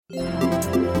Okay,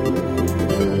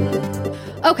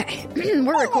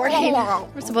 we're recording.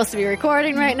 We're supposed to be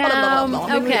recording right now.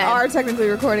 I mean, we are technically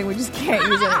recording. We just can't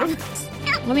use it. I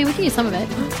mean, we can use some of it,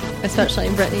 especially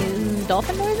Brittany's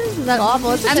dolphin noises. Is that awful?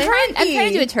 I'm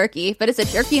trying to do a turkey, but it's a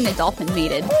turkey and a dolphin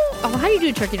mated. Oh, how do you do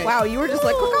a turkey noise? Wow, you were just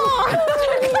like,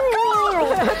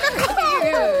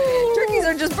 turkeys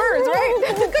are just birds,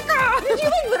 right? Did you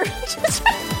like literally just...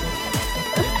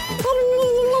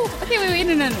 Okay, wait,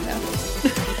 no.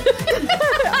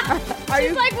 Are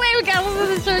you like, wait, we gotta listen to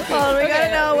this turkey. Oh, we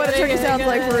gotta know what a turkey sounds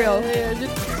like for real.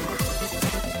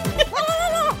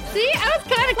 See, I was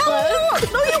kind of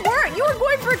close. No, you weren't. You were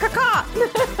going for a caca.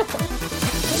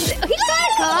 He's got a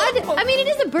cod. I mean, it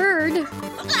is a bird.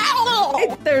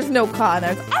 There's no caw.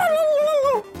 There's...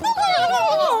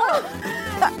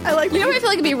 I like. You know what I feel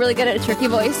like would be really good at a turkey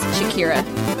voice? Shakira.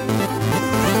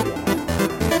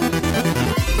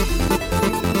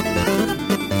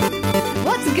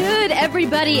 What's good,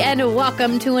 everybody, and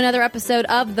welcome to another episode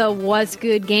of the What's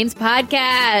Good Games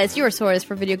podcast, your source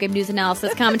for video game news,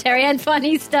 analysis, commentary, and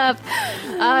funny stuff.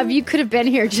 You could have been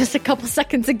here just a couple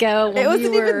seconds ago. It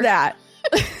wasn't even that.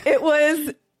 It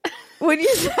was when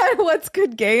you said "What's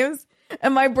Good Games,"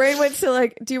 and my brain went to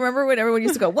like. Do you remember when everyone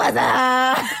used to go "What's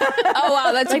up"? Oh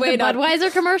wow, that's like way the Budweiser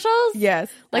commercials.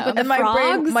 Yes, like with the and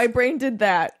frogs? my brain did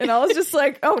that, and I was just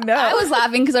like, "Oh no!" I was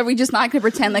laughing because are we just not going to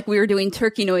pretend like we were doing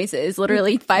turkey noises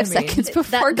literally 5 seconds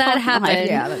before that happened?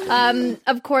 Yeah,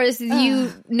 of course,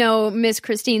 you know Miss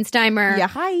Christine Steimer. Yeah,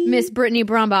 hi. Miss Brittany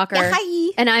Brombacher. Yeah,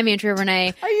 hi. And I'm Andrea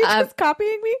Renee. Are you just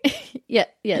copying me? Yeah.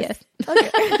 Yes.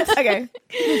 Okay.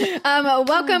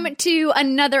 Welcome to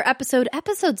another episode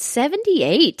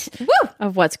 78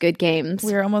 of What's Good Games.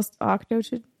 We're almost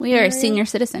octogenarians. We are a senior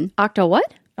citizen. Octo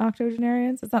what?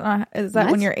 Octogenarians? Is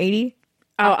that when you're 80?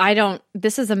 Oh, I don't.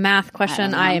 This is a math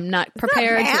question. I am not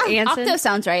prepared to answer. Octo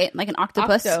sounds right, like an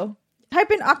octopus. Octo.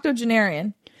 Type in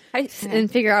octogenarian. And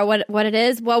figure out what it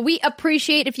is. Well, we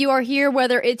appreciate if you are here,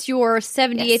 whether it's your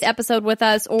 78th episode with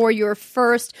us or your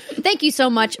first. Thank you so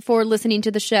much for listening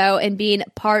to the show and being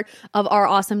part of our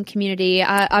awesome community.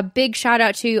 A big shout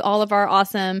out to all of our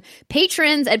awesome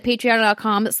patrons at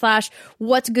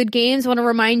patreon.com/whatsgoodgames. I want to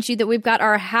remind you that we've got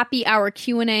our happy hour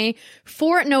Q&A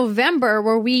for November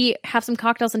where we have some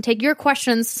cocktails and take your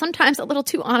questions, sometimes a little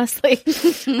too honestly.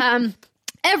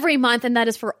 Every month, and that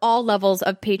is for all levels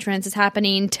of patrons, is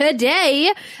happening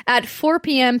today at 4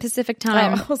 p.m. Pacific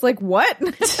time. I was like, what?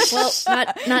 Well,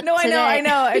 not No, today. I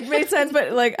know. It made sense,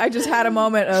 but like, I just had a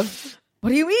moment of, what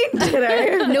do you mean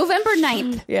today? November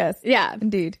 9th. Yes. Yeah.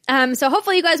 Indeed. So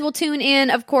hopefully you guys will tune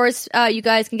in. Of course, you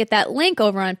guys can get that link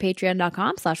over on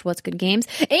patreon.com/whatsgoodgames.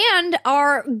 And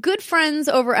our good friends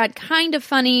over at Kind of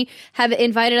Funny have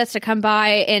invited us to come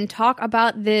by and talk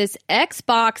about this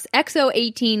Xbox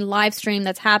XO18 live stream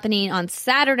that's happening on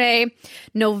Saturday,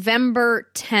 November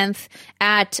 10th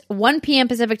at 1 p.m.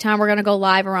 Pacific time. We're going to go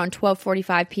live around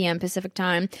 12:45 p.m. Pacific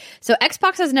time. So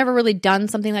Xbox has never really done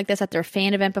something like this at their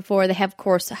fan event before. They have, of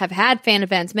course, had fan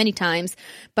events many times,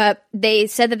 but they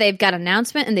said that they've got an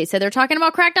announcement and they said they're talking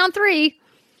about Crackdown 3.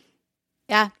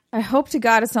 Yeah. I hope to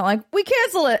God it's not like, we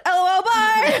cancel it. LOL,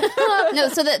 bye. No,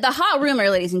 so the hot rumor,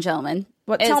 ladies and gentlemen.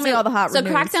 Tell me all the hot rumors.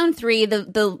 So Crackdown 3,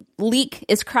 the leak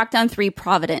is Crackdown 3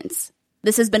 Providence.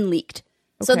 This has been leaked.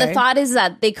 So the thought is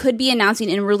that they could be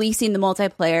announcing and releasing the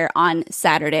multiplayer on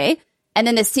Saturday, and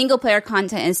then the single player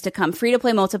content is to come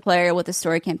free-to-play multiplayer with a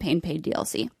story campaign paid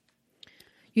DLC.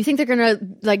 You think they're gonna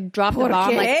like drop the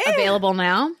bomb like available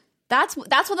now? That's what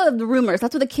the rumors.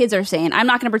 That's what the kids are saying. I'm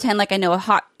not going to pretend like I know a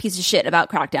hot piece of shit about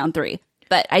Crackdown 3,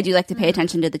 but I do like to pay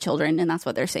attention to the children, and that's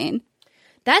what they're saying.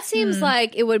 That seems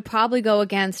like it would probably go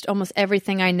against almost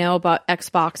everything I know about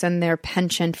Xbox and their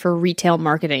penchant for retail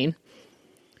marketing.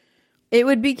 It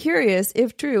would be curious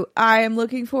if true. I am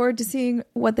looking forward to seeing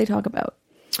what they talk about.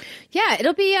 Yeah,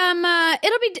 it'll be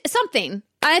something.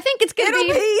 I think it's going to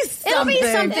be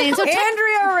something. So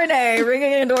Andrea Renee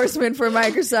ringing an endorsement for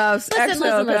Microsoft's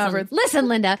XO conference. Listen,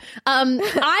 Linda. I'm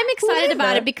excited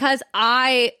about it because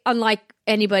I, unlike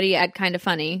anybody at Kind of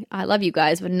Funny, I love you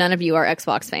guys, but none of you are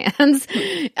Xbox fans.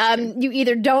 You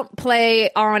either don't play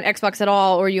on Xbox at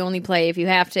all, or you only play if you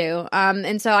have to.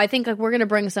 And so I think like we're going to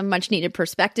bring some much needed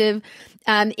perspective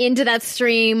into that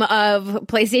stream of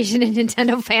PlayStation and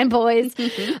Nintendo fanboys.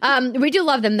 We do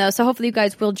love them though, so hopefully you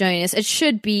guys will join us. It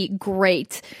should be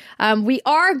great. We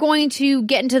are going to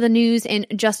get into the news in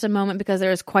just a moment because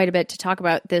there's quite a bit to talk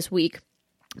about this week.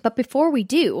 But before we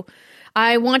do,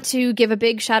 I want to give a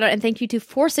big shout out and thank you to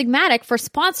Four Sigmatic for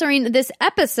sponsoring this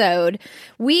episode.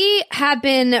 We have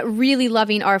been really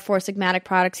loving our Four Sigmatic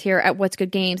products here at What's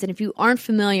Good Games. And if you aren't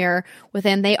familiar with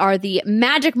them, they are the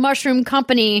magic mushroom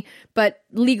company, but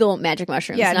legal magic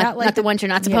mushrooms. Yeah, not the ones you're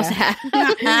not supposed to have.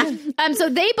 So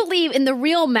they believe in the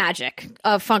real magic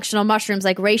of functional mushrooms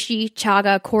like reishi,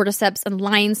 chaga, cordyceps, and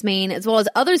lion's mane, as well as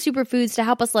other superfoods to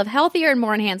help us live healthier and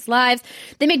more enhanced lives.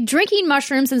 They make drinking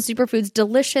mushrooms and superfoods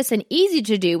delicious and easy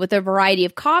to do with a variety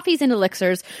of coffees and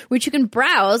elixirs, which you can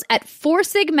browse at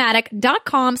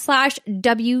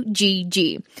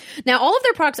foursigmatic.com/WGG. Now, all of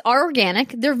their products are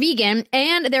organic, they're vegan,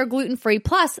 and they're gluten-free,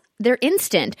 plus they're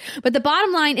instant. But the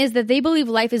bottom line is that they believe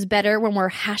life is better when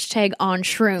we're hashtag on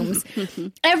shrooms.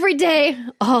 Every day,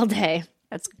 all day.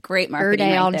 That's great Every marketing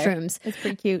day right on there. shrooms. It's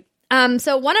pretty cute.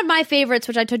 So one of my favorites,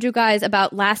 which I told you guys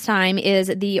about last time,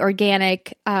 is the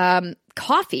organic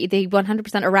coffee, the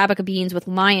 100% Arabica beans with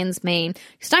lion's mane.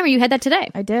 Steimer, you had that today.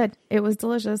 I did. It was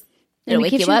delicious. Did it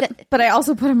wake you up? But I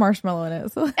also put a marshmallow in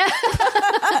it. So. But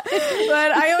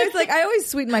I always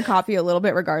sweeten my coffee a little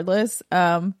bit regardless.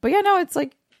 But yeah, no, it's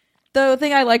like the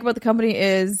thing I like about the company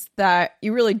is that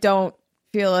you really don't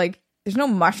feel like there's no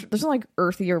like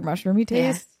earthy or mushroomy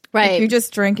taste. Right. Like you're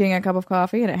just drinking a cup of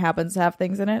coffee and it happens to have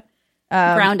things in it.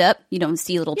 Ground up. You don't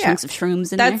see little chunks of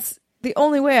shrooms in there. That's the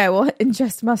only way I will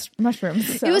ingest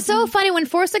mushrooms. So. It was so funny when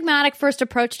Four Sigmatic first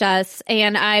approached us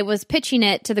and I was pitching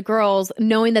it to the girls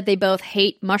knowing that they both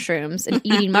hate mushrooms and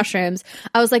eating mushrooms.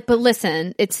 I was like, but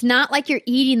listen, it's not like you're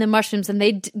eating the mushrooms, and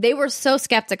they were so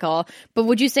skeptical. But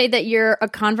would you say that you're a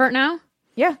convert now?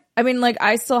 Yeah. I mean, like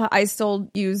I still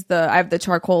use I have the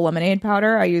charcoal lemonade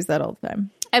powder. I use that all the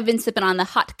time. I've been sipping on the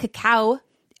hot cacao.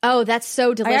 Oh, that's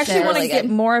so delicious. I actually want to Really get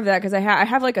good. more of that because I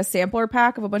have like a sampler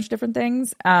pack of a bunch of different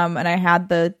things. And I had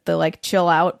the like chill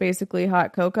out, basically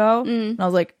hot cocoa. And I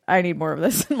was like, I need more of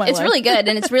this in my life. It's really good,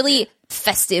 and it's really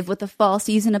festive with the fall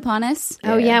season upon us.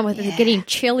 Oh yeah, with it getting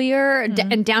chillier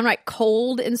and downright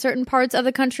cold in certain parts of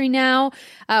the country now.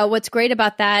 What's great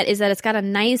about that is that it's got a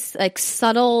nice, like,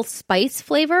 subtle spice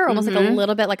flavor, almost like a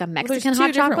little bit like a Mexican There's hot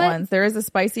two different chocolate. ones. There is a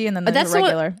spicy and then there's That's a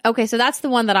regular. the one, okay, so that's the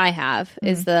one that I have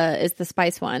is the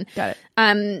spice one. Got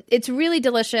it. It's really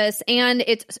delicious and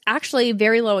it's actually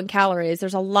very low in calories.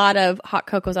 There's a lot of hot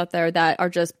cocos out there that are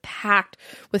just packed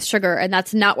with sugar, and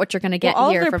that's not what you're going to get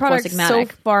All here of their from Four products Sigmatic. so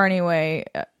far anyway,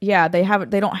 they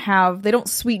don't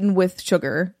sweeten with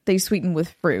sugar. They sweeten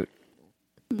with fruit.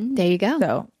 There you go.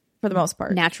 So for the most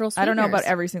part, Natural I don't know about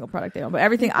sweeteners. every single product they own, but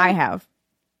everything I have.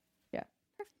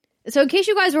 So in case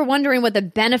you guys were wondering what the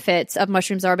benefits of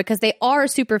mushrooms are, because they are a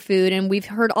superfood, and we've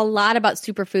heard a lot about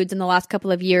superfoods in the last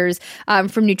couple of years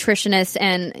from nutritionists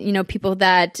and, people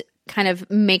that kind of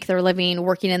make their living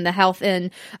working in the health and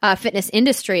fitness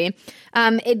industry.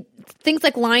 Things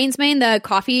like lion's mane, the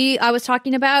coffee I was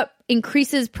talking about,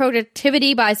 increases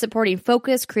productivity by supporting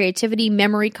focus, creativity,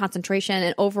 memory, concentration,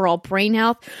 and overall brain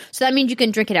health. So that means you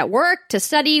can drink it at work, to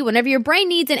study, whenever your brain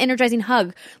needs an energizing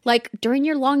hug, like during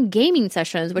your long gaming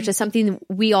sessions, which is something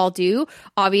we all do.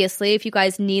 Obviously, if you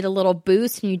guys need a little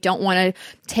boost and you don't want to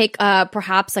take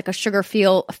perhaps like a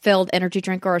sugar-filled energy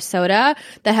drink or a soda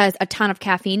that has a ton of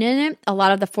caffeine in it, a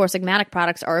lot of the Four Sigmatic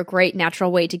products are a great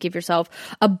natural way to give yourself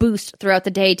a boost throughout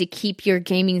the day to keep your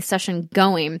gaming session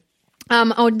going.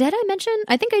 Did I mention?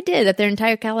 I think I did, that their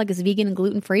entire catalog is vegan and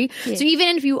gluten-free. Yeah. So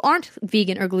even if you aren't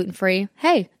vegan or gluten-free,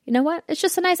 hey, you know what? It's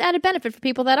just a nice added benefit for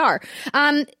people that are.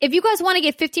 If you guys want to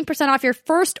get 15% off your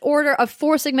first order of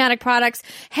Four Sigmatic products,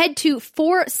 head to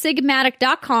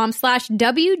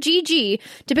foursigmatic.com/WGG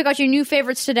to pick out your new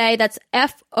favorites today. That's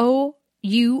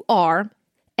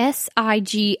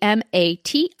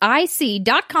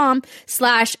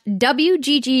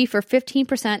FOURSIGMATIC.com/WGG for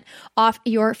 15% off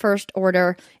your first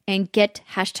order and get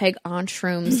hashtag on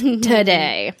shrooms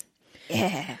today.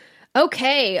 Yeah.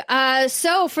 Okay,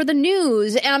 so for the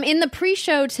news, in the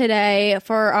pre-show today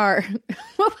for our,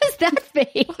 what was that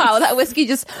face? Wow, that whiskey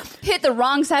just hit the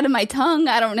wrong side of my tongue.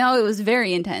 I don't know. It was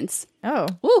very intense. Oh,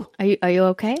 Ooh. Are you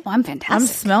okay? Well, I'm fantastic. I'm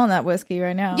smelling that whiskey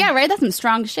right now. Yeah, right? That's some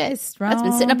strong shit. That's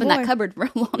been sitting up in that boy. cupboard for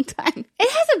a long time.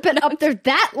 It hasn't been up there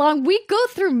that long. We go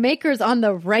through makers on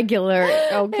the regular,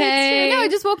 okay? No,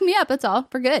 it just woke me up. That's all.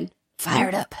 We're good.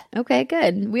 Fired up. Okay,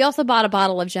 good. We also bought a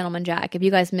bottle of Gentleman Jack. If you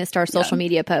guys missed our social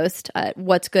media post,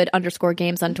 what's good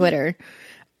 _games on Twitter.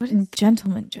 What is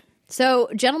Gentleman Jack? So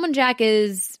Gentleman Jack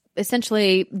is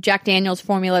essentially Jack Daniel's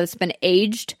formula that's been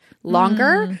aged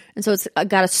longer, and so it's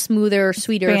got a smoother,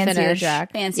 sweeter Fancier finish.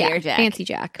 Jack. Fancier Jack. Fancy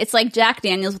Jack. It's like Jack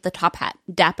Daniels with the top hat.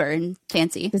 Dapper and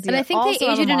fancy. Does he And I think they also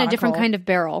have aged it in a different monocle? kind of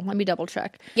barrel. Let me double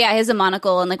check. Yeah, he has a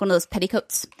monocle and like one of those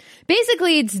petticoats.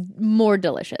 Basically, it's more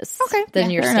delicious Okay.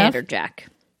 than Yeah, your fair standard Jack.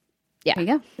 Yeah. There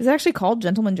you go. Is it actually called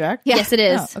Gentleman Jack? Yes, it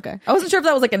is. Oh, okay. I wasn't sure if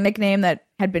that was like a nickname that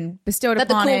had been bestowed That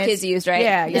the upon cool it. kids used, right?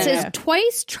 Yeah. This is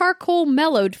twice charcoal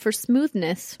mellowed for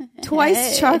smoothness.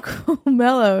 Twice charcoal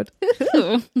mellowed.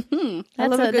 I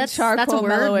love a good charcoal that's a word,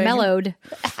 mellowing. mellowed.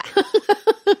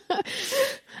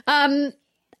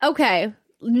 Okay.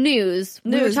 News. We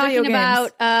were News, talking video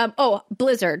games. about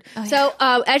Blizzard. So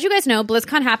as you guys know,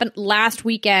 BlizzCon happened last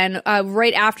weekend.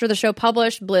 Right after the show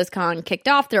published, BlizzCon kicked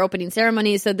off their opening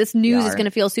ceremonies. So this news is going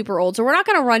to feel super old. So we're not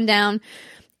going to run down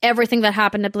everything that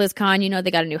happened at BlizzCon. You know, they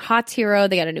got a new HOTS hero,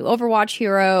 they got a new Overwatch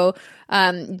hero.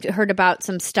 Heard about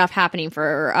some stuff happening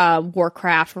for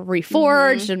Warcraft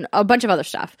Reforged and a bunch of other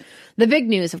stuff. The big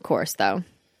news, of course, though.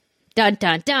 Dun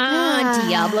dun dun!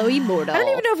 Diablo Immortal. I don't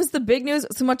even know if it's the big news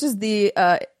so much as the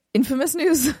infamous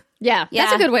news. Yeah,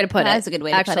 that's a good way to put it. That's a good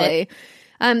way to put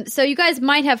it. So you guys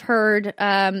might have heard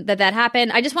that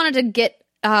happened. I just wanted to get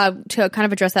to kind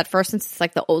of address that first, since it's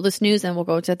like the oldest news, and we'll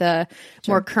go to the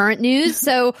more current news.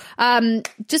 So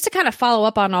just to kind of follow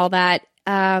up on all that,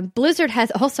 Blizzard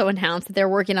has also announced that they're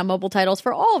working on mobile titles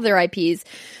for all of their IPs.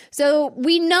 So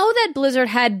we know that Blizzard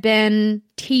had been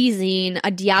teasing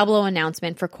a Diablo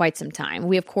announcement for quite some time.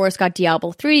 We, of course, got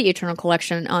Diablo 3 Eternal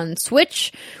Collection on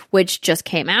Switch, which just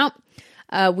came out.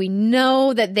 We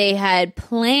know that they had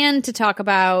planned to talk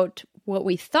about what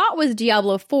we thought was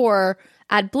Diablo 4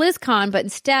 at BlizzCon, but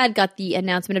instead got the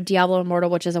announcement of Diablo Immortal,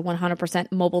 which is a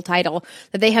 100% mobile title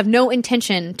that they have no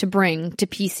intention to bring to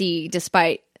PC,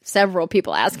 despite several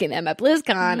people asking them at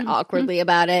BlizzCon awkwardly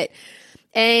about it.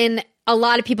 And a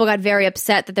lot of people got very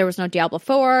upset that there was no Diablo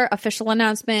 4 official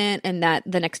announcement, and that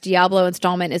the next Diablo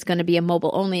installment is going to be a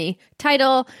mobile-only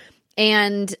title.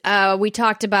 And we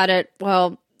talked about it,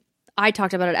 I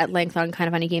talked about it at length on Kind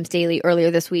of Funny Games Daily earlier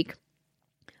this week.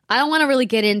 I don't want to really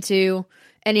get into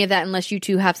any of that unless you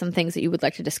two have some things that you would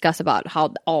like to discuss about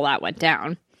how all that went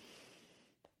down.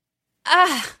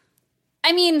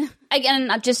 I mean,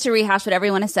 again, just to rehash what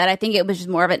everyone has said, I think it was just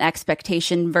more of an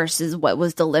expectation versus what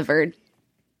was delivered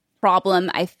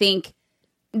problem. I think,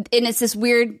 and it's this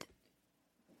weird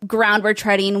ground we're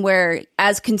treading where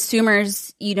as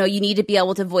consumers, you know, you need to be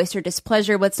able to voice your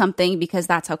displeasure with something because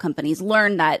that's how companies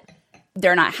learn that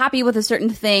they're not happy with a certain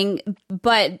thing.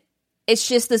 But it's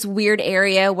just this weird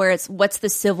area where it's what's the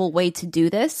civil way to do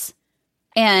this?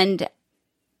 And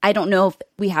I don't know if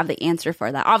we have the answer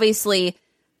for that. Obviously,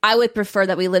 I would prefer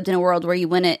that we lived in a world where you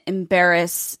wouldn't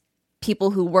embarrass people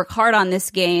who work hard on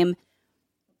this game.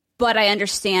 But I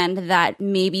understand that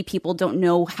maybe people don't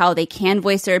know how they can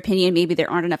voice their opinion. Maybe there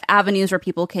aren't enough avenues where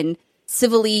people can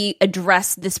civilly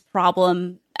address this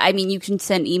problem. I mean, you can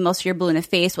send emails to your blue in the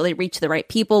face. Will they reach the right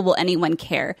people? Will anyone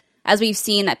care? As we've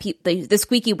seen, that the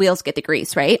squeaky wheels get the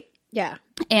grease, right? Yeah.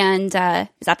 And is that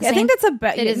the same? I think that's a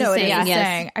bad. It is the same, yes.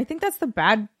 Saying. I think that's the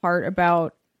bad part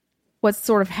about what's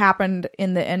sort of happened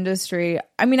in the industry.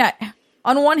 I mean,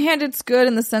 on one hand, it's good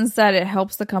in the sense that it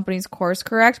helps the companies course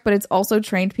correct, but it's also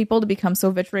trained people to become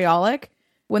so vitriolic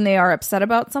when they are upset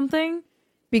about something,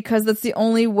 because that's the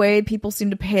only way people seem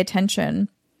to pay attention.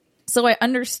 So I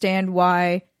understand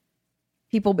why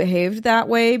people behaved that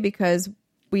way, because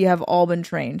we have all been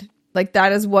trained. Like,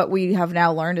 that is what we have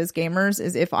now learned as gamers,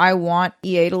 is if I want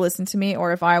EA to listen to me,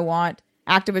 or if I want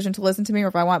Activision to listen to me, or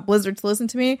if I want Blizzard to listen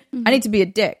to me, I need to be a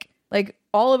dick. Like,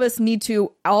 all of us need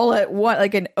to, all at once,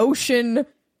 like an ocean.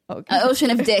 An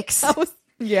ocean of dicks.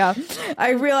 Yeah. I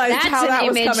realized That's how that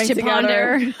was coming to together.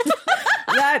 ponder.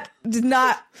 That did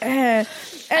not.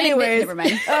 Anyways. Never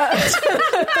mind.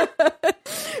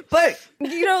 But,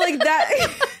 you know, like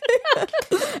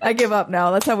that. I give up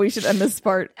now. That's how we should end this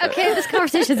part. Okay, this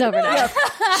conversation's over now.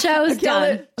 Show's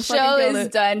done. Show is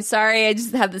done. Sorry, I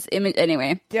just have this image.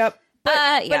 Anyway. Yep.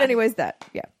 But Yeah. anyways, that.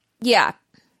 Yeah. Yeah.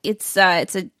 It's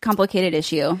a complicated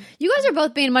issue. You guys are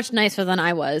both being much nicer than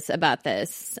I was about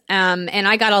this. And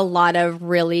I got a lot of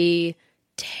really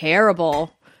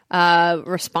terrible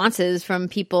responses from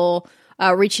people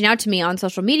reaching out to me on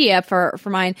social media for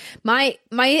mine. My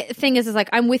thing is like,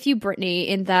 I'm with you, Brittany,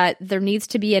 in that there needs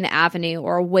to be an avenue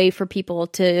or a way for people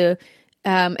to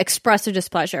express their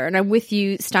displeasure. And I'm with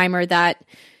you, Steimer, that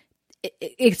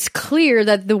it's clear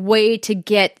that the way to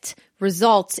get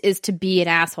results is to be an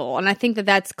asshole. And I think that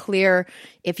that's clear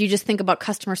if you just think about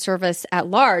customer service at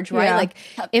large, right? Yeah. Like,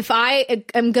 if I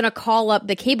am going to call up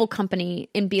the cable company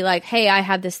and be like, hey, I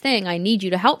have this thing, I need you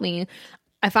to help me.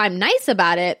 If I'm nice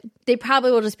about it, they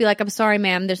probably will just be like, I'm sorry,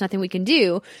 ma'am, there's nothing we can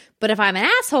do. But if I'm an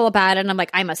asshole about it and I'm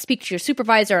like, I must speak to your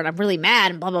supervisor and I'm really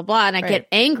mad and blah, blah, blah, and I get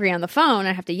angry on the phone and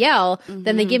I have to yell,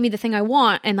 then they give me the thing I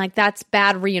want. And like, that's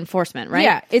bad reinforcement, right?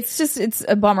 Yeah. It's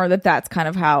a bummer that that's kind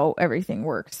of how everything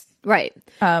works. Right.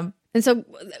 But And so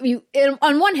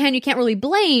on one hand, you can't really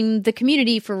blame the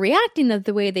community for reacting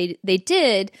the way they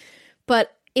did.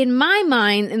 But in my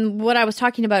mind, and what I was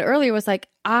talking about earlier was like,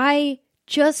 I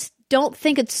just don't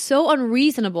think it's so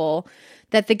unreasonable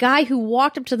that the guy who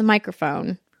walked up to the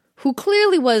microphone, who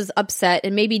clearly was upset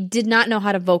and maybe did not know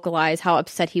how to vocalize how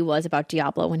upset he was about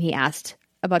Diablo when he asked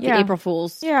about the April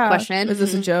Fool's question. Is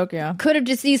this a joke? Yeah. Could have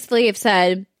just easily have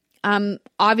said,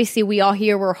 obviously we all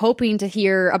here were hoping to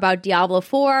hear about Diablo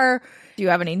 4. Do you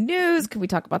have any news? Can we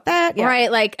talk about that? Yeah.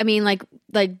 Right. Like, I mean, like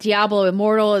Diablo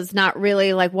Immortal is not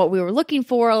really like what we were looking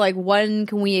for. Like, when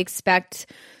can we expect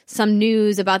some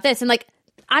news about this? And like,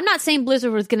 I'm not saying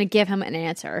Blizzard was going to give him an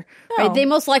answer. No. Right? They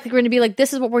most likely were going to be like,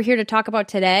 this is what we're here to talk about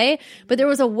today. But there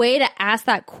was a way to ask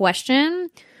that question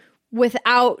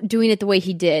without doing it the way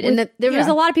he did. And there was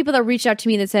a lot of people that reached out to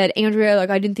me that said, Andrea, like,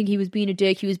 I didn't think he was being a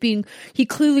dick. He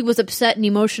clearly was upset and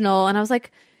emotional. And I was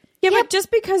like, yeah, but just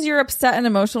because you're upset and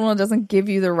emotional doesn't give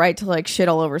you the right to like shit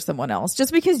all over someone else.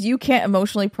 Just because you can't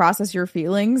emotionally process your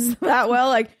feelings that well,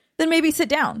 like, then maybe sit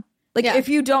down. Like, if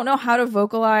you don't know how to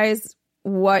vocalize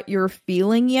what you're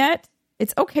feeling yet,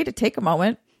 it's okay to take a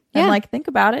moment and like think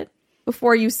about it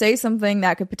before you say something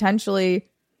that could potentially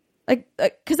like,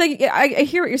 because I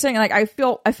hear what you're saying. Like, I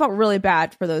felt really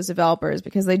bad for those developers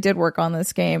because they did work on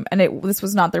this game and this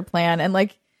was not their plan. And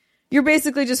like, you're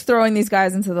basically just throwing these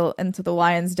guys into the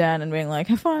lion's den and being like,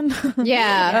 have fun.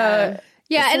 Yeah.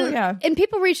 And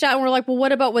people reached out and were like, well,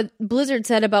 what about what Blizzard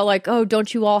said about like, oh,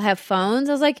 don't you all have phones?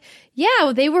 I was like,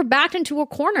 yeah, they were backed into a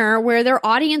corner where their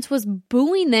audience was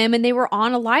booing them and they were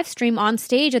on a live stream on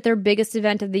stage at their biggest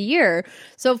event of the year.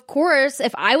 So of course,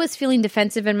 if I was feeling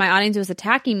defensive and my audience was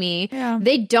attacking me,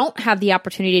 they don't have the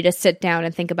opportunity to sit down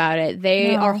and think about it.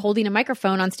 They are holding a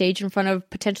microphone on stage in front of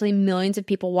potentially millions of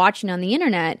people watching on the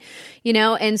internet, you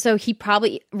know? And so he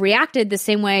probably reacted the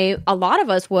same way a lot of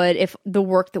us would if the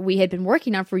work that we had been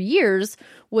working on for years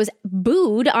was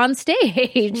booed on stage.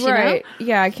 Right. You know?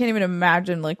 Yeah, I can't even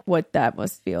imagine like what that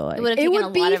must feel like. It would have taken a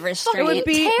lot of restraint. It would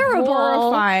be terrible.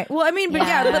 Horrifying. Well, I mean, but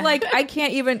but like I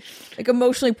can't even like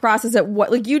emotionally process it.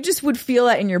 What like you just would feel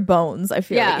that in your bones. I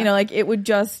feel like, you know, like it would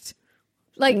just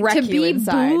like to be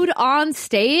booed on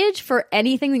stage for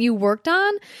anything that you worked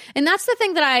on. And that's the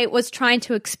thing that I was trying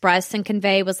to express and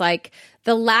convey was like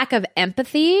the lack of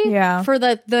empathy for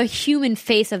the human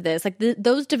face of this. Like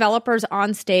those developers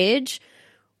on stage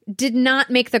did not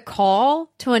make the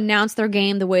call to announce their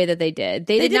game the way that they did.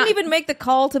 They didn't even make the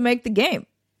call to make the game.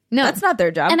 No, that's not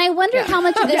their job. And I wonder how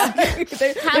much of this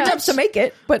their job's to make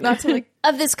it, but not to like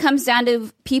of this comes down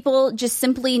to people just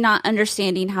simply not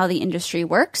understanding how the industry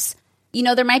works. You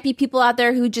know, there might be people out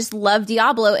there who just love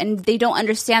Diablo and they don't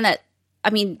understand that. I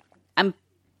mean, I'm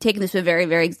taking this to a very,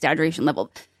 very exaggeration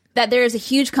level. That there is a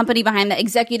huge company behind the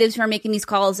executives who are making these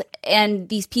calls, and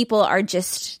these people are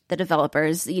just the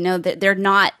developers. You know, they're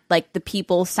not like the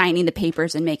people signing the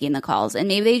papers and making the calls. And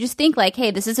maybe they just think like,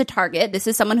 hey, this is a target. This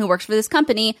is someone who works for this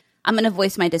company. I'm going to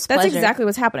voice my displeasure. That's exactly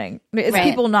what's happening. It's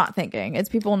people not thinking. It's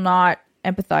people not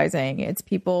empathizing. It's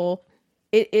people.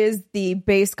 It is the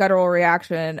base guttural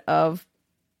reaction of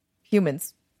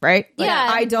humans, right? Like,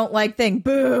 I don't like thing.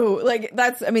 Boo. Like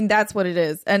that's what it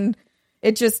is. And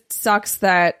it just sucks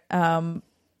that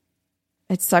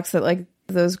like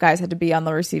those guys had to be on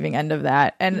the receiving end of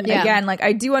that. And again, like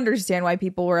I do understand why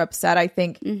people were upset. I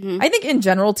think in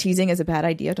general teasing is a bad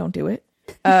idea. Don't do it.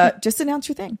 Just announce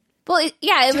your thing. Well, it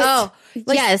was.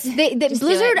 Yes,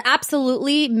 Blizzard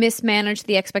absolutely mismanaged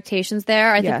the expectations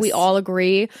there. I think we all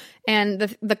agree.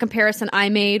 And the comparison I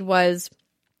made was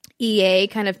EA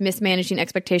kind of mismanaging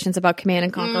expectations about Command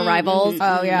and Conquer Rivals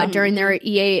during their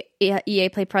EA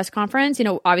Play press conference, you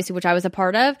know, obviously, which I was a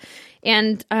part of.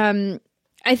 And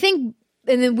I think,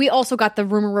 and then we also got the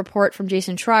rumor report from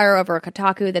Jason Schreier over at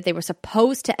Kotaku that they were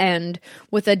supposed to end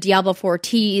with a Diablo 4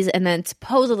 tease, and then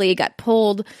supposedly it got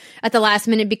pulled at the last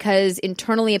minute because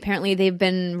internally, apparently, they've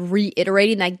been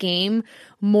reiterating that game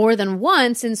more than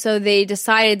once, and so they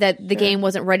decided that the game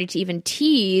wasn't ready to even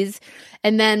tease.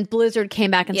 And then Blizzard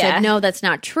came back and said, no, that's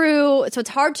not true. So it's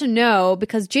hard to know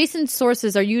because Jason's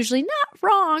sources are usually not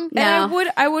wrong. No.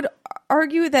 And I would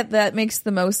argue that makes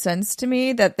the most sense to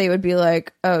me, that they would be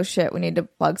like, oh shit, we need to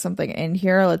plug something in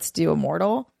here. Let's do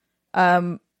Immortal.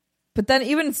 But then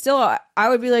even still, I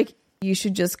would be like, you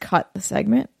should just cut the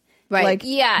segment. Right. Like,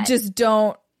 just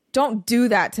don't do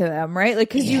that to them, right? Like,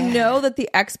 because you know that the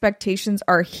expectations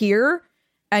are here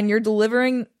and you're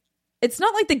delivering. It's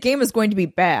not like the game is going to be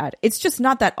bad. It's just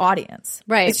not that audience.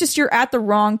 Right. It's just you're at the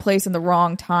wrong place in the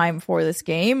wrong time for this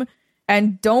game.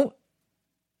 And don't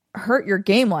hurt your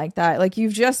game like that. Like,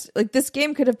 you've just, like, this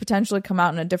game could have potentially come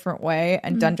out in a different way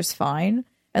and done just fine.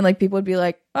 And, like, people would be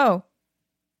like, oh,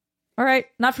 all right,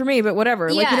 not for me, but whatever.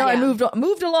 Yeah, I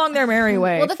moved along their merry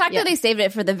way. Well, the fact that they saved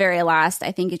it for the very last,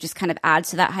 I think it just kind of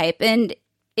adds to that hype. And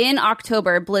in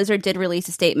October, Blizzard did release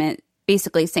a statement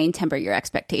basically saying temper your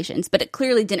expectations, but it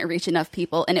clearly didn't reach enough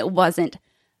people, and it wasn't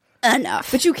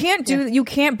enough. But you can't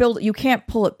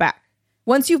pull it back.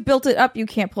 Once you've built it up, you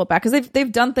can't pull it back, because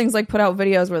they've done things like put out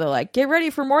videos where they're like, get ready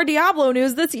for more Diablo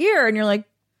news this year, and you're like,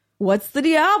 what's the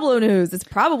Diablo news? It's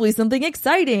probably something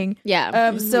exciting.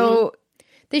 Yeah. So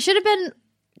they should have been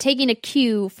taking a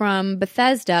cue from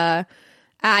Bethesda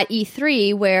at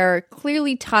E3, where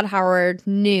clearly Todd Howard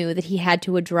knew that he had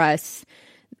to address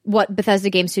what Bethesda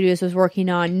Game Studios was working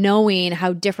on, knowing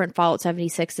how different Fallout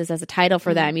 76 is as a title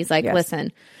for them. He's like,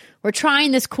 listen, we're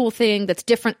trying this cool thing that's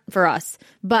different for us,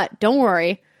 but don't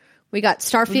worry. We got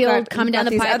Starfield coming down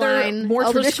the pipeline. More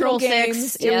Elder traditional Scrolls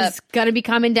games. 6 is going to be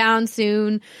coming down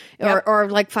soon, or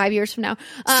like 5 years from now.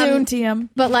 Soon, TM.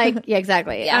 But like, yeah,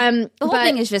 exactly. The whole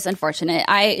thing is just unfortunate.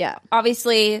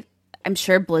 Obviously, I'm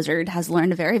sure Blizzard has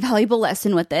learned a very valuable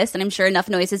lesson with this, and I'm sure enough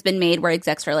noise has been made where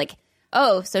execs are like,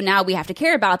 oh, so now we have to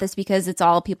care about this because it's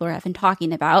all people are having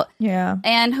talking about. Yeah.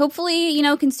 And hopefully,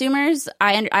 consumers,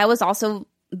 I was also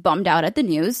bummed out at the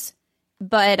news.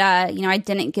 But, I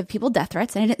didn't give people death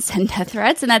threats. I didn't send death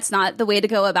threats. And that's not the way to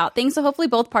go about things. So hopefully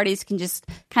both parties can just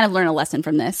kind of learn a lesson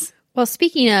from this. Well,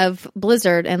 speaking of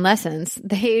Blizzard and lessons,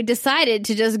 they decided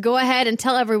to just go ahead and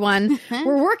tell everyone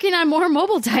we're working on more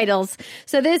mobile titles.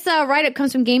 So this write-up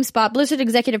comes from GameSpot. Blizzard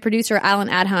executive producer Alan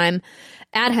Adham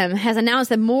has announced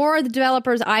that more of the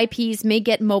developers' IPs may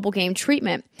get mobile game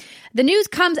treatment. The news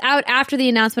comes out after the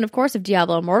announcement, of course, of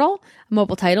Diablo Immortal, a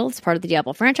mobile title. It's part of the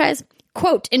Diablo franchise.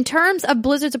 Quote, in terms of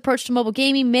Blizzard's approach to mobile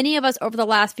gaming, many of us over the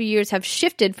last few years have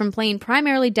shifted from playing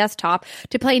primarily desktop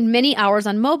to playing many hours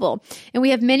on mobile. And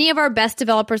we have many of our best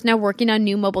developers now working on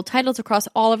new mobile titles across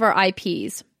all of our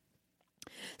IPs.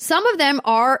 Some of them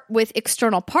are with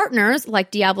external partners like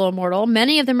Diablo Immortal.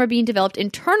 Many of them are being developed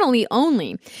internally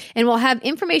only, and we'll have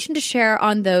information to share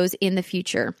on those in the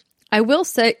future. I will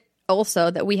say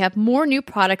also that we have more new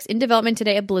products in development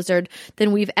today at Blizzard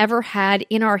than we've ever had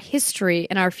in our history,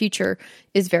 and our future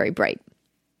is very bright.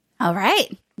 All right.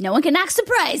 No one can act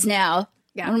surprised now.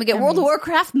 Yeah, I'm going to get World of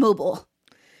Warcraft mobile.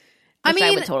 I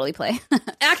would totally play.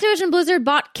 Activision Blizzard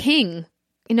bought King.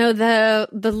 The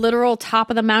literal top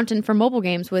of the mountain for mobile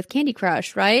games with Candy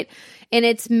Crush, right? And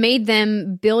it's made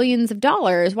them billions of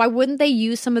dollars. Why wouldn't they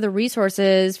use some of the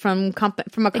resources from a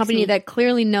company that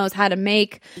clearly knows how to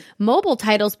make mobile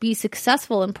titles be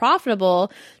successful and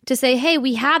profitable to say, hey,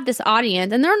 we have this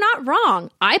audience, and they're not wrong.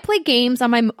 I play games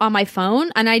on my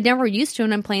phone, and I never used to,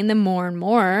 and I'm playing them more and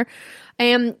more.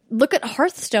 And look at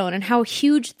Hearthstone and how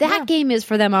huge that game is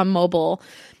for them on mobile.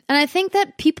 And I think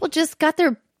that people just got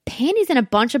their panties in a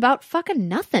bunch about fucking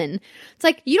nothing. It's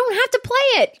like, you don't have to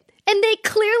play it. And they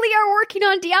clearly are working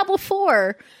on Diablo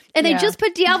 4. And they just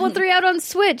put Diablo 3 out on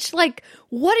Switch. Like,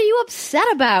 what are you upset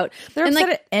about? They're upset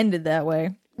it ended that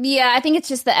way. Yeah, I think it's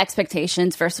just the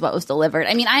expectations versus what was delivered.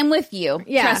 I mean, I'm with you.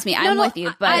 Yeah. Trust me, I'm with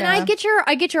you. But and I get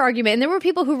your argument. And there were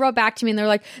people who wrote back to me and they're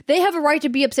like, they have a right to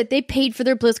be upset. They paid for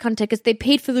their BlizzCon tickets. They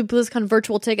paid for their BlizzCon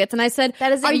virtual tickets. And I said,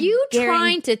 are you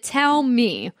trying to tell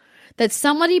me that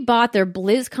somebody bought their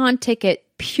BlizzCon ticket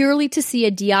purely to see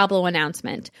a Diablo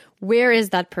announcement? Where is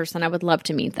that person? I would love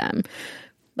to meet them.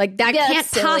 Like that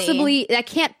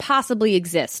can't possibly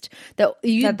exist. That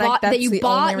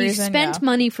you spent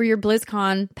money for your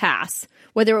BlizzCon pass,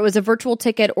 whether it was a virtual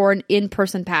ticket or an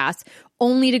in-person pass,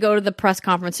 only to go to the press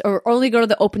conference or only go to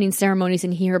the opening ceremonies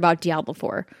and hear about Diablo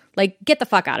 4. Like, get the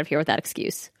fuck out of here with that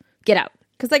excuse. Get out.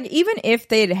 Because, like, even if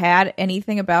they'd had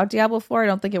anything about Diablo 4, I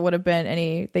don't think it would have been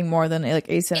anything more than, like,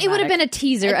 a cinematic. It would have been a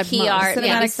teaser. A key art.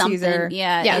 Cinematic teaser.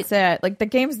 Yeah. That's it. Like, the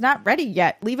game's not ready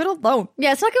yet. Leave it alone.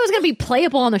 Yeah, it's not like it was going to be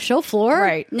playable on the show floor.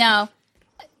 Right. No.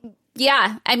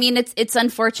 Yeah. I mean, it's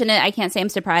unfortunate. I can't say I'm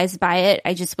surprised by it.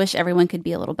 I just wish everyone could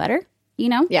be a little better,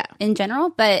 Yeah. In general.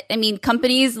 But, I mean,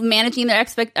 companies managing their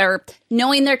or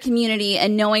knowing their community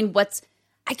and knowing what's...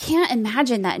 I can't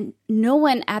imagine that no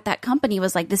one at that company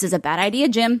was like, this is a bad idea,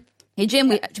 Jim. Hey,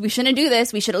 Jim, we shouldn't do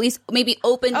this. We should at least maybe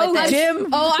open with this. Jim.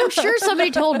 Oh, I'm sure somebody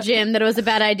told Jim that it was a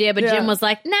bad idea, but Jim was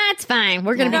like, nah, it's fine.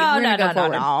 We're going to go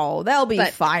forward. No, they'll be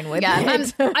fine with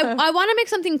it. I want to make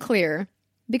something clear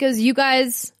because you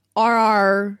guys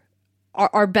are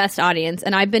our best audience,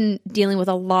 and I've been dealing with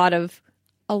a lot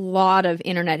of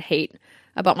internet hate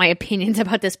about my opinions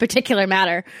about this particular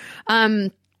matter.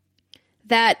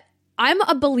 That I'm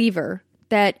a believer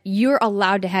that you're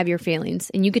allowed to have your feelings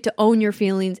and you get to own your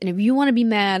feelings. And if you want to be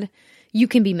mad, you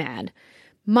can be mad.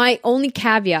 My only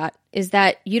caveat is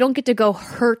that you don't get to go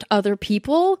hurt other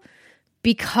people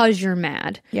because you're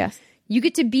mad. Yes. You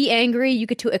get to be angry, you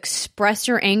get to express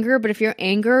your anger, but if your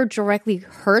anger directly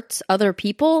hurts other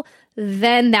people,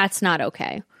 then that's not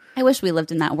okay. I wish we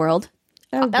lived in that world.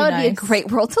 That would be a great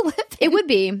world to live in. It would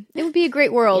be. It would be a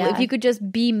great world if you could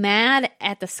just be mad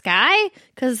at the sky,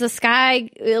 because the sky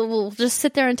will just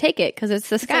sit there and take it because it's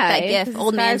the sky. Like that gif,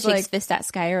 old man shakes fist at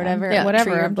sky or whatever.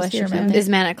 Whatever. Bless your man. Is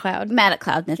mad at cloud. Mad at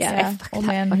cloud. Yeah. Old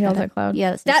man yells at cloud.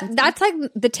 Yeah, that's like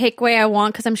the takeaway I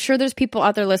want, because I'm sure there's people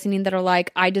out there listening that are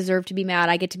like, I deserve to be mad.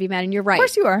 I get to be mad. And you're right. Of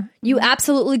course you are. You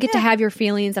absolutely get to have your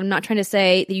feelings. I'm not trying to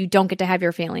say that you don't get to have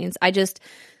your feelings.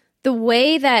 The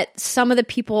way that some of the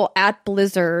people at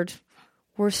Blizzard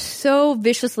were so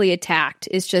viciously attacked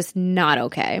is just not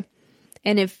okay.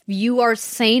 And if you are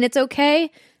saying it's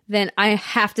okay, then I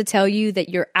have to tell you that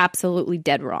you're absolutely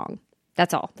dead wrong.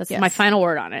 That's all. That's my final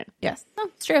word on it. Yes.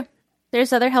 Oh, it's true.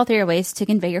 There's other healthier ways to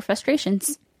convey your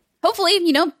frustrations. Hopefully,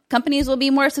 companies will be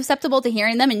more susceptible to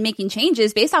hearing them and making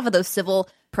changes based off of those civil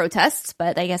protests.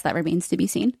 But I guess that remains to be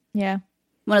seen. Yeah.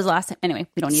 When was the last time? Anyway,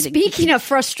 we don't need to. Speaking of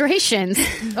frustrations.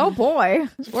 Oh, boy.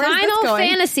 Final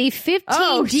Fantasy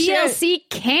 15 DLC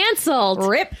canceled.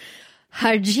 Rip.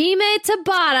 Hajime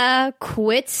Tabata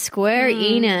quit Square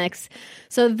Enix.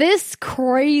 So this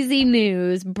crazy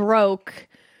news broke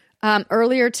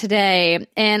earlier today,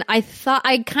 and I thought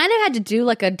I kind of had to do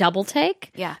like a double take.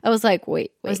 Yeah. I was like,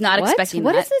 wait, I was not expecting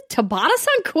what that. What is it?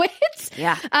 Tabata-san quits?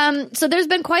 Yeah. So there's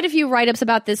been quite a few write-ups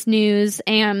about this news,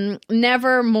 and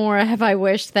never more have I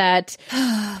wished that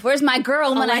where's my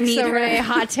girl when I need her? Ray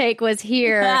Hot Take was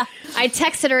here. I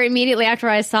texted her immediately after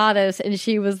I saw this, and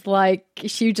she was like,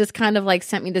 she just kind of like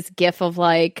sent me this gif of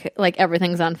like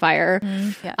everything's on fire.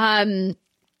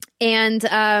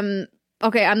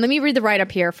 Okay, let me read the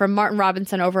write-up here from Martin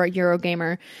Robinson over at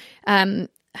Eurogamer.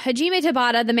 Hajime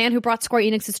Tabata, the man who brought Square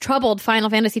Enix's troubled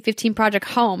Final Fantasy 15 project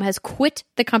home, has quit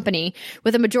the company,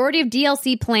 with a majority of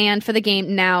DLC planned for the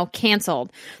game now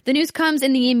canceled. The news comes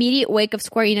in the immediate wake of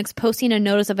Square Enix posting a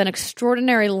notice of an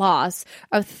extraordinary loss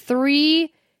of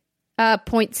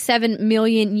 3.7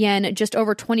 million yen, just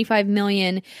over 25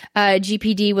 million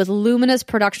GPD, with Luminous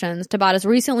Productions, Tabata's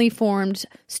recently formed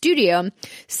studio,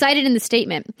 cited in the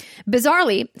statement.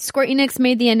 Bizarrely, Square Enix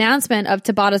made the announcement of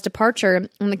Tabata's departure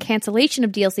and the cancellation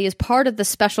of DLC as part of the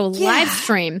special live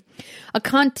stream, a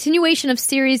continuation of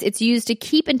series it's used to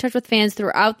keep in touch with fans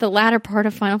throughout the latter part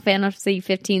of Final Fantasy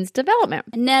 15's development.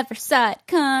 I never saw it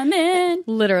coming.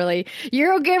 Literally.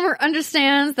 Eurogamer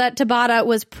understands that Tabata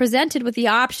was presented with the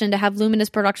option to have Luminous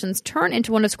Productions turn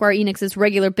into one of Square Enix's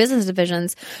regular business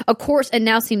divisions, a course it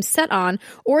now seems set on,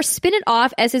 or spin it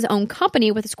off as his own company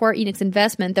with a Square Enix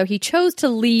investment, though he chose to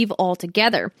leave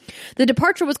altogether. The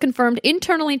departure was confirmed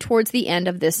internally towards the end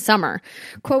of this summer.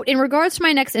 Quote, in regards to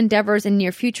my next endeavors in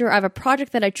near future, I have a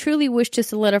project that I truly wish to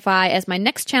solidify as my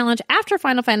next challenge after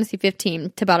Final Fantasy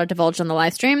 15, Tabata divulged on the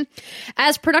live stream.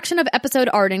 As production of Episode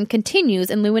Arden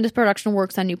continues and Luminous Production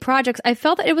works on new projects, I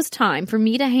felt that it was time for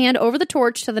me to hand over the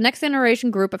torch to the next generation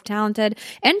group of talented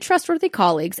and trustworthy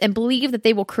colleagues and believe that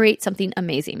they will create something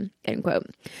amazing, end quote.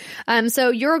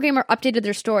 So Eurogamer updated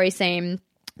their story saying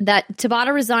that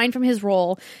Tabata resigned from his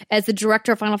role as the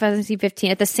director of Final Fantasy 15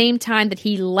 at the same time that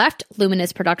he left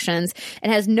Luminous Productions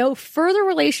and has no further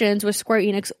relations with Square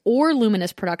Enix or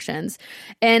Luminous Productions.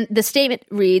 And the statement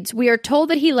reads, we are told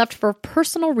that he left for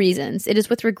personal reasons. It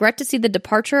is with regret to see the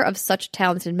departure of such a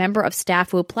talented member of staff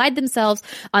who applied themselves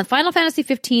on Final Fantasy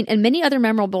 15 and many other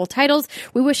memorable titles.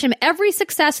 We wish him every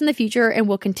success in the future and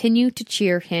will continue to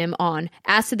cheer him on.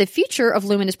 As to the future of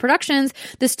Luminous Productions,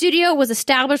 the studio was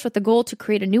established with the goal to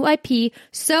create a new IP,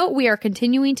 so we are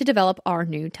continuing to develop our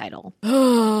new title.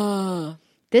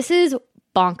 This is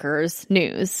bonkers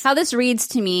news. How this reads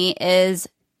to me is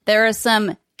there is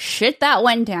some shit that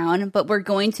went down, but we're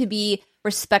going to be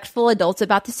respectful adults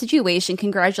about the situation,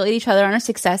 congratulate each other on our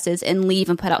successes, and leave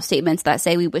and put out statements that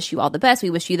say, we wish you all the best, we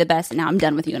wish you the best, and now I'm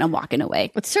done with you and I'm walking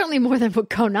away. It's certainly more than what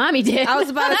Konami did. I was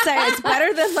about to say, it's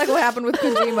better than like what happened with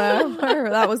Kojima, where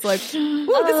that was like, ooh,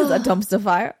 this is a dumpster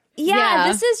fire.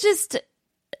 Yeah, this is just...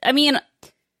 I mean,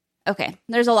 okay,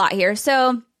 there's a lot here.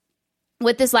 So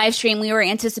with this live stream, we were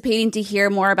anticipating to hear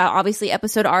more about, obviously,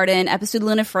 Episode Arden, Episode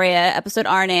Lunafreya, Episode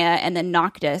Arnea, and then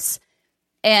Noctis.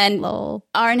 And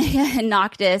Arnea and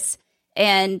Noctis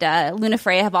and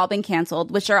Lunafreya have all been canceled,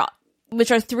 which are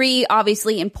three,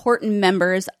 obviously, important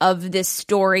members of this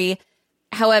story.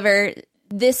 However,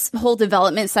 this whole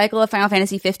development cycle of Final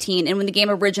Fantasy 15, and when the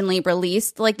game originally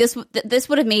released, like this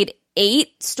would have made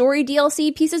 8 story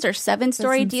DLC pieces or 7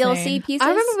 story DLC pieces. I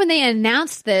remember when they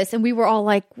announced this and we were all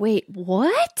like, wait,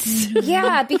 what?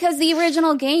 Yeah, because the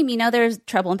original game, you know, there's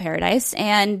Trouble in Paradise,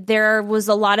 and there was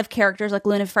a lot of characters like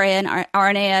Lunafreya and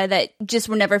Aranea that just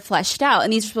were never fleshed out.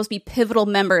 And these are supposed to be pivotal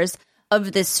members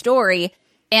of this story.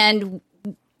 And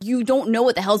you don't know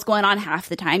what the hell's going on half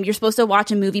the time. You're supposed to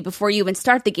watch a movie before you even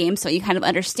start the game so you kind of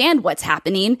understand what's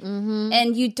happening. Mm-hmm.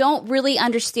 And you don't really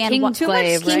understand what too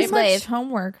much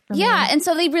homework for me. And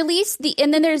so they released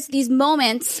and then there's these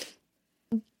moments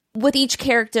with each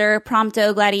character,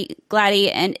 Prompto,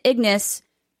 Glady, and Ignis,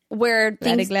 where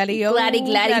Gladio,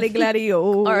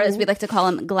 or as we like to call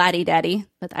him, Gladdy Daddy.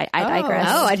 But I digress.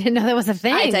 Oh, I didn't know that was a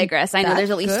thing. I digress. I know there's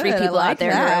at least 3 people out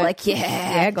there who are like,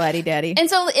 yeah, Gladdy Daddy. And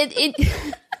so it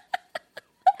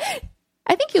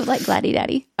I think you would like Gladdy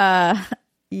Daddy.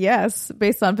 Yes,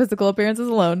 based on physical appearances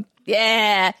alone.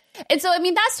 Yeah. And so, I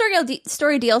mean, that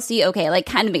story DLC, okay, like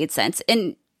kind of made sense.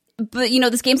 But you know,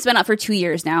 this game's been out for 2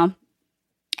 years now.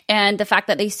 And the fact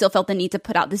that they still felt the need to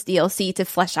put out this DLC to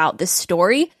flesh out this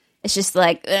story, it's just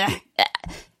like,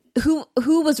 who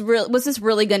was this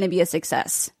really going to be a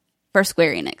success for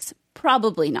Square Enix?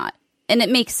 Probably not. And it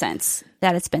makes sense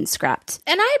that it's been scrapped.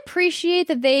 And I appreciate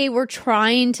that they were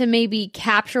trying to maybe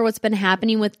capture what's been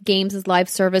happening with games as live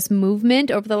service movement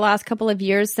over the last couple of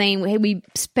years, saying, hey, we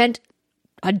spent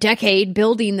a decade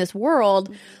building this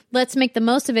world. Let's make the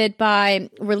most of it by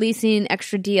releasing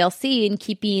extra DLC and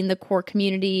keeping the core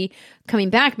community coming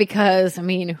back, because, I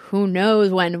mean, who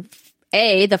knows when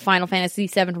A, the Final Fantasy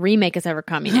VII Remake is ever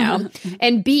coming out,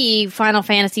 and B, Final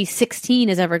Fantasy 16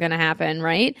 is ever going to happen,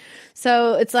 right?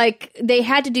 So it's like they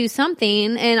had to do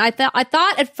something, and I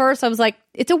thought at first, I was like,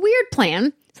 it's a weird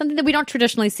plan, something that we don't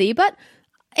traditionally see, but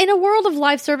in a world of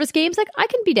live service games, like, I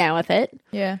can be down with it.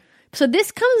 Yeah. So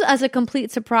this comes as a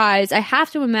complete surprise. I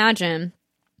have to imagine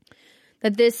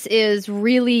that this is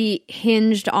really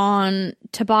hinged on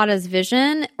Tabata's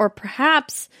vision, or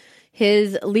perhaps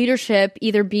his leadership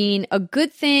either being a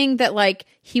good thing, that like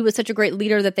he was such a great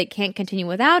leader that they can't continue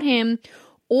without him,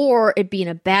 or it being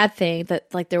a bad thing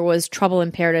that like there was trouble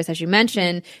in paradise, as you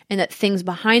mentioned, and that things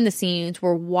behind the scenes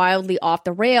were wildly off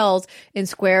the rails, and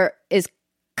Square is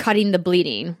cutting the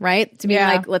bleeding, right? To be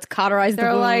like, let's cauterize the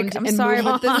wound. Like, I'm sorry,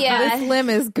 but this limb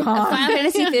is gone. Final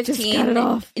Fantasy 15 just cut it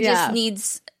off. Just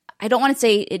needs, I don't want to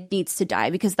say it needs to die,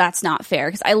 because that's not fair,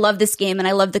 because I love this game and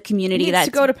I love the community. It needs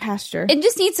to go to pasture. It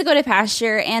just needs to go to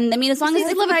pasture. And I mean, as long as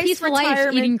they live a peaceful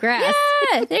life eating grass.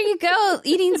 Yeah, there you go.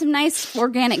 Eating some nice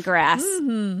organic grass.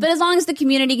 Mm-hmm. But as long as the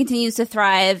community continues to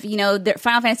thrive, you know,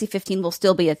 Final Fantasy 15 will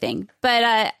still be a thing.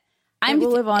 But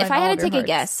if I had to take a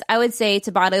guess, I would say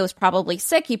Tabata was probably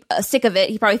sick of it.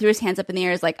 He probably threw his hands up in the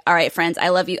air. Is like, all right, friends, I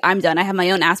love you. I'm done. I have my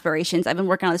own aspirations. I've been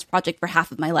working on this project for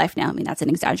half of my life now. I mean, that's an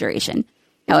exaggeration.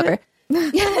 However,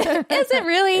 is it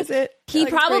really? Is it? He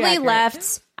probably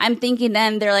left. I'm thinking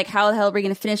then they're like, how the hell are we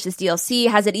going to finish this DLC?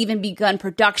 Has it even begun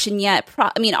production yet?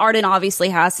 I mean, Arden obviously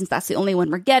has, since that's the only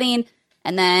one we're getting.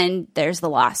 And then there's the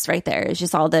loss right there. It's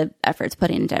just all the efforts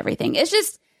put into everything. It's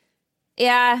just,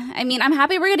 yeah, I mean, I'm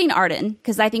happy we're getting Arden,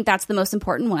 because I think that's the most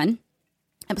important one.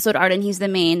 Episode Arden, he's the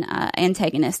main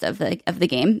antagonist of the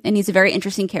game, and he's a very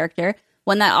interesting character,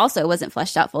 one that also wasn't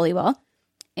fleshed out fully well.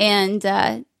 And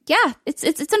yeah,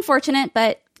 it's unfortunate,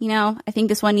 but you know, I think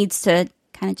this one needs to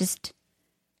kind of just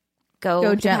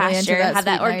go to pasture, have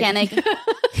that organic. There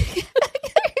you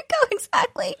go,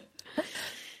 exactly.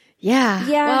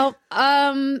 Yeah.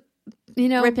 Well, you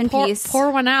know, rip in peace.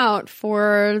 Pour one out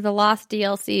for the lost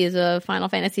DLCs of Final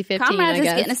Fantasy 15. Comrades is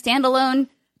getting a standalone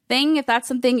thing, if that's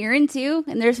something you're into.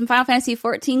 And there's some Final Fantasy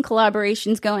 14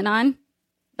 collaborations going on.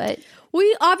 But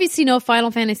we obviously know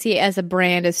Final Fantasy as a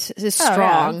brand is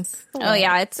strong.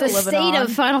 It's the state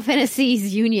of Final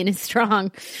Fantasy's union is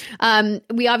strong.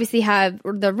 We obviously have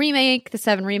the remake, the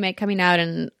 7 remake coming out,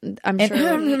 and I'm sure.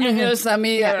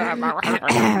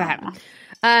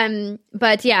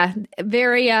 But yeah,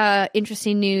 very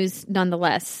interesting news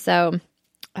nonetheless. So,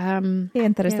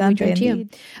 interesante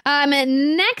indeed.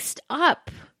 Next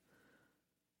up,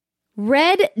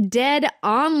 Red Dead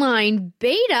Online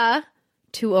beta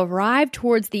to arrive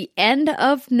towards the end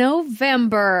of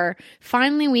November.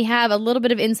 Finally, we have a little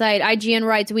bit of insight. IGN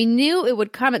writes, we knew it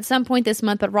would come at some point this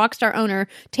month, but Rockstar owner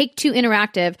Take-Two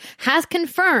Interactive has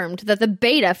confirmed that the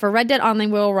beta for Red Dead Online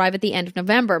will arrive at the end of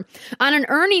November. On an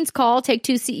earnings call,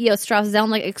 Take-Two CEO Strauss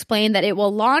Zelnick explained that it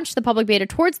will launch the public beta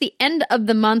towards the end of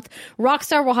the month.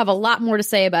 Rockstar will have a lot more to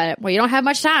say about it. Well, you don't have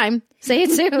much time. Say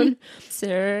it soon.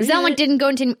 Zelnick didn't go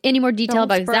into any more detail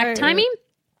about exact timing,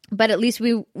 but at least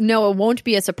we know it won't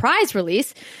be a surprise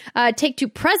release. Take-Two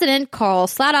president Karl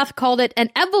Slatoff called it an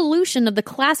evolution of the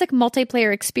classic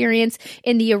multiplayer experience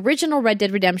in the original Red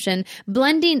Dead Redemption,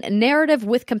 blending narrative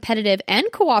with competitive and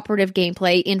cooperative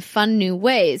gameplay in fun new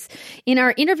ways. In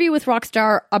our interview with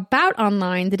Rockstar about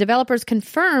Online, the developers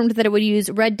confirmed that it would use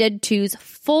Red Dead 2's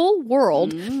full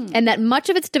world and that much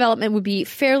of its development would be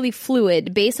fairly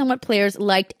fluid based on what players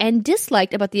liked and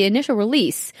disliked about the initial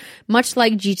release, much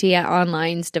like GTA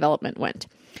Online's development went.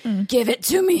 Give it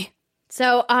to me.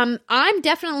 So I'm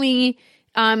definitely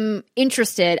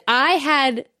interested. I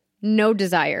had no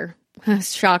desire,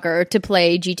 shocker, to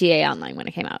play GTA Online when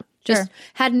it came out. Just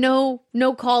had no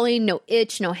calling, no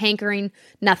itch, no hankering,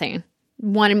 nothing.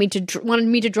 Wanted me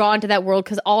to draw into that world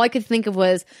because all I could think of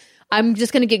was I'm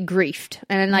just going to get griefed.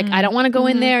 And like I don't want to go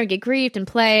in there and get griefed and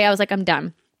play. I was like, I'm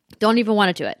done. Don't even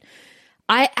want to do it.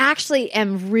 I actually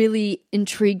am really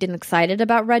intrigued and excited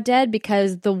about Red Dead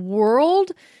because the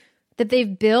world that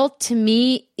they've built, to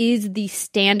me, is the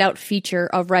standout feature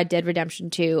of Red Dead Redemption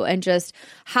 2 and just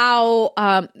how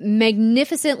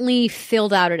magnificently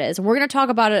filled out it is. We're going to talk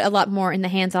about it a lot more in the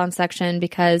hands-on section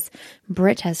because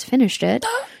Britt has finished it.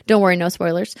 Don't worry, no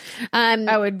spoilers.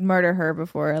 I would murder her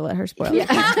before I let her spoil it.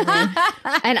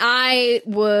 And I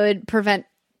would prevent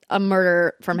a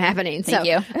murder from happening. Thank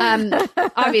you.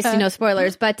 Obviously, no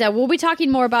spoilers, but we'll be talking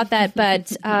more about that.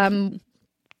 But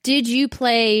did you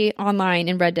play online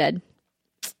in Red Dead?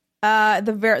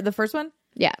 The first one?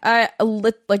 Yeah.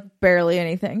 Like barely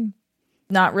anything.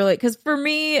 Not really. Because for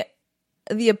me,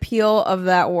 the appeal of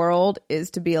that world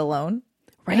is to be alone.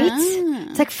 Right?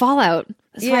 It's like Fallout.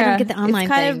 That's why I don't get the online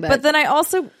thing. But then I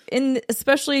also,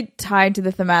 especially tied to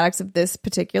the thematics of this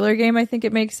particular game, I think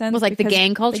it makes sense. Was like the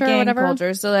gang culture or whatever?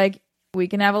 Culture. So like we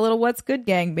can have a little what's good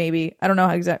gang, maybe. I don't know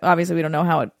how exactly. Obviously, we don't know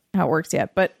how it works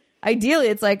yet. But ideally,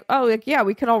 it's like, oh, like, yeah,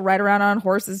 we could all ride around on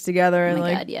horses together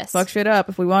and fuck shit up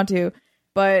if we want to.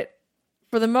 But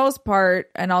for the most part,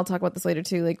 and I'll talk about this later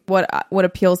too, like what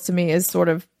appeals to me is sort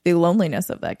of the loneliness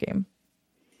of that game.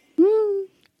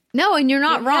 No, and you're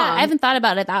not wrong. I haven't thought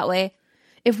about it that way.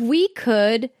 If we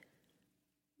could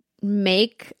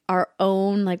make our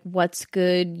own like what's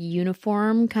good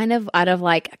uniform kind of out of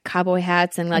like cowboy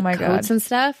hats and like coats and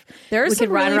stuff, there's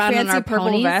some really fancy purple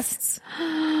ponies. Vests.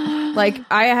 Like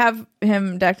I have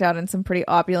him decked out in some pretty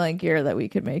opulent gear that we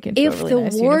could make into a really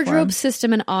nice wardrobe uniform.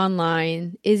 System in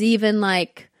Online is even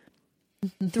like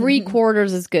 3/4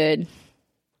 as good.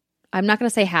 I'm not going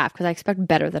to say half because I expect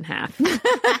better than half.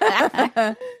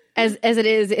 as it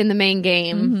is in the main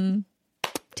game.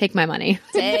 Take my money.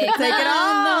 Take it all.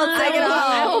 Take it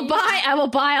all. I will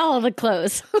buy all of the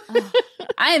clothes.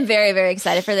 I am very, very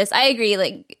excited for this. I agree.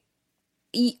 Like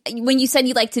when you said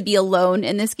you like to be alone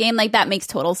in this game, like that makes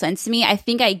total sense to me. I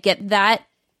think I get that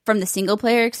from the single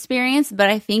player experience, but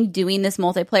I think doing this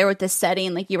multiplayer with this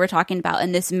setting, like you were talking about,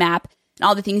 and this map and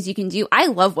all the things you can do. I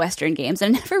love Western games. I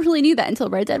never really knew that until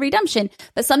Red Dead Redemption,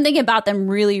 but something about them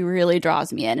really, really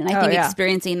draws me in. And I think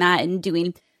experiencing that and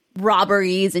doing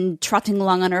robberies and trotting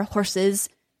along on our horses,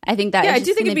 I think that I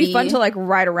do think it'd be fun to like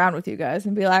ride around with you guys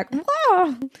and be like,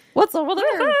 oh, what's over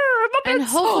there? And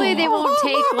hopefully they won't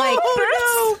take like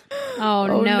oh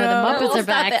no, the Muppets are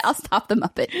back. I'll stop the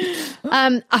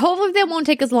Muppet. Hopefully they won't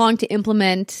take as long to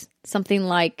implement something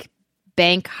like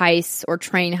bank heists or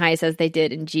train heists as they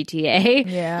did in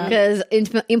GTA. Yeah, because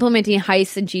implementing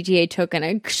heists in GTA took an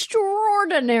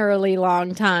extraordinarily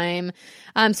long time.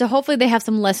 So hopefully they have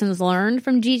some lessons learned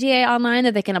from GTA Online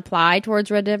that they can apply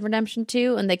towards Red Dead Redemption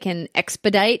 2 and they can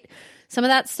expedite some of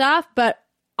that stuff. But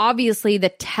obviously the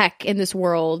tech in this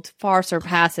world far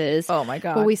surpasses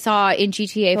what we saw in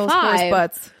GTA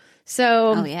 5.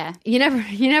 So you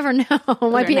never know. It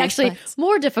might be actually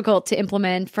more difficult to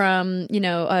implement from,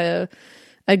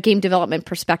 a game development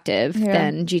perspective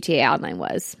than GTA Online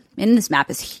was. And this map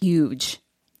is huge.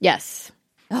 Yes.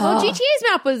 Well, GTA's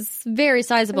map was very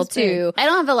sizable too. I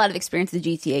don't have a lot of experience with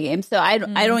GTA games, so I've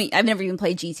never even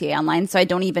played GTA Online, so I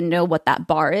don't even know what that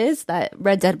bar is that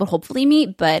Red Dead would hopefully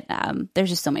meet. But there's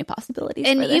just so many possibilities.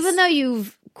 And for this. even though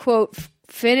you've quote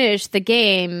finished the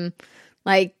game,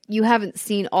 like you haven't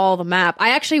seen all the map.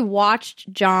 I actually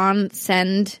watched John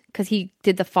send because he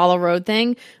did the follow road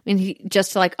thing, and he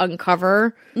just to like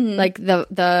uncover like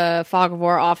the Fog of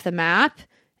War off the map.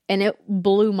 And it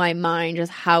blew my mind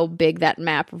just how big that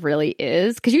map really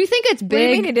is. Because you think it's big. What do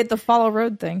you mean he did the follow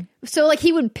road thing? So like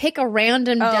he would pick a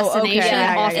random destination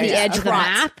off the edge of the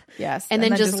map. Yes. And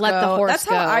then just let the horse That's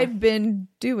go. How I've been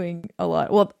doing a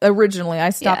lot. Well, originally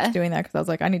I stopped doing that because I was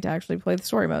like, I need to actually play the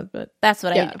story mode. But that's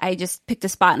what I just picked a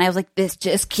spot and I was like, this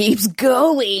just keeps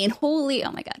going. Holy,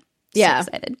 oh my God. So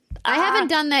excited. I haven't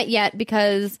done that yet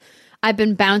because I've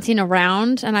been bouncing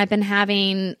around and I've been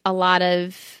having a lot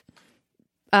of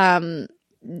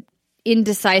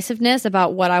indecisiveness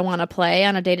about what I want to play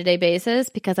on a day-to-day basis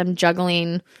because I'm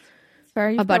juggling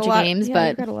a bunch of games.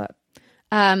 But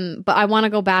I want to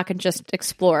go back and just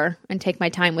explore and take my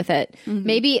time with it.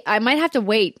 Maybe I might have to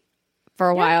wait for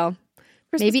a while.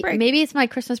 Maybe it's my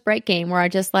Christmas break game where I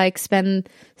just like spend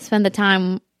the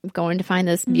time going to find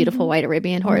this beautiful white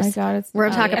Arabian horse. Oh my God, we're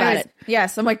gonna talk about it.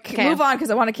 Yes, I'm like, move on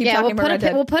because I want to keep talking about Red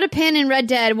Dead. We'll put a pin in Red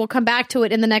Dead. We'll come back to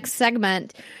it in the next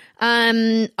segment.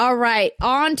 All right,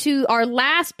 on to our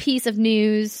last piece of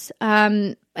news.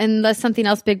 Unless something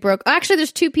else big broke. Actually,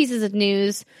 there's two pieces of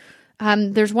news.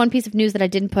 There's one piece of news that I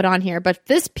didn't put on here, but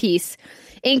this piece,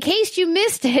 in case you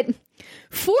missed it,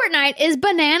 Fortnite is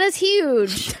bananas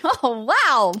huge. Oh,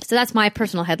 wow. So that's my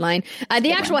personal headline.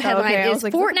 The actual headline is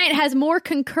Fortnite has more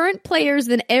concurrent players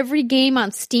than every game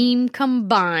on Steam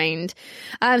combined.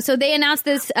 So they announced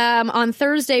this on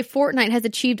Thursday. Fortnite has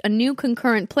achieved a new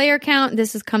concurrent player count.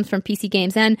 This comes from PC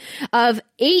Games N of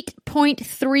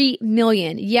 8.3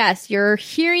 million. Yes, you're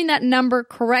hearing that number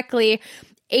correctly.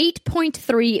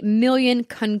 8.3 million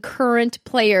concurrent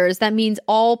players. That means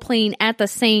all playing at the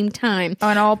same time.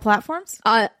 On all platforms?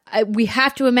 We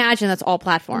have to imagine that's all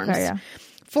platforms. Okay, yeah.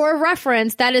 For a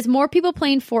reference, that is more people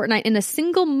playing Fortnite in a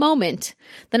single moment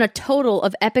than a total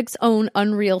of Epic's own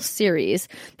Unreal series.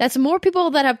 That's more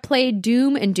people that have played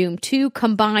Doom and Doom 2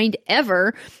 combined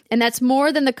ever, and that's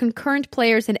more than the concurrent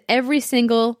players in every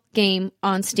single game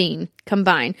on Steam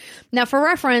combined. Now, for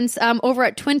reference, over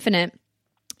at Twinfinite,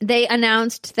 they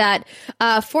announced that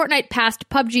Fortnite passed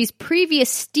PUBG's previous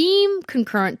Steam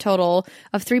concurrent total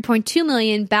of 3.2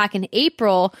 million back in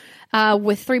April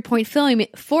with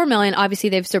 3.4 million. Obviously,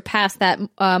 they've surpassed that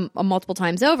multiple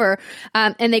times over.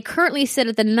 And they currently sit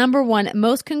at the number one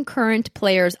most concurrent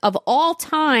players of all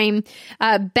time,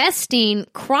 besting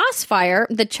Crossfire,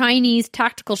 the Chinese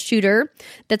tactical shooter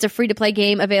that's a free-to-play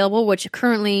game available, which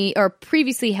currently or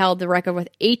previously held the record with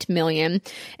 8 million.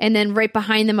 And then right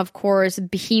behind them, of course,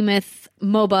 Behemoth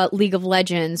MOBA League of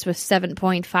Legends with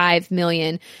 7.5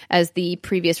 million as the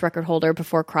previous record holder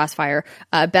before Crossfire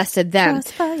bested them.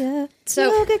 Crossfire.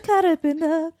 So you'll get caught up in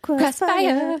the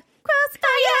crossfire.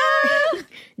 Crossfire.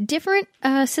 Different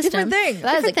system. Different thing.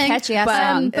 That is a catchy ass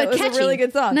song. But it was catchy, a really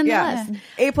good song. nonetheless.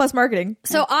 Yeah. A+ marketing.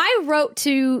 So I wrote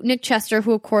to Nick Chester,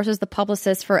 who of course is the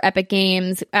publicist for Epic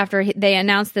Games, after they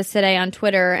announced this today on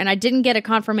Twitter, and I didn't get a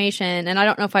confirmation, and I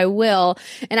don't know if I will.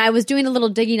 And I was doing a little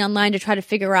digging online to try to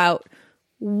figure out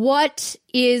what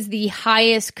is the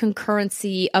highest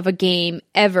concurrency of a game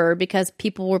ever, because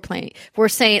people were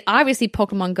saying obviously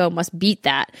Pokemon Go must beat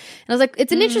that. And I was like,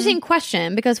 it's an interesting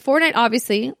question because Fortnite,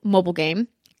 obviously mobile game,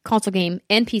 console game,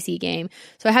 and PC game.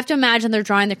 So I have to imagine they're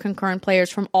drawing the concurrent players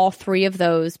from all three of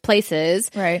those places.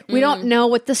 Right. We don't know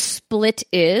what the split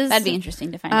is. That'd be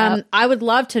interesting to find out. I would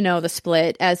love to know the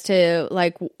split as to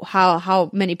like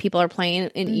how many people are playing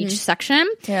in each section.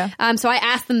 Yeah. So I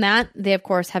asked them that. They of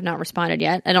course have not responded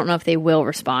yet. I don't know if they will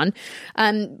respond.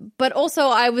 But also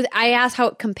I asked how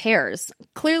it compares.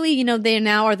 Clearly, they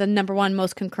now are the number one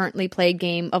most concurrently played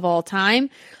game of all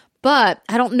time. But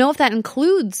I don't know if that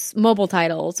includes mobile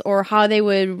titles or how they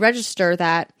would register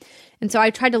that. And so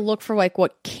I tried to look for like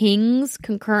what King's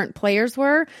concurrent players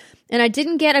were. And I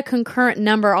didn't get a concurrent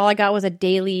number. All I got was a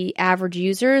daily average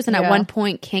users. And at one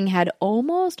point, King had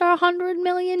almost 100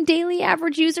 million daily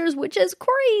average users, which is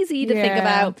crazy to think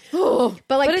about.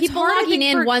 But like people logging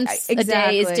in once a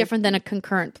day is different than a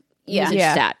concurrent usage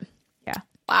stat. Yeah.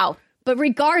 Wow. But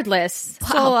regardless,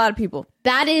 Still a lot of people.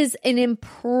 That is an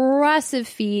impressive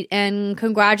feat, and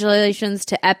congratulations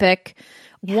to Epic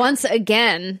once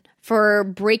again for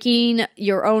breaking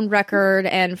your own record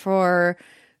and for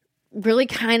really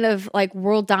kind of like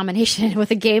world domination with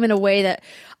a game in a way that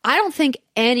I don't think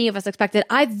any of us expected.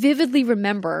 I vividly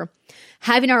remember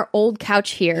having our old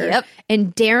couch here,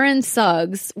 and Darren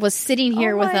Suggs was sitting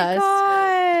here with us. God.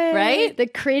 Right? The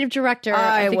creative director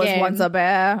I of the was game. once a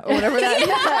bear, or whatever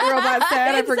that robot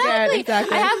said. I forget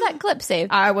exactly. I have that clip saved.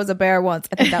 I was a bear once.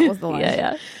 I think that was the line.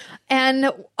 Yeah.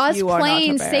 And us You are not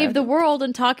playing a bear. Save the World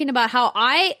and talking about how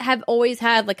I have always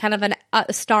had like kind of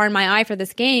a star in my eye for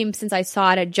this game since I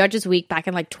saw it at Judges Week back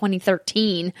in like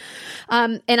 2013.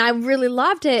 And I really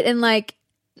loved it and like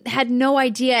had no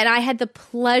idea. And I had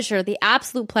the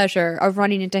absolute pleasure of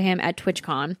running into him at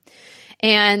TwitchCon.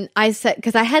 And I said,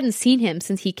 because I hadn't seen him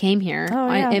since he came here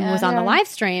and was on the live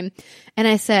stream. And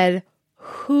I said,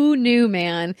 who knew,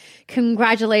 man?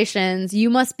 Congratulations.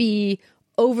 You must be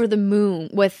over the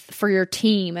moon for your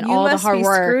team and all the hard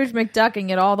work. Scrooge McDucking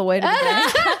it all the way to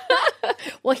the bank.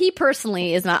 Well, he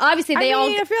personally is not. Obviously,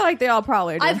 I feel like they all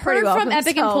probably are doing I've pretty heard well from for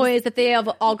Epic themselves. employees that they have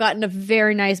all gotten a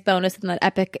very nice bonus and that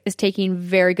Epic is taking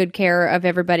very good care of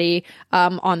everybody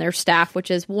on their staff, which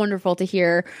is wonderful to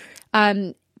hear.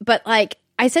 But like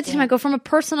I said to him, I go, from a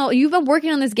personal, you've been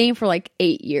working on this game for like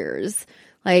 8 years.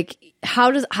 Like, how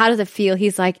does it feel?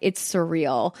 He's like, it's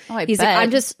surreal. He's like,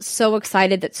 I'm just so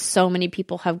excited that so many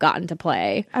people have gotten to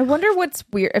play. I wonder what's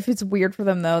weird, if it's weird for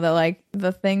them though, that like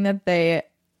the thing that they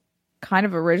kind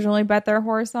of originally bet their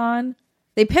horse on,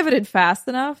 they pivoted fast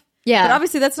enough. Yeah. But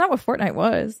obviously that's not what Fortnite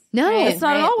was. No, It's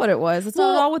not at all what it was. It's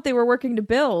not at all what they were working to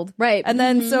build. Right. And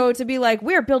then so to be like,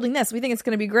 we're building this, we think it's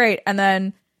going to be great. And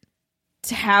then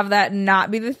to have that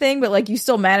not be the thing, but like you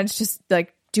still managed to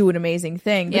like do an amazing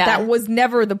thing. But that was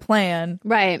never the plan.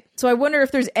 Right. So I wonder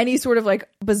if there's any sort of like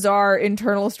bizarre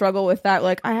internal struggle with that.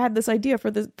 Like, I had this idea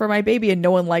for my baby, and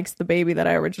no one likes the baby that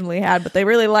I originally had, but they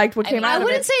really liked what came out of it. I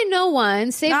wouldn't say no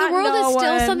one. Save Not the World no is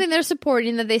still one. something they're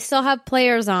supporting, that they still have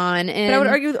players on. And But I would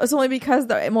argue it's only because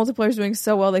the multiplayer is doing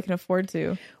so well they can afford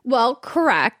to. Well,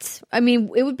 correct. I mean,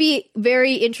 it would be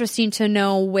very interesting to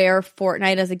know where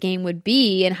Fortnite as a game would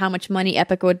be and how much money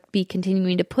Epic would be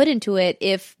continuing to put into it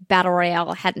if Battle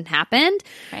Royale hadn't happened.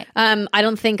 Right. I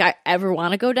don't think I ever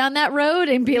want to go down that road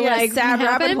and be like, sad what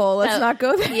rabbit happened? hole. Let's not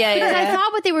go there. Because I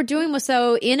thought what they were doing was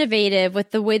so innovative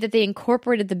with the way that they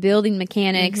incorporated the building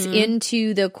mechanics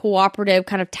into the cooperative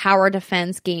kind of tower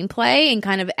defense gameplay and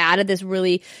kind of added this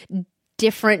really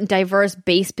different, diverse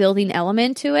base building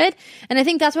element to it. And I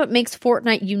think that's what makes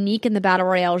Fortnite unique in the Battle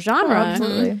Royale genre.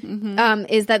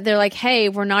 Absolutely. Is that they're like, hey,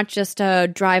 we're not just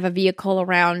drive a vehicle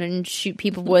around and shoot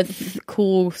people with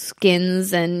cool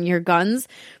skins and your guns.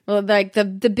 Well, like the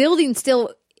building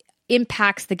still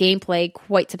impacts the gameplay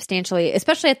quite substantially,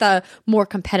 especially at the more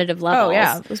competitive levels. Oh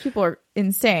yeah, those people are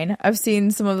insane. I've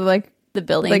seen some of the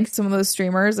building, like some of those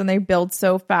streamers, and they build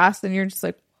so fast, and you're just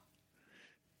like,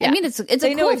 I mean, it's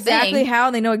they a know cool exactly thing. how,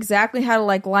 and they know exactly how to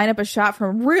like line up a shot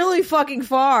from really fucking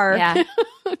far. Yeah.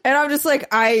 And I'm just like,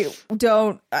 I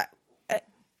don't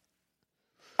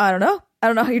know. I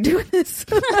don't know how you're doing this.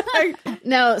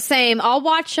 No, same. I'll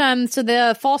watch so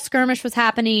the fall skirmish was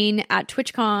happening at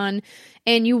TwitchCon,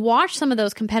 and you watch some of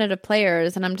those competitive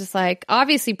players, and I'm just like,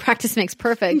 obviously practice makes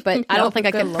perfect, but I don't think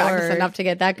I Good could practice Lord. enough to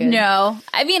get that good. No,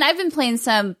 I mean, I've been playing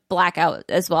some Blackout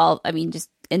as well. I mean, just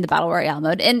in the Battle Royale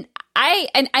mode. And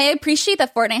I appreciate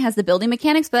that Fortnite has the building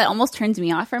mechanics, but that almost turns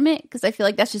me off from it because I feel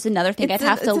like that's just another thing I'd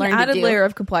have to learn an added to do. layer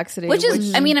of complexity. Which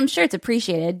is, I mean, I'm sure it's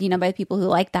appreciated, by people who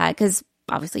like that because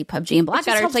obviously PUBG and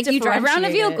Blackout are helps like you drive around a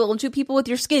differentiate vehicle and shoot people with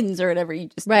your skins or whatever you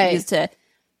just Right. use to.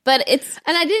 But it's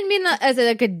And I didn't mean that as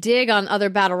like a dig on other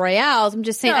battle royales. I'm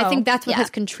just saying I No. think that's what has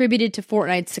contributed to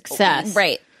Fortnite's success.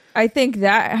 right. I think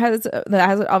that has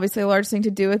obviously a large thing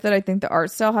to do with it. I think the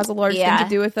art style has a large thing to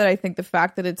do with it. I think the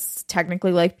fact that it's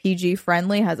technically like PG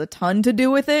friendly has a ton to do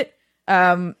with it.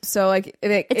 So like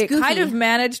it kind of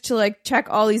managed to like check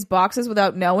all these boxes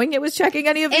without knowing it was checking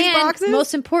any of these And boxes.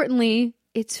 most importantly,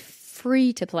 it's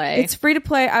free to play. It's free to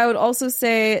play. I would also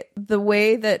say the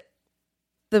way that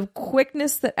the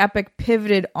quickness that Epic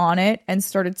pivoted on it and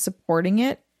started supporting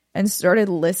it and started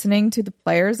listening to the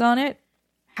players on it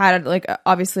had like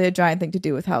obviously a giant thing to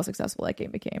do with how successful that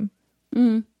game became.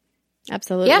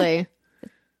 Absolutely. Yeah.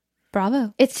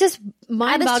 Bravo. It's just Add us to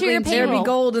mind-boggling. your to There'd me. be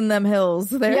gold in them hills.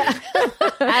 There.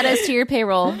 Add us to your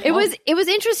payroll. It was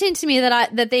interesting to me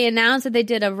that they announced that they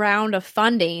did a round of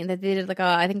funding, that they did like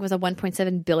I think it was a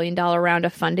 $1.7 billion round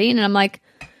of funding, and I'm like,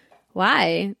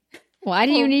 why? Why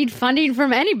do you need funding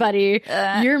from anybody?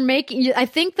 You're making. I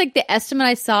think like the estimate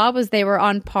I saw was they were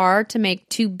on par to make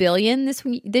 $2 billion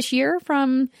this year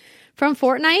from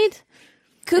Fortnite.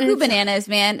 Cuckoo bananas,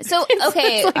 man. So,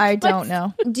 okay. I don't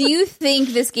know. Do you think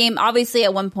this game, obviously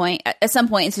at some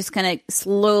point, it's just going to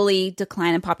slowly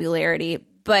decline in popularity,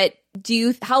 but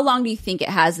how long do you think it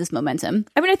has this momentum?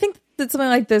 I mean, I think that something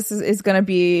like this is going to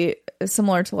be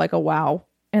similar to like a WoW,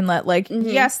 and that like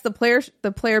yes, the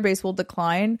player base will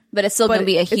decline, But it's still going to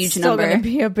be a huge it's still number. going to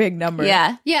be a big number.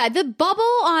 Yeah. Yeah, the bubble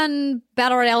on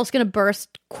Battle Royale is going to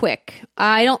burst quick.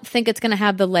 I don't think it's going to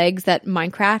have the legs that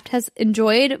Minecraft has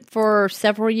enjoyed for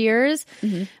several years.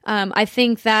 I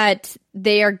think that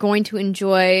they are going to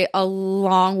enjoy a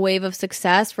long wave of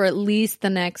success for at least the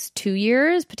next 2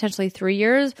 years, potentially 3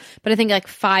 years. But I think like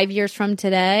 5 years from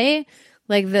today,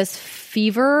 like this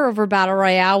fever over Battle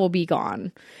Royale will be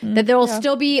gone. That there will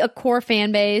still be a core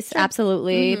fan base,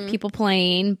 absolutely, people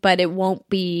playing, but it won't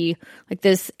be like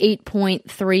this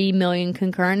 8.3 million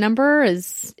concurrent number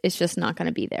it's just not going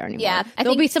to be there anymore. Yeah, I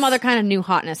there'll think be some other kind of new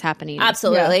hotness happening.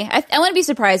 Absolutely. I wouldn't be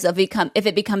surprised if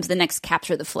it becomes the next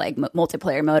capture the flag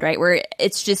multiplayer mode, right? Where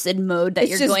it's just in mode that It's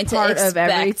you're just going to part expect of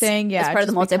everything. Yeah, as part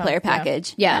of the it just multiplayer becomes-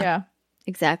 package. Yeah,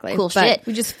 exactly. Cool But shit.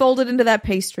 We just fold it into that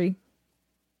pastry.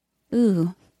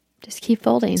 Ooh. just keep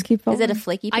folding. Just keep Is folding. it a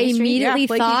flaky I pastry? immediately Yeah,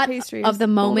 flaky thought pastry of is the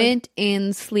moment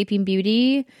in Sleeping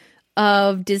Beauty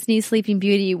of Disney's Sleeping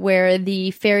Beauty where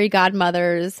the fairy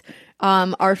godmothers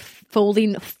are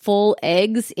folding full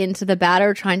eggs into the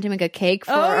batter trying to make a cake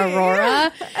for Aurora. Yeah.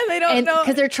 And they don't know.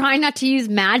 Because they're trying not to use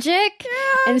magic.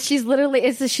 And she's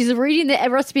literally, she's reading the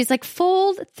recipe. It's like,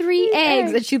 fold 3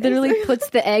 eggs. And she literally puts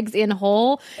the eggs in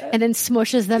whole and then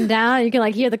smushes them down. You can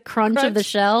like hear the crunch of the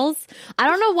shells. I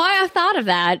don't know why I thought of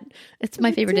that. It's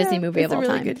my favorite Disney movie of it's a all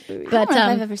really time. good movie. I But, don't know if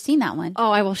I've ever seen that one. oh,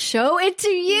 I will show it to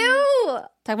you.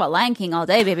 Talk about Lion King all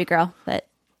day, baby girl. But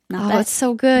not Oh, that. it's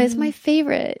so good. It's my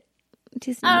favorite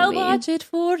Disney I'll movie. watch it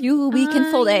for you. We can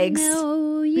fold eggs.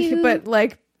 Know you. But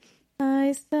like,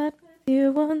 I slept with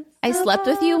you once. I slept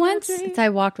with you once. It's I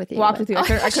walked with you. Walked with you. I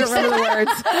couldn't remember the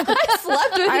words. I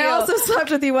slept with I also slept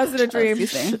with you once in a dream.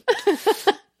 Excuse me.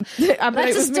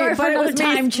 That's a story for another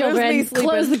time, children.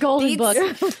 Close the golden book.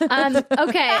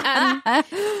 Okay.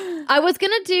 I was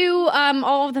going to do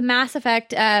all of the Mass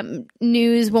Effect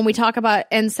news when we talk about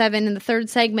N7 in the third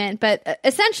segment, but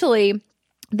essentially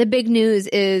the big news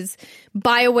is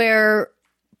BioWare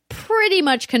pretty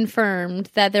much confirmed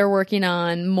that they're working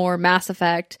on more Mass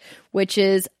Effect, which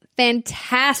is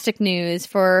fantastic news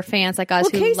for fans like us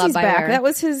who Casey's love BioWare. back. That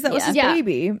was his Yeah.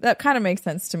 baby. That kind of makes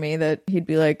sense to me that he'd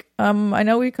be like, I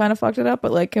know we kind of fucked it up,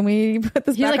 but like, can we put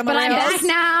this He's back like, on the but rails? I'm back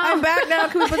now. I'm back now.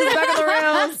 Can we put this back on the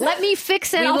rails? Let me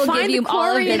fix it. We I'll will find give the you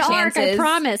all of the Quarian arc. I chances.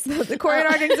 promise. The Korean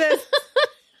arc exists.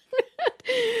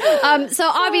 So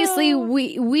obviously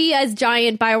we as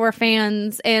giant BioWare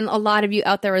fans and a lot of you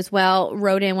out there as well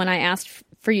wrote in when I asked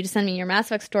for you to send me your Mass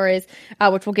Effect stories,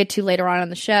 which we'll get to later on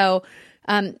the show.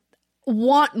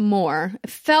 Want more. It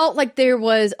felt like there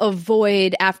was a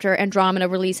void after Andromeda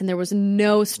release and there was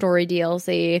no story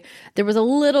DLC. There was a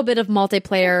little bit of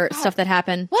multiplayer stuff that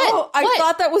happened. What? I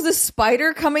thought that was a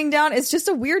spider coming down. It's just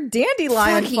a weird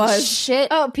dandelion Fucking fuzz. shit.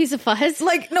 Oh, piece of fuzz.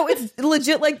 Like, no, it's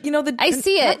legit. Like, you know, the I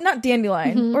see it. Not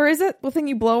dandelion, or is it the thing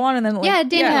you blow on and then? Like, Yeah,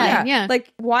 dandelion, yeah.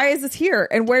 Like, why is this here,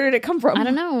 and where did it come from? I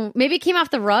don't know. Maybe it came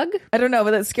off the rug. I don't know,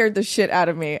 but that scared the shit out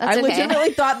of me. That's I okay.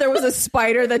 legitimately thought there was a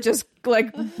spider that just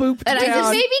like booped And I down.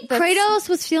 just- Maybe Kratos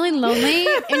was feeling lonely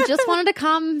and just wanted to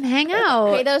come hang out.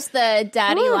 Kratos, the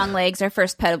daddy long legs, our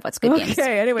first pet of What's Good Games.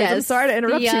 Okay, anyways, I'm Yes. sorry to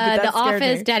interrupt the, you, but that the scared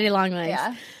Office, me. Daddy Longlegs.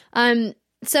 Yeah.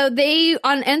 So they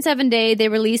on N7 Day they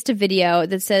released a video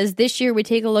that says this year we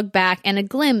take a look back and a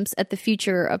glimpse at the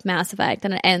future of Mass Effect,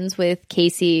 and it ends with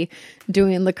Casey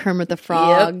doing the Kermit the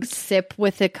Frog sip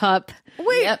with a cup.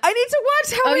 Wait, Yep. I need to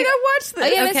watch. How did I watch this?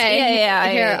 Oh, yeah, Okay, yeah,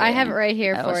 here yeah. I have it right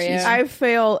here Oh, for you. she's- I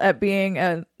fail at being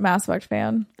a Mass Effect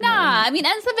fan. Nah, I mean,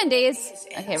 N7 Days.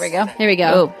 Okay, here we go. Here we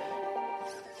go.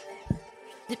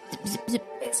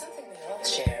 It's something we all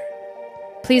share.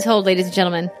 Please hold, ladies and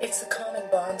gentlemen. It's the common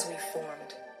bonds we've formed.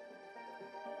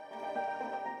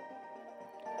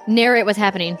 Narrate what's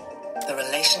happening. The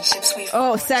relationships we've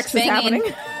Oh, forged, sex is Banging.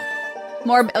 happening.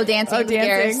 More dancing. Oh, with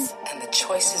dancing. Garrus. and the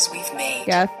choices we've made.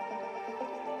 Yeah.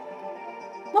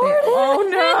 Oh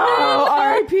no!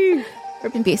 R.I.P.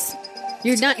 Rip in peace.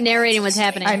 You're not narrating what's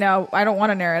happening. I know. I don't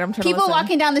want to narrate. I'm trying People to listen.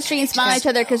 walking down the street and smiling at each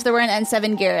other because they're wearing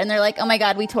N7 gear, and they're like, "Oh my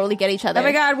god, we totally get each other." Oh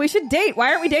my god, we should date. Why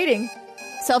aren't we dating?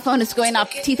 Cell phone is going off.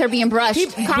 Teeth are being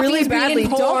brushed. Coffee really is badly. being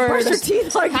Don't poured. brush your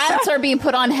teeth like Hats that. are being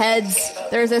put on heads.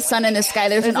 There's a sun in the sky.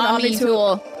 There's an an Omni Omni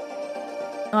tool.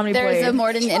 Omniblade. There's a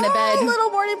Morden in a bed. Oh, little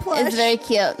Morty plush. It's very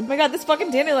cute. Oh my god, this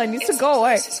fucking dandelion needs to go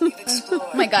away. We've explored.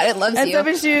 Oh my god, it loves you. N7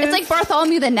 shoes. It's like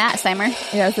Bartholomew the Gnat, Steimer.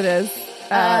 Yes, it is.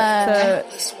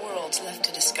 Countless worlds left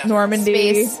to discover.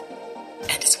 Normandy. Space.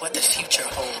 And it's what the future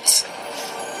holds.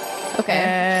 Okay.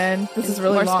 And this is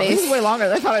really More long. space. This is way longer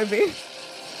than I thought it'd be.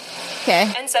 Okay.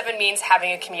 N7 means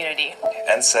having a community.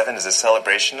 N7 is a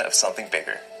celebration of something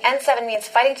bigger. N7 means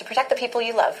fighting to protect the people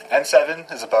you love.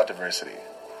 N7 is about diversity.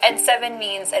 N7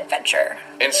 means adventure.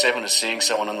 N7 is seeing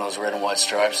someone on those red and white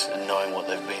stripes and knowing what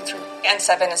they've been through.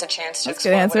 N7 is a chance to That's a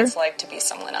good explore answer. what it's like to be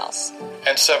someone else.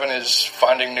 N7 is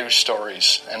finding new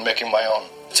stories and making my own.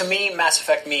 To me, Mass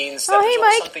Effect means Oh, that hey, there's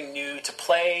always Mike. something new to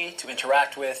play, to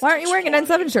interact with. Why aren't you wearing an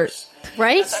N7 shirt?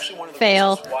 Right? That's actually one of the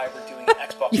Fail. reasons why we're doing an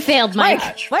Xbox You failed, Mike.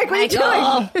 patch. Mike, what are you doing?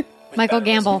 Michael With Michael better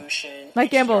Gamble. resolution, Mike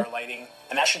HDR Gamble. lighting,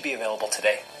 and that should be available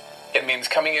today. It means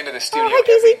coming into the studio hi,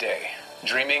 Casey. every day,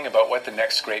 dreaming about what the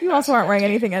next great. You also aren't wearing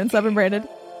anything N7 branded.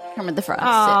 Kermit the Frog.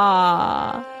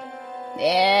 Aww.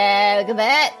 Yeah, look at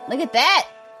that. Look at that.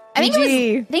 I think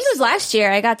it was last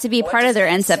year I got to be part of their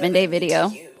N7 Day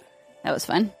video. That was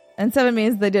fun. N7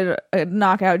 means they did a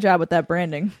knockout job with that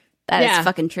branding. That is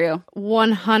fucking true.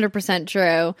 100%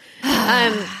 true.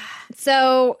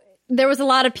 So there was a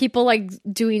lot of people like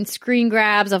doing screen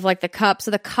grabs of like the cup.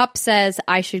 So the cup says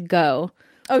 "I should go."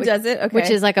 Oh, does it? Okay. Which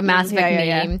is like a Mass Effect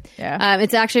meme. Yeah.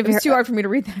 It's actually too hard for me to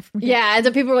read that. Yeah, and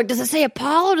so people were like, "Does it say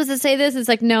Apollo? Does it say this?" It's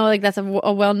like, no, like that's a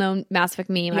well-known Mass Effect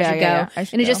meme. I should go,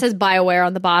 and it just says BioWare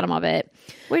on the bottom of it.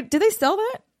 Wait, do they sell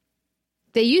that?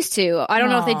 They used to. I don't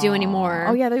know if they do anymore.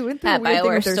 Oh yeah, they went through a At weird thing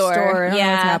BioWare with their store. store. I don't know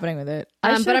Yeah. what's happening with it.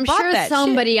 But I'm sure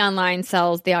somebody online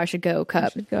sells the I Should Go cup. I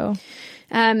should go.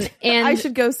 And I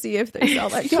should go see if they sell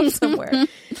that cup somewhere.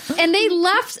 And they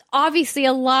left obviously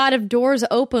a lot of doors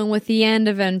open with the end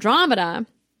of Andromeda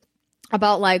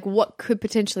about like what could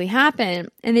potentially happen.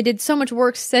 And they did so much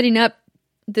work setting up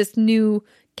this new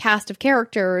cast of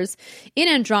characters in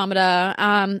Andromeda.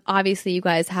 Obviously you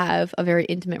guys have a very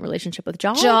intimate relationship with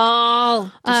Jal. Just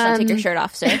don't take your shirt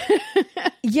off, sir.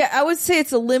 Yeah, I would say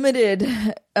it's a limited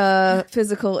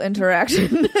physical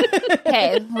interaction.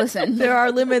 Hey, listen. There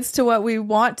are limits to what we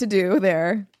want to do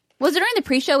there. Was it during the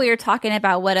pre-show we were talking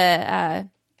about what a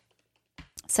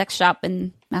sex shop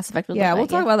in Mass Effect would look like? We'll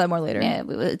talk about that more later. Yeah,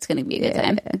 it's going to be a good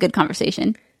time. A good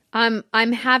conversation.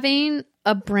 I'm having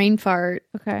a brain fart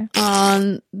Okay.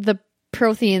 on the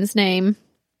Prothean's name.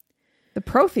 The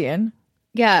Prothean?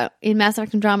 Yeah, in Mass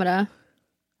Effect Andromeda.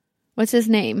 What's his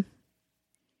name?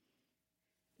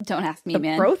 Don't ask me, The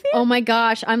man. Prothean? Oh my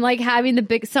gosh, I'm like having the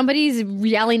big. Somebody's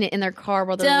yelling it in their car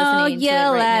while they're listening Don't to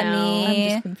yell it right at now. me. I'm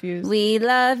just confused. We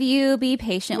love you. Be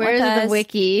patient Where's with us. the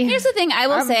wiki? Here's the thing I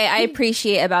will say I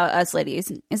appreciate about us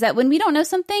ladies is that when we don't know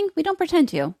something, we don't pretend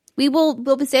to. We'll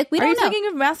be sick. We Are don't you know. thinking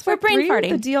of Mass We're Effect brain 3,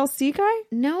 farting. the DLC guy?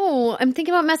 No, I'm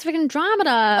thinking about Mass Effect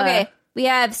Andromeda. Okay, we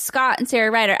have Scott and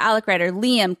Sarah Ryder, Alec Ryder,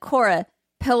 Liam, Cora,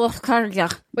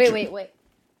 Pelofkarga. Wait. What?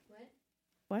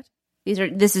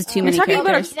 This is too many talking about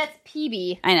characters. That's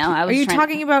PB. I know. I was Are you trying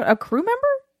talking about a crew member?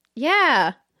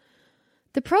 Yeah.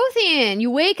 The Prothean. You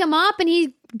wake him up and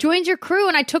he joins your crew,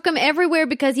 and I took him everywhere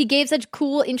because he gave such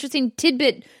cool, interesting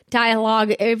tidbit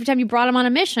dialogue every time you brought him on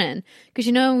a mission. Because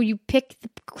you pick the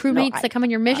crewmates that come on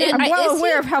your mission. I'm well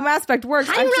aware of how Mass Effect works.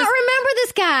 I do not remember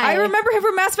this guy. I remember him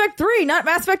from Mass Effect 3, not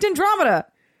Mass Effect Andromeda.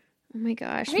 Oh my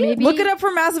gosh. Maybe. Look it up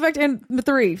for Mass Effect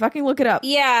 3. Fucking look it up.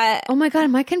 Yeah. Oh my god,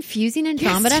 am I confusing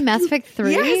Andromeda and Mass Effect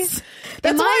 3? Yes.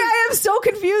 That's why I am so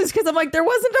confused, because I'm like, there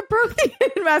wasn't a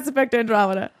Prothean in Mass Effect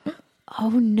Andromeda. Oh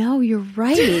no, you're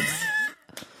right.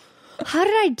 How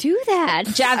did I do that?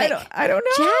 Javik. I don't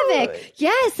know. Javik.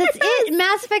 Yes, that's it.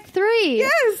 Mass Effect 3.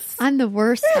 Yes. I'm the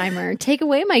worst timer. Take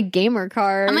away my gamer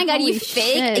card. Oh my god, Holy you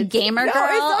fake shit. gamer No, girl.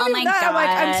 it's not Oh even my that. god. I'm like,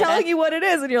 I'm telling you what it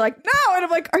is, and you're like, no. And I'm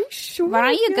like, are you sure? Why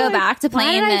don't you You're go like, back to Why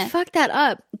playing did I the fuck that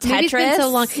up? Maybe it's been so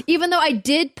Tetris? long. Even though I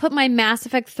did put my Mass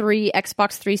Effect 3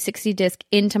 Xbox 360 disc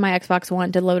into my Xbox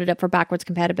One to load it up for backwards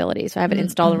compatibility. So I have it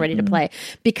installed and ready to play.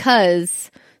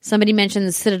 Because somebody mentioned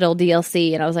the Citadel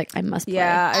DLC, and I was like, I must play.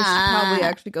 Yeah, I should probably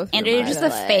actually go through Andrew, you're mine. just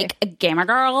a fake gamer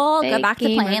girl. Go Fake back to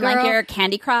gamer playing girl. like your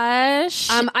Candy Crush.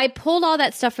 I pulled all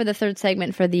that stuff for the third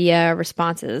segment for the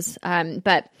responses.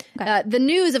 But the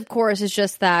news, of course, is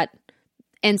just that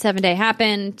N7 Day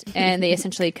happened, and they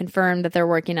essentially confirmed that they're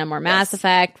working on more Mass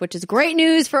Effect, which is great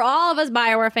news for all of us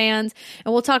BioWare fans.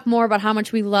 And we'll talk more about how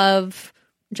much we love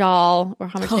Jal, or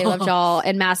how much they love Jal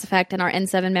and Mass Effect and our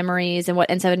N7 memories and what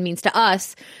N7 means to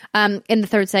us in the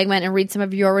third segment, and read some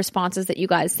of your responses that you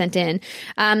guys sent in.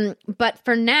 But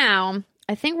for now,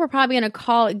 I think we're probably going to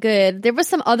call it good. There was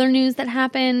some other news that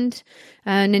happened.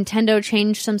 Nintendo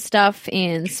changed some stuff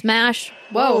in Smash.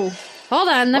 Whoa. Hold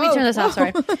on. Let me turn this off.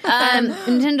 Sorry.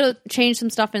 Nintendo changed some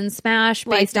stuff in Smash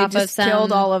based they off just of some...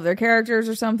 killed all of their characters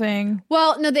or something.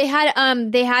 Well, no, they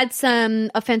had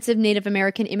some offensive Native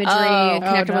American imagery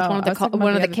connected with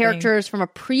one of the characters from a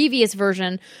previous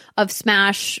version of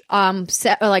Smash.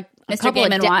 Mr.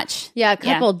 Game & Watch. Yeah, a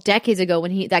couple of decades ago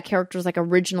when that character was like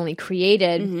originally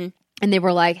created, and they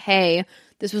were like, "Hey,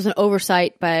 this was an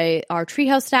oversight by our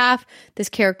Treehouse staff. This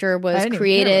character was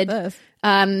created."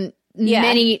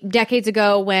 Many decades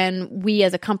ago when we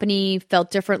as a company felt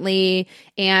differently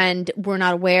and were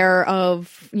not aware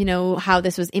of, how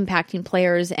this was impacting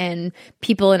players and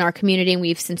people in our community. And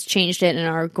we've since changed it and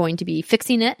are going to be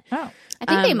fixing it. Oh. I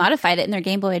think they modified it in their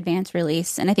Game Boy Advance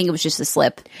release, and I think it was just a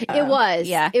slip. It was.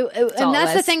 Yeah. And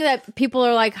that's the thing that people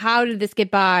are like, how did this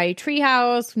get by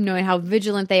Treehouse, knowing how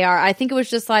vigilant they are? I think it was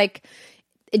just like,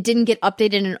 it didn't get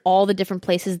updated in all the different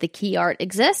places the key art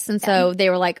exists. And so they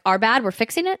were like, our bad, we're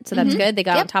fixing it. So that's good. They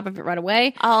got on top of it right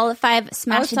away. All 5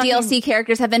 Smash DLC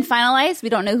characters have been finalized. We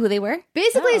don't know who they were.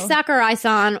 Basically,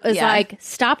 Sakurai-san was like,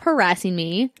 stop harassing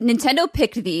me. Nintendo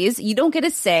picked these. You don't get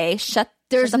a say.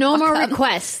 There's no more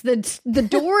requests. The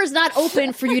door is not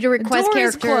open for you to request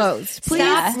characters. Closed. Please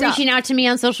stop reaching out to me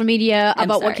on social media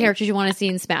about what characters you want to see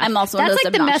in Smash. I'm also that's most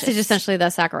like the obnoxious. message essentially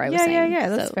that Sakurai was saying. Yeah,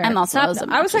 that's fair. I'm also I was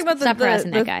talking about stop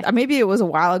harassing that guy. Maybe it was a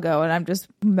while ago, and I'm just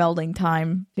melding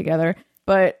time together.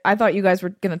 But I thought you guys were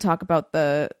going to talk about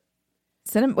the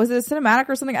was it a cinematic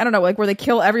or something? I don't know, like where they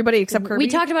kill everybody except Kirby. We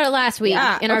talked about it last week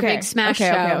in our big Smash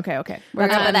show. Okay. We're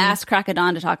going to ask Crack of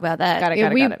Dawn to talk about that. Got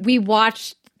it. We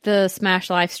watched the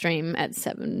Smash live stream at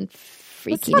 7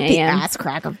 freaking a.m. The ass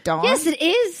crack of dawn. Yes, it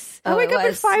is. I wake up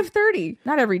at 5:30.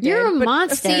 Not every day. You're a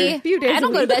monster. A few days I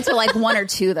don't go to bed till like 1 or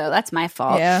 2 though. That's my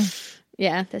fault.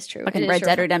 Yeah, that's true. Fucking Red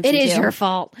Dead Redemption. It is 2. your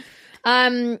fault.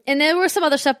 And there were some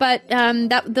other stuff, but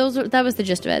that was the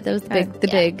gist of it. That was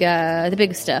the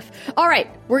big stuff. All right,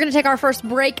 we're gonna take our first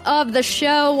break of the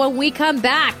show. When we come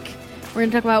back, we're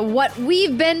gonna talk about what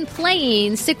we've been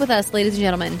playing. Stick with us, ladies and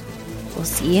gentlemen. We'll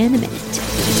see you in a minute.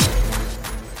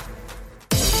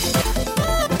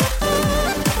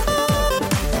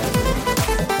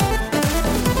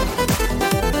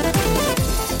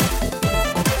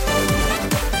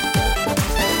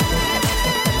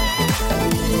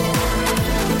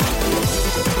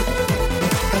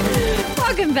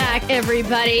 Welcome back,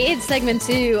 everybody. It's segment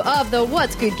 2 of the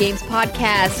What's Good Games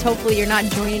podcast. Hopefully you're not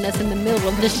joining us in the middle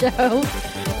of the show.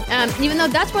 Even though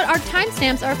that's what our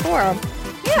timestamps are for.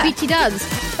 Yeah. BT dubs.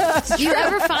 Do you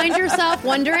ever find yourself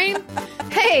wondering,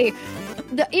 hey,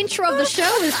 the intro of the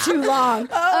show is too long.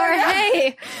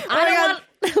 I don't want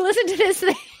to listen to this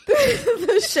thing.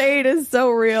 The shade is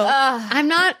so real. I'm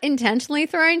not intentionally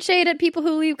throwing shade at people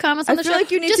who leave comments on the show. I feel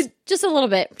like you need to just a little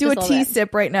bit. Do a tea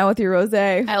sip right now with your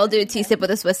rosé. I will do a tea sip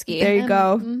with this whiskey. There you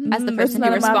go. As the person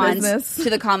who responds to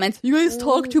the comments, you guys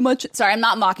talk too much. Sorry, I'm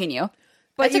not mocking you.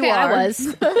 But you okay, are. I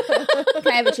was. Can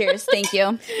I have a cheers? Thank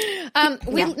you.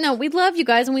 We love you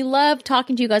guys, and we love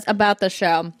talking to you guys about the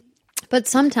show. But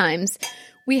sometimes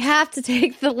we have to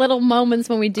take the little moments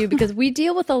when we do, because we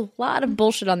deal with a lot of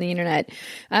bullshit on the internet.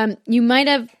 You might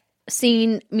have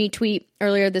seen me tweet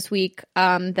earlier this week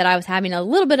that I was having a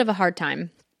little bit of a hard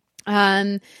time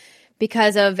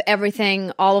because of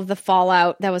everything, all of the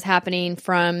fallout that was happening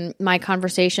from my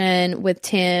conversation with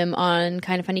Tim on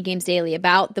Kind of Funny Games Daily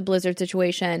about the Blizzard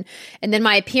situation. And then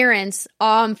my appearance,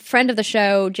 friend of the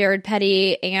show, Jared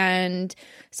Petty, and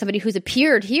somebody who's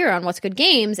appeared here on What's Good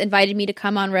Games invited me to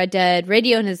come on Red Dead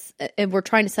Radio, and we're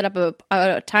trying to set up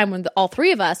a time when all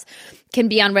three of us can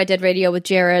be on Red Dead Radio with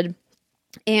Jared.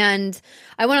 And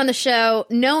I went on the show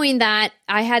knowing that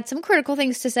I had some critical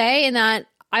things to say, and that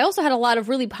I also had a lot of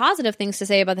really positive things to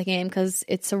say about the game because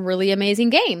it's a really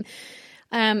amazing game.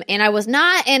 And I was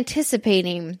not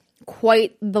anticipating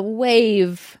quite the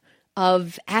wave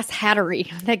of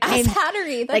ass-hattery that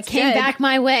came back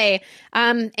my way.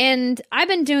 And I've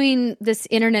been doing this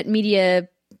internet media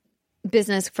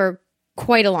business for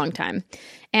quite a long time.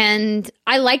 And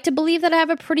I like to believe that I have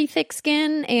a pretty thick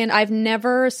skin, and I've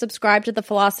never subscribed to the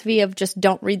philosophy of just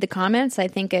don't read the comments. I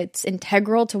think it's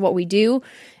integral to what we do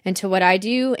and to what I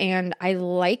do, and I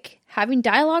like having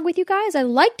dialogue with you guys. I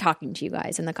like talking to you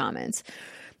guys in the comments.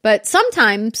 But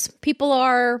sometimes people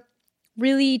are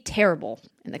really terrible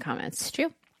in the comments. It's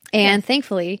true. And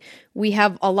thankfully, we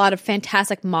have a lot of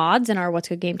fantastic mods in our What's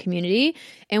Good Game community.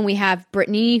 And we have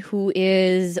Brittany, who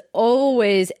is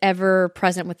always ever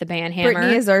present with the band hammer.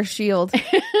 Brittany is our shield.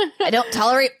 I don't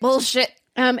tolerate bullshit.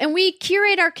 And we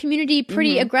curate our community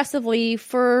pretty aggressively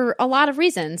for a lot of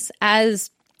reasons. As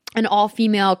an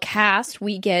all-female cast,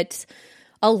 we get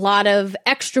a lot of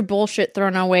extra bullshit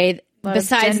thrown our way.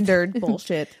 Besides gendered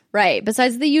bullshit. Right.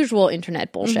 Besides the usual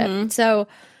internet bullshit. So,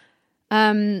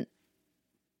 there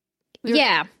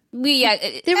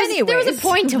was a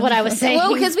point to what I was saying.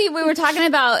 Well, because we were talking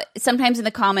about sometimes in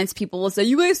the comments, people will say,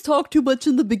 you guys talk too much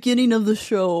in the beginning of the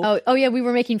show. Oh yeah, we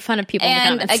were making fun of people in the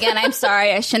comments. Again, I'm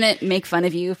sorry. I shouldn't make fun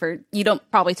of you you don't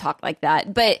probably talk like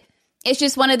that. But it's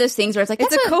just one of those things where it's like,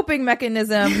 it's a coping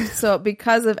mechanism. So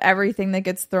because of everything that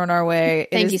gets thrown our way,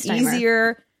 it is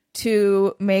easier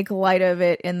to make light of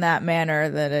it in that manner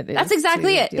than it is. That's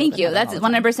exactly it. Thank you. That's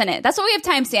 100% it. That's why we have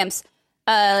timestamps.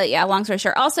 Long story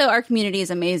short. Also, our community is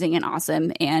amazing and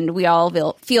awesome, and we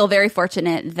all feel very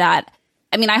fortunate that,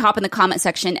 I hop in the comment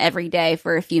section every day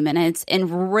for a few minutes,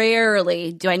 and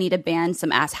rarely do I need to ban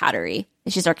some ass hattery.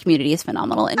 It's just our community is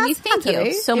phenomenal, and we thank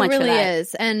you so much for that. It really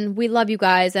is, and we love you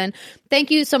guys, and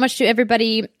thank you so much to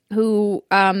everybody who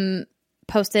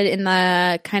posted in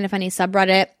the Kind of Funny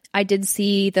subreddit. I did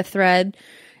see the thread,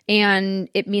 and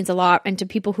it means a lot. And to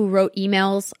people who wrote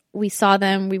emails, we saw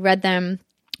them, we read them.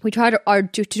 We try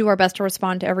to do our best to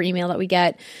respond to every email that we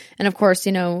get. And of course,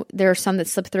 you know, there are some that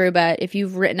slip through, but if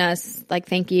you've written us, like,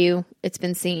 thank you. It's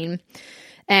been seen.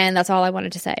 And that's all I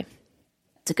wanted to say.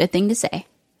 It's a good thing to say.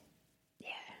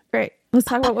 Great. Let's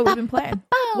talk about what we've been playing.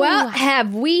 Well,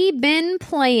 have we been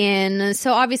playing?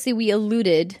 So obviously we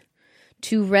alluded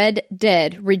to Red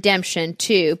Dead Redemption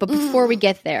 2. But before we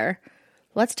get there,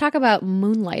 let's talk about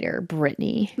Moonlighter,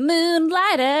 Brittany.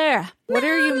 Moonlighter. What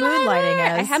are you moonlighting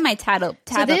as? I have my tab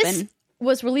this open.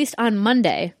 Was released on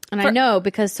Monday. And I know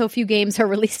because so few games are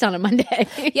released on a Monday.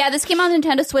 Yeah, this came on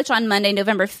Nintendo Switch on Monday,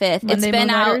 November 5th. It's been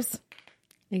out.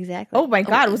 Exactly. Oh my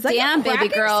God, was that damn baby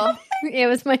girl? It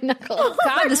was my knuckle.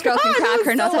 God, this girl can crack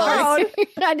her knuckles.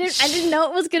 I didn't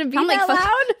know it was going to be I'm that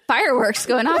loud. Fireworks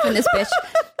going off in this bitch.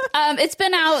 It's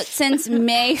been out since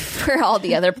May for all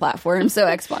the other platforms, so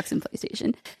Xbox and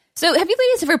PlayStation. So have you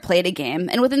ladies ever played a game?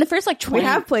 And within the first 20... We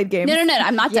have played games. No,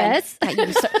 I'm not done. Yes.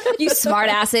 You smart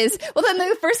asses. Well, then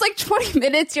the first 20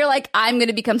 minutes, you're like, I'm going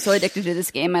to become so addicted to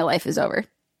this game, my life is over.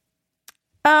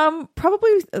 Probably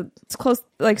it's close,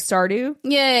 like Stardew.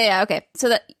 Yeah. Okay. So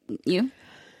that you...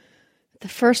 The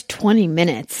first 20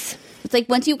 minutes. It's like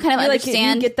once you kind of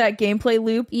understand... you get that gameplay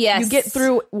loop. Yes. You get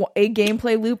through a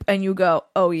gameplay loop and you go,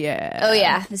 oh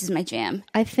yeah, this is my jam.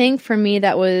 I think for me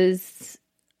that was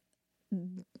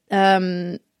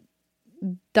The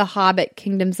Hobbit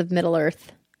Kingdoms of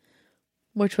Middle-earth,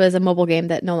 which was a mobile game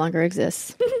that no longer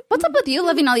exists. What's up with you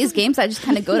loving all these games that just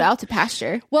kind of go out to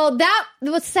pasture? Well,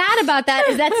 what's sad about that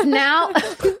is that's now...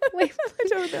 Wait, I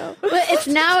don't know. But it's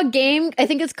now a game. I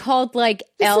think it's called like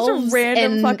Elves. Such a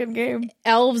random and fucking game.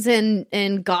 Elves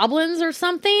and Goblins or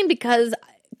something, because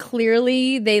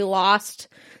clearly they lost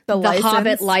the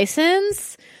Hobbit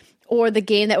license, or the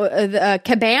game that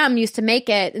Kabam used to make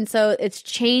it, and so it's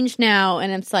changed now.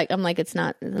 And it's like I'm like it's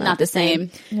not the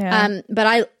same. Yeah.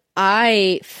 But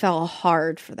I fell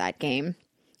hard for that game.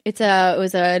 It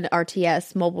was an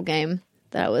RTS mobile game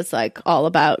that I was like all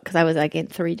about because I was like in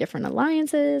 3 different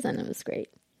alliances, and it was great.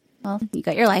 Well, you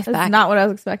got your life That's back. not what I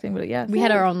was expecting, but yeah. We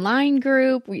had our own line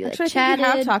group. We Actually, chatted. I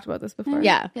think we have talked about this before.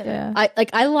 Yeah.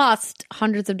 I lost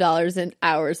hundreds of dollars and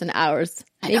hours,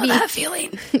 I know that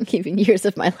feeling. Even years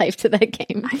of my life to that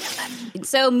game.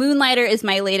 So Moonlighter is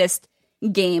my latest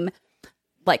game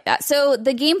like that. So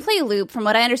the gameplay loop, from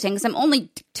what I understand, because I'm only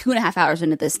 2.5 hours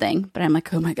into this thing, but I'm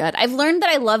like, oh my God. I've learned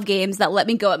that I love games that let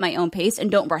me go at my own pace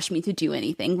and don't rush me to do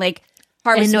anything. Like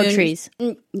Harvest and Moon. trees.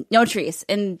 No trees.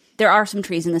 And there are some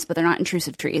trees in this, but they're not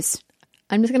intrusive trees.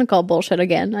 I'm just going to call bullshit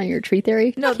again on your tree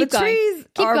theory. No, the trees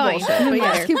are bullshit. But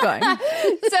yes, keep going.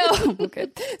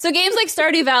 So games like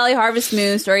Stardew Valley, Harvest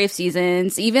Moon, Story of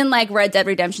Seasons, even like Red Dead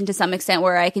Redemption to some extent,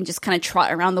 where I can just kind of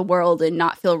trot around the world and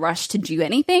not feel rushed to do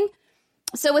anything.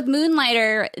 So with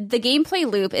Moonlighter, the gameplay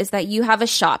loop is that you have a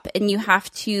shop and you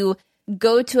have to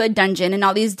go to a dungeon, and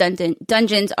all these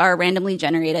dungeons are randomly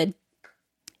generated.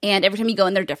 And every time you go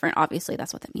in, they're different. Obviously,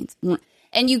 that's what that means.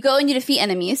 And you go and you defeat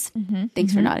enemies.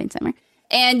 Thanks for nodding, Summer.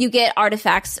 And you get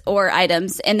artifacts or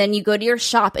items, and then you go to your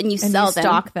shop and you sell them.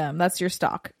 Stock them. That's your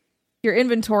stock. Your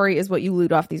inventory is what you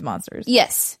loot off these monsters.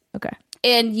 Yes. Okay.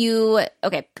 And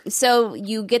so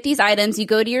you get these items, you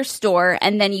go to your store,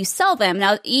 and then you sell them.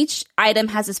 Now, each item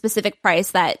has a specific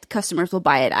price that customers will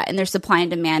buy it at, and their supply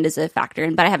and demand is a factor,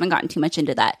 but I haven't gotten too much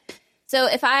into that. So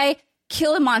if I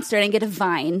kill a monster and I get a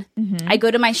vine, I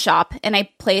go to my shop and I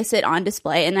place it on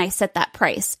display and I set that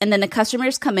price. And then the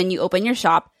customers come in, you open your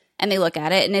shop, and they look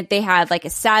at it, and if they have like a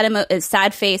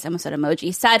sad face, I almost said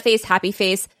emoji, sad face, happy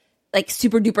face, like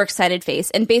super duper excited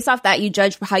face. And based off that, you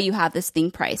judge how you have this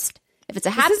thing priced. If it's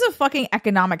a happy... This is a fucking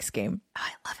economics game. Oh,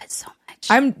 I love it so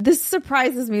much. This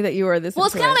surprises me that you are this. Well,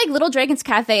 it's kind of like Little Dragon's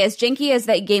Cafe. As janky as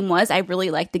that game was, I really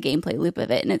liked the gameplay loop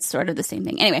of it, and it's sort of the same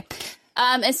thing. Anyway,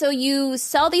 and so you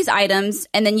sell these items,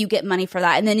 and then you get money for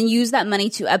that, and then you use that money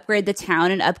to upgrade the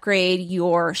town and upgrade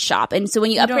your shop. And so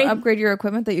when you don't upgrade your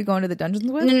equipment that you go into the dungeons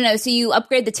with? No. So you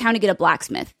upgrade the town to get a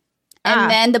blacksmith.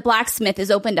 And then the blacksmith is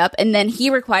opened up, and then he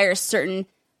requires certain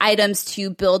items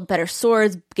to build better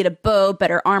swords, get a bow,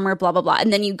 better armor, blah, blah, blah.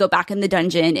 And then you go back in the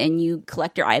dungeon and you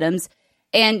collect your items.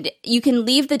 And you can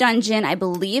leave the dungeon, I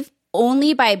believe,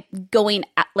 only by going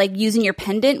using your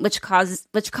pendant, which costs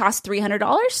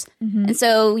 $300. And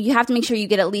so you have to make sure you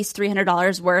get at least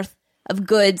 $300 worth of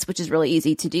goods, which is really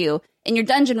easy to do in your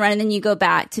dungeon run. And then you go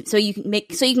back so you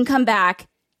can come back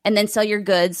and then sell your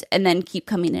goods and then keep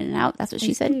coming in and out. That's what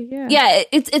she said. Yeah,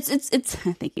 it's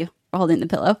thank you for holding the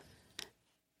pillow.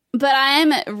 But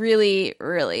I'm really,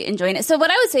 really enjoying it. So what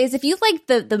I would say is if you like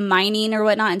the mining or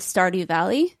whatnot in Stardew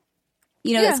Valley,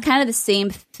 you know, it's kind of the same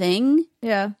thing.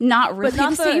 Yeah. Not really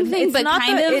the same thing, but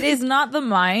kind of. It is not the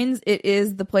mines. It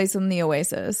is the place in the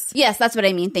oasis. Yes, that's what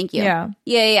I mean. Thank you. Yeah.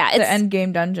 Yeah. It's the end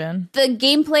game dungeon. The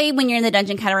gameplay when you're in the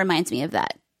dungeon kind of reminds me of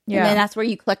that. Yeah. And then that's where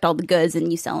you collect all the goods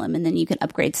and you sell them and then you can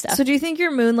upgrade stuff. So do you think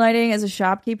you're moonlighting as a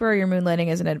shopkeeper or you're moonlighting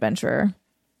as an adventurer?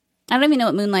 I don't even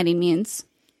know what moonlighting means.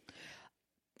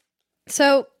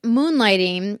 So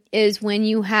moonlighting is when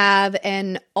you have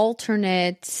an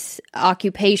alternate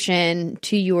occupation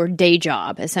to your day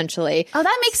job, essentially. Oh,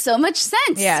 that makes so much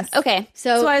sense. Yes. Okay.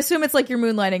 So I assume it's like you're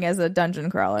moonlighting as a dungeon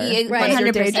crawler. Yeah, right.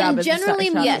 Your day 100%. job And is generally,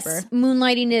 a yes, shopkeeper.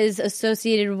 moonlighting is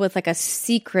associated with like a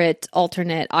secret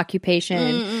alternate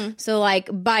occupation. So like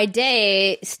by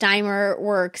day, Steimer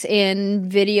works in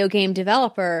video game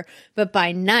developer, but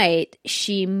by night,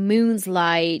 she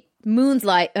moonlights.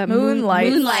 That's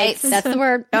the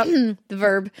word. The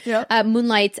verb. Yep.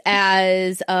 Moonlights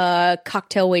as a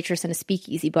cocktail waitress in a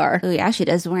speakeasy bar. Oh, yeah, she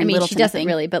does. I mean, she doesn't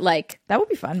really, but like, That would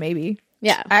be fun, maybe.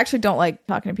 yeah. I actually don't like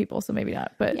talking to people, so maybe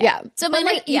not. But Yeah. So, but but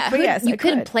like, you yeah. could, But yes, you I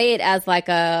could could. play it as like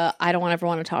a, I don't ever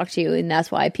want to talk to you. And that's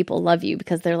why people love you,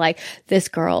 because they're like, this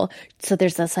girl. So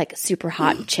there's this like super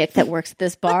hot chick that works at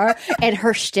this bar, and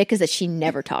her shtick is that she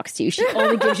never talks to you. She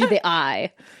only gives you the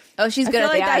eye. Oh, she's I good feel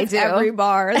at the like eye, that's too. every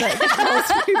bar that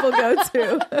most people go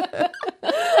to.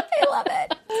 I love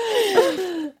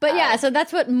it. But yeah, so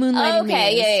that's what moonlighting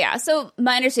Okay, means. yeah. So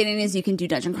my understanding is you can do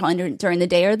dungeon crawling during the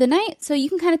day or the night, so you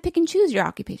can kind of pick and choose your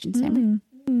occupations.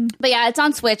 But yeah, it's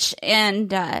on Switch, and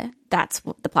that's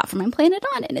the platform I'm playing it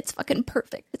on, and it's fucking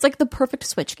perfect. It's like the perfect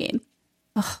Switch game.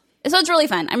 Ugh. So it's really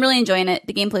fun. I'm really enjoying it.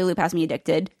 The gameplay loop has me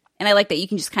addicted, and I like that you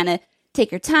can just kind of take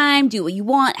your time, do what you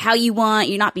want, how you want.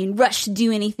 You're not being rushed to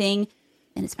do anything,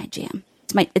 and it's my jam.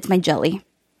 It's my jelly.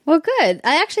 Well, good.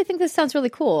 I actually think this sounds really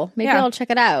cool. Maybe Yeah. I'll check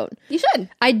it out. You should.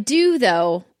 I do,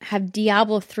 though, have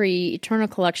Diablo 3 Eternal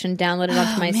Collection downloaded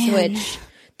onto my Switch.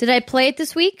 Did I play it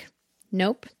this week?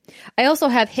 Nope. I also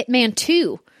have Hitman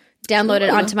 2 downloaded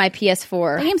onto my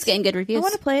PS4. The game's getting good I reviews.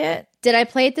 want to play it. Did I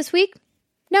play it this week?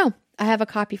 No. I have a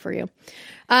copy for you.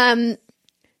 And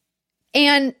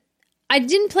I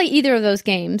didn't play either of those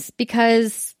games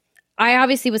because I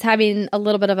obviously was having a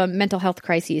little bit of a mental health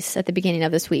crisis at the beginning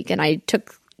of this week, and I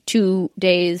took 2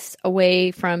 days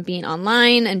away from being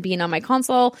online and being on my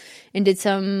console and did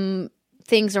some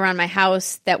things around my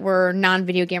house that were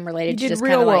non-video game related. You to did just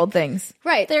real kinda, world like, things.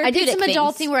 Right. I did Therapeutic some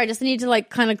adulting things. where I just need to like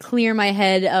kind of clear my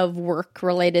head of work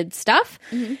related stuff.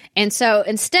 And so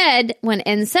instead, when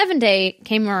N7 Day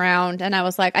came around and I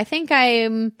was like, I think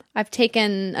I've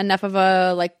taken enough of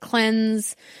a like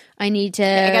cleanse. I need to.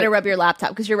 I got to rub your laptop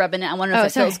because you're rubbing it. I wonder if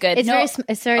it sorry. feels good. It's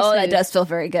very Oh, that smooth. does feel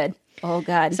very good. Oh,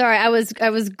 God. Sorry, I was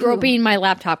groping my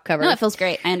laptop cover. No, it feels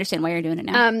great. I understand why you're doing it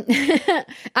now.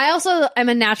 I also am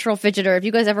a natural fidgeter. If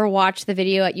you guys ever watch the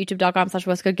video at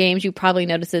youtube.com/what'sgoodgames, you probably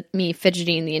noticed me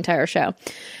fidgeting the entire show.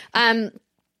 And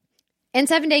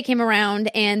 7 Day came around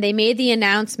and they made the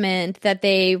announcement that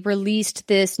they released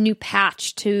this new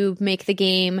patch to make the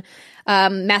game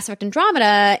Mass Effect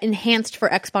Andromeda enhanced for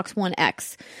Xbox One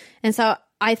X. And so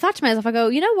I thought to myself, I go,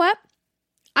 you know what?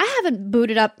 I haven't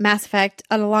booted up Mass Effect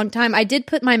in a long time. I did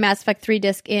put my Mass Effect 3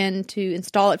 disc in to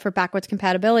install it for backwards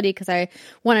compatibility because I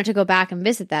wanted to go back and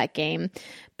visit that game.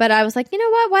 But I was like, you know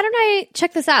what? Why don't I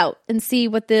check this out and see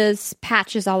what this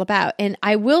patch is all about? And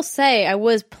I will say I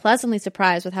was pleasantly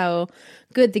surprised with how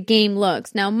good the game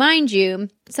looks. Now, mind you,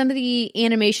 some of the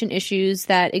animation issues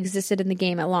that existed in the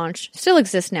game at launch still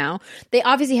exist now. They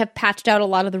obviously have patched out a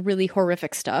lot of the really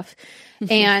horrific stuff.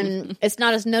 And it's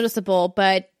not as noticeable,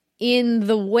 but in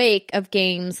the wake of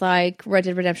games like Red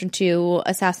Dead Redemption 2,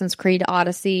 Assassin's Creed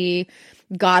Odyssey,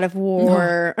 God of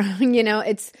War, you know,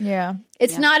 it's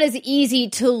not as easy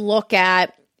to look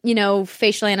at, you know,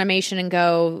 facial animation and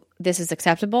go, this is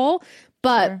acceptable.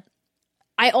 But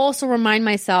I also remind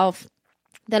myself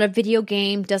that a video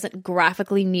game doesn't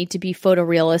graphically need to be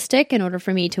photorealistic in order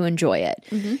for me to enjoy it.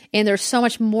 And there's so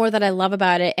much more that I love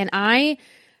about it. And I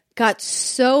got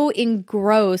so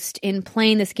engrossed in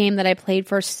playing this game that I played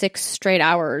for 6 straight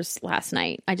hours last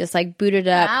night. I just like booted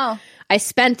up. Wow. I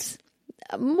spent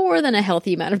more than a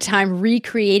healthy amount of time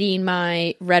recreating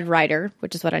my Red Rider,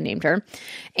 which is what I named her.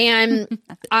 And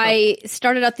I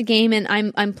started out the game and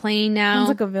I'm playing now. Sounds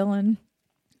like a villain.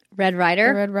 Red Rider.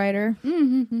 The Red Rider.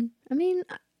 I mean,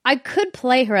 I could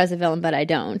play her as a villain, but I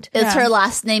don't. Is her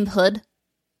last name Hood?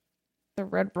 The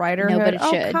Red Rider. No, but Hood? it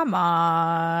Oh, should. come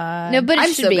on. No, but it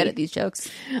I'm should so be. good at these jokes.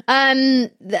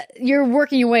 You're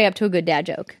working your way up to a good dad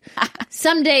joke.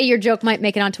 Someday your joke might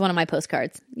make it onto one of my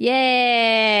postcards.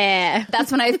 Yeah. That's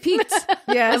when I've peaked.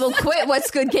 Yes. I will quit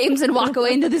What's Good Games and walk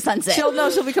away into the sunset.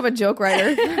 She'll become a joke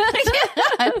writer.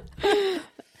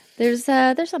 There's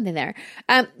something there.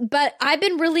 But I've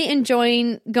been really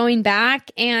enjoying going back,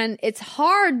 and it's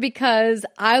hard because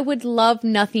I would love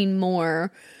nothing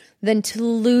more than to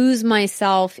lose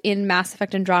myself in Mass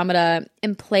Effect Andromeda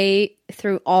and play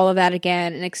through all of that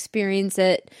again and experience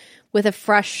it with a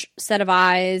fresh set of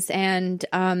eyes and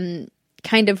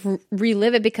kind of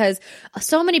relive it, because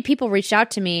so many people reached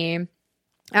out to me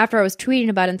after I was tweeting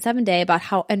about in 7 Day about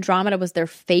how Andromeda was their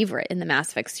favorite in the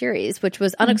Mass Effect series, which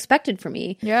was unexpected for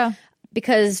me. Yeah.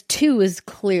 Because 2 is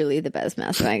clearly the best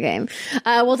Mass Effect game.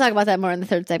 We'll talk about that more in the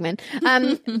third segment.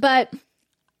 But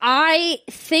I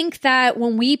think that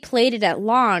when we played it at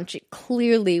launch, it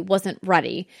clearly wasn't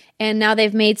ready. And now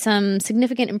they've made some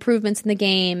significant improvements in the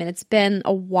game, and it's been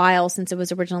a while since it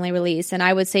was originally released. And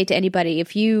I would say to anybody,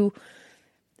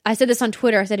 I said this on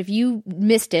Twitter, I said, if you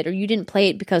missed it or you didn't play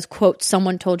it because, quote,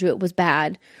 someone told you it was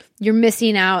bad, you're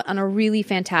missing out on a really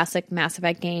fantastic Mass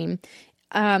Effect game.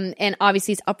 And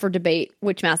obviously it's up for debate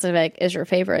which Mass Effect is your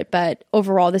favorite, but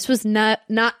overall this was not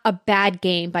a bad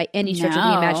game by any stretch of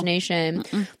the imagination.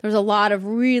 There's a lot of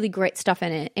really great stuff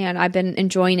in it, and I've been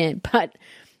enjoying it, but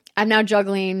I'm now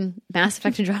juggling Mass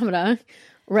Effect Andromeda,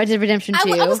 Red Dead Redemption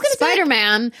 2,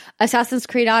 Spider-Man, Assassin's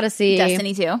Creed Odyssey,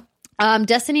 Destiny 2.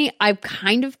 Destiny I've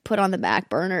kind of put on the back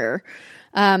burner.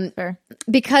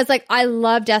 Because like I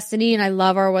love Destiny and I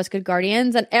love our What's Good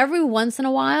Guardians, and every once in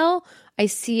a while I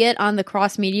see it on the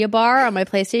cross media bar on my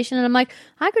PlayStation, and I'm like,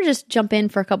 I could just jump in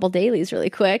for a couple dailies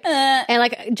really quick and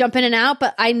like jump in and out.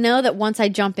 But I know that once I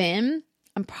jump in,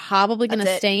 I'm probably going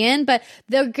to stay in. But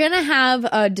they're going to have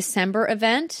a December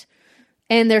event,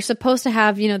 and they're supposed to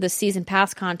have, the season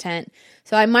pass content.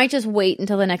 So I might just wait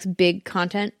until the next big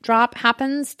content drop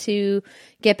happens to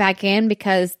get back in,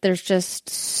 because there's just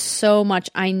so much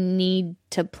I need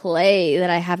to play that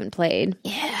I haven't played.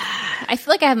 Yeah. I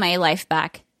feel like I have my life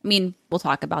back. I mean, we'll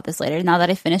talk about this later. Now that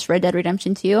I finished Red Dead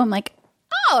Redemption 2, I'm like,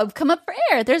 oh, I've come up for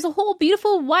air. There's a whole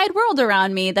beautiful wide world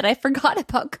around me that I forgot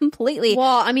about completely.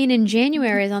 Well, I mean, in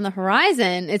January is on the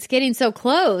horizon. It's getting so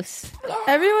close.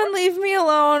 Everyone leave me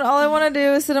alone. All I want to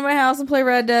do is sit in my house and play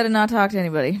Red Dead and not talk to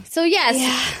anybody. So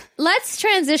yes, let's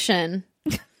transition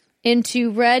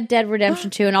into Red Dead Redemption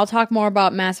 2, and I'll talk more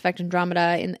about Mass Effect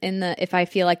Andromeda in the if I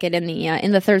feel like it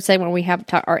in the third segment when we have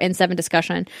our N7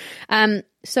 discussion.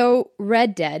 So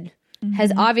Red Dead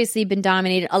has obviously been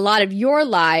dominating a lot of your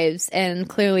lives and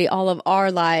clearly all of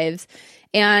our lives,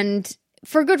 and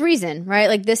for good reason, right?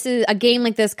 Like this is a game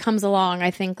like this comes along,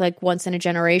 I think, like once in a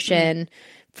generation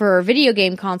for video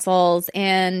game consoles,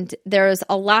 and there's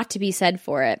a lot to be said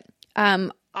for it.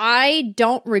 I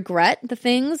don't regret the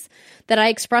things that I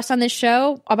expressed on this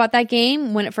show about that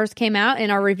game when it first came out in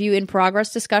our review in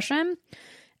progress discussion.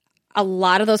 A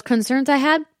lot of those concerns I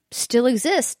had still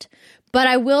exist. But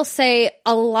I will say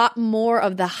a lot more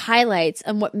of the highlights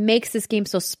and what makes this game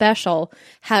so special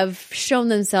have shown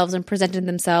themselves and presented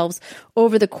themselves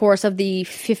over the course of the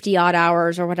 50-odd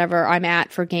hours or whatever I'm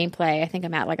at for gameplay. I think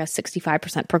I'm at like a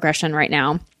 65% progression right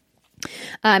now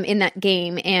in that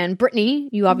game. And Brittany,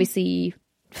 you obviously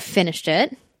finished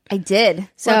it. I did.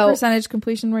 So what percentage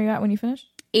completion were you at when you finished?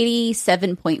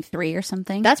 87.3 or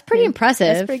something. That's pretty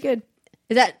impressive. That's pretty good.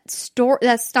 Is that story?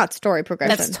 That's not story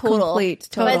progression. That's total. Complete.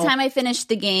 By the time I finished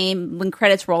the game, when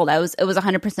credits rolled, it was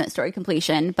 100% story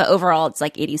completion. But overall, it's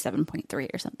like 87.3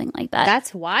 or something like that.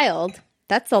 That's wild.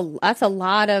 That's a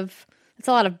lot of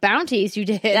bounties you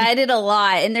did. I did a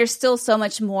lot, and there's still so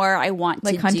much more I want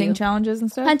to do. Like hunting challenges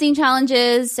and stuff? Hunting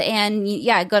challenges, and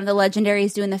yeah, go to the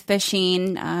legendaries, doing the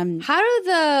fishing. How do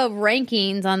the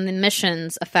rankings on the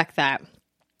missions affect that?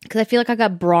 Because I feel like I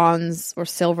got bronze or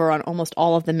silver on almost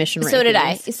all of the mission rankings. So did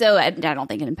I. So I don't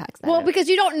think it impacts that. Well, because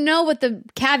you don't know what the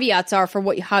caveats are for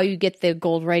how you get the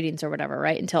gold ratings or whatever,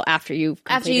 right? Until after you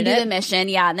do the mission,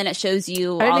 yeah, and then it shows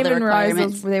you all the requirements. I didn't even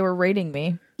realize they were rating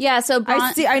me. Yeah, so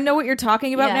I know what you're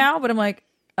talking about now, but I'm like,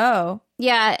 oh,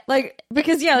 yeah, like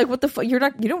because what the fuck? You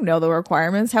don't know the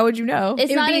requirements. How would you know? It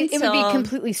would be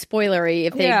completely spoilery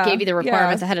if they gave you the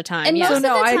requirements ahead of time. And so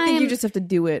no, I think you just have to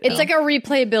do it. It's like a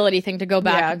replayability thing to go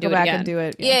back and do it again. And do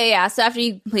it. Yeah. So after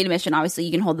you complete a mission, obviously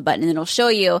you can hold the button and it'll show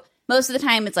you. Most of the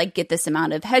time, it's like get this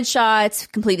amount of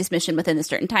headshots, complete this mission within a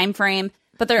certain time frame.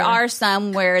 But there are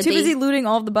some where too busy looting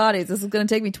all of the bodies. This is going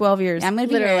to take me 12 years. Yeah, I'm going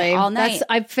to be here all night.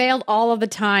 I've failed all of the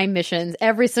time missions,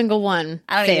 every single one.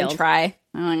 I don't even try.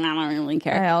 I don't really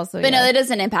care. No, that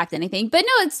doesn't impact anything. But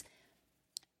no,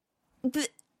 it's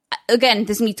again,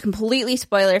 this means completely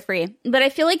spoiler free. But I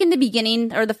feel like in the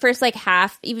beginning or the first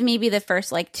half, even maybe the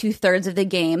first 2/3 of the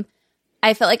game,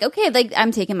 I felt like, okay, like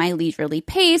I'm taking my leisurely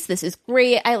pace. This is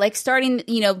great. I like starting,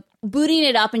 booting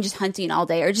it up and just hunting all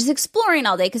day or just exploring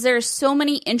all day because there are so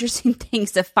many interesting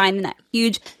things to find in that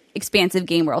huge, expansive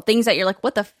game world. Things that you're like,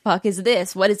 what the fuck is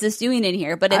this? What is this doing in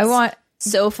here? But it's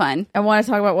so fun. I want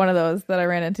to talk about one of those that I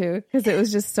ran into because it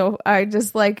was just so, I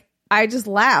just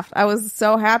laughed. I was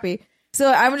so happy.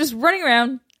 So I'm just running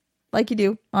around like you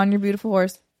do on your beautiful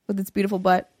horse. With its beautiful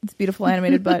butt, its beautiful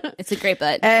animated butt. It's a great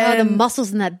butt. And the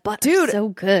muscles in that butt are so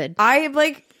good.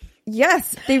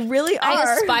 Yes, they really are.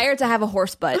 I aspire to have a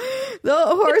horse butt. The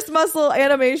horse muscle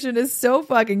animation is so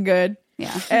fucking good.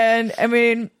 Yeah. And I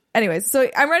mean, anyways, so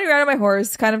I'm running around on my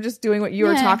horse, kind of just doing what you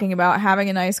were talking about, having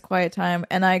a nice quiet time.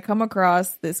 And I come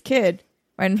across this kid.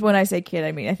 And when I say kid,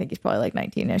 I mean, I think he's probably like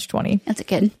 19-ish, 20. That's a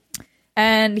kid.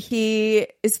 And he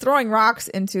is throwing rocks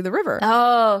into the river.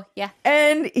 Oh, yeah.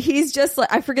 And he's just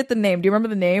like, I forget the name. Do you remember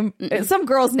the name? It's some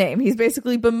girl's name. He's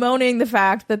basically bemoaning the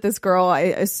fact that this girl, I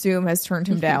assume, has turned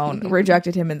him down,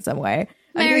 rejected him in some way.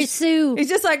 Mary Sue. He's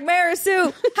just like, Mary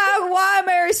Sue, why,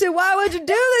 Mary Sue? Why would you do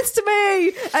this to me?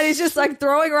 And he's just like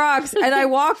throwing rocks. And I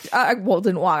walked,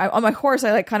 didn't walk. On my horse,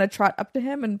 I like kind of trot up to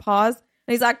him and pause.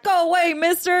 And he's like, go away,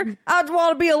 mister. I just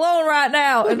want to be alone right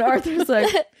now. And Arthur's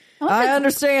like, I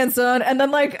understand, son. And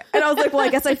then and I was like, well, I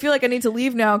guess I feel like I need to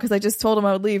leave now because I just told him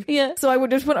I would leave. Yeah. So I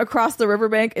would just went across the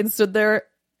riverbank and stood there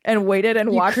and waited and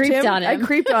watched him. I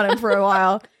creeped on him for a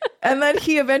while. And then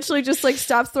he eventually just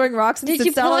stops throwing rocks and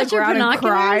sits down on the ground and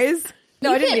cries.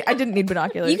 No, I didn't need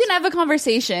binoculars. You can have a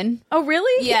conversation. Oh,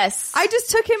 really? Yes. I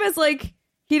just took him as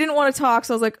he didn't want to talk.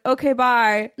 So I was like, okay,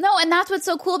 bye. No, and that's what's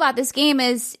so cool about this game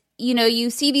is, you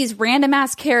see these random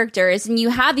ass characters and you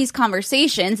have these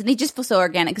conversations and they just feel so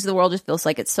organic because the world just feels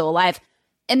like it's so alive.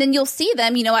 And then you'll see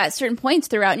them, at certain points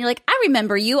throughout and you're like, I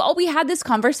remember you. Oh, we had this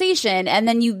conversation. And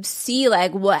then you see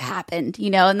what happened,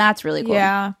 and that's really cool.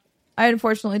 Yeah. I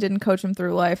unfortunately didn't coach him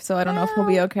through life, so I don't know if he'll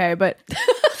be okay. But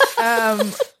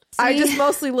I just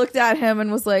mostly looked at him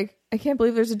and was like, I can't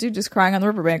believe there's a dude just crying on the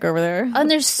riverbank over there.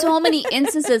 And there's so many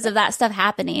instances of that stuff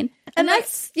happening. And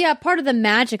that's part of the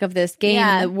magic of this game.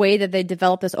 Yeah. And the way that they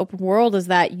develop this open world is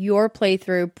that your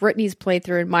playthrough, Brittany's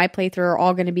playthrough, and my playthrough are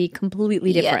all going to be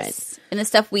completely different. Yes. And the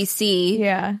stuff we see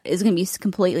is going to be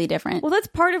completely different. Well, that's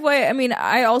part of why,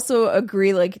 I also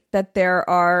agree that there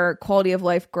are quality of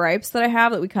life gripes that I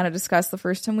have that we kind of discussed the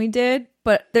first time we did.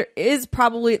 But there is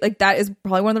probably, that is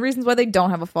probably one of the reasons why they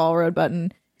don't have a follow road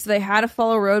button. So they had a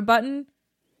follow road button,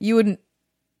 you would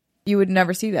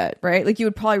never see that, right? You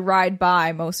would probably ride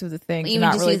by most of the things. You and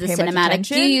not just really use the pay much cinematic.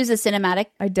 attention. Do you use the cinematic?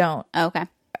 I don't. Oh, okay.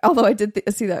 Although I did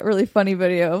see that really funny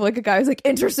video of a guy who's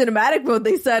enter cinematic mode,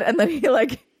 they said, and then he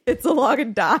hits a log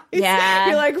and dies.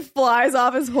 Yeah. He flies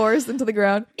off his horse into the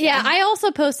ground. Yeah, I also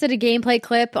posted a gameplay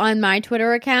clip on my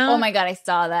Twitter account. Oh my God, I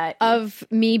saw that. Of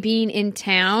me being in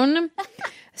town.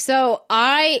 So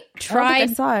I tried. I don't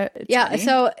think I saw it. It's funny.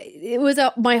 So it was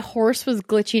my horse was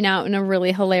glitching out in a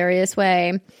really hilarious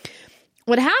way.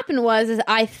 What happened was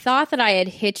I thought that I had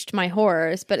hitched my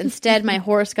horse, but instead my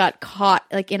horse got caught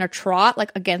in a trot,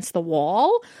 against the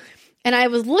wall. And I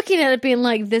was looking at it being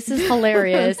like, this is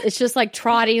hilarious. It's just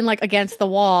trotting against the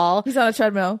wall. He's on a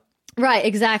treadmill. Right,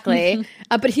 exactly.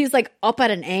 But he's up at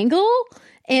an angle.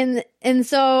 And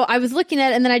so I was looking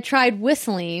at it, and then I tried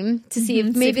whistling to see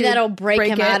if maybe that'll break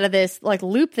him out of this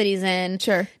loop that he's in.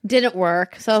 Sure. Didn't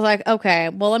work. So I was like, okay,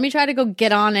 well, let me try to go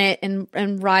get on it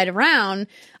and ride around.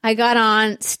 I got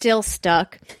on, still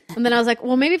stuck. And then I was like,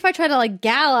 well, maybe if I try to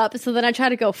gallop, so then I try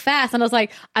to go fast. And I was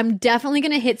like, I'm definitely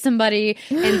going to hit somebody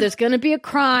and there's going to be a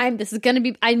crime. This is going to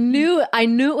be, I knew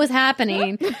it was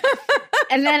happening.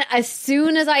 And then as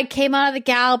soon as I came out of the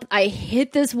gallop, I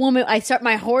hit this woman.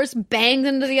 My horse banged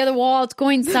into the other wall. It's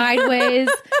going sideways.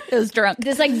 It was drunk.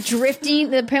 There's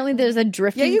drifting. Apparently there's a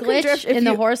drifting glitch in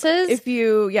the horses. If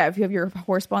you have your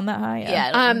horse spawn that high.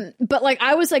 Yeah. But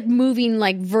I was moving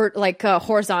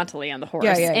horizontally on the horse.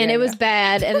 And it was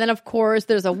bad. And then of course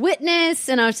there's a witness.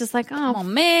 And I was just like, oh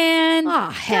man. Oh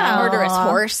hell. Murderous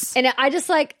horse. And I just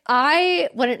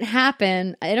when it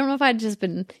happened, I don't know if I'd just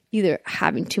been either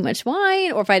having too much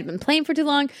wine or if I'd been playing for too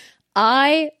long.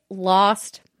 I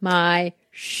lost my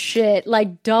shit,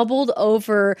 doubled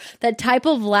over. That type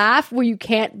of laugh where you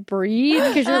can't breathe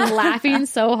because you're laughing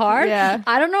so hard. Yeah.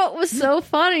 I don't know what was so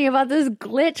funny about this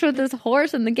glitch with this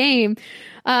horse in the game.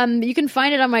 You can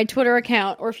find it on my Twitter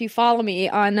account, or if you follow me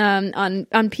on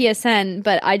PSN.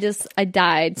 But I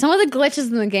died. Some of the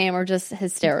glitches in the game are just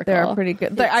hysterical. They're pretty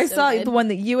good. I saw the one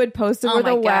that you had posted where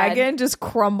the wagon just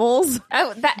crumbles.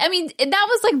 That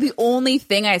was the only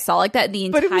thing I saw like that in the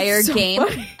entire game.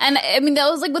 Funny. And that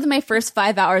was within my first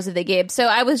 5 hours of the game. So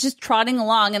I was just trotting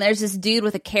along, and there's this dude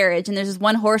with a carriage, and there's this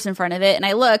one horse in front of it, and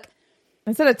I look.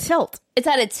 It's at a tilt. It's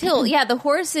at a tilt. Yeah, the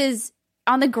horse is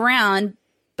on the ground.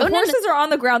 The horses are on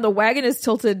the ground. The wagon is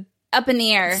tilted up in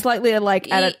the air, slightly at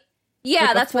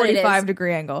that's a 45 what it is.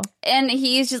 degree angle. And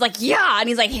he's just like, yeah, and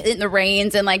he's like hitting the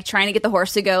reins and like trying to get the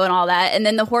horse to go and all that. And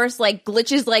then the horse like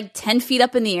glitches like 10 feet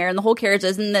up in the air, and the whole carriage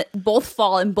does, and both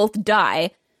fall and both die.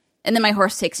 And then my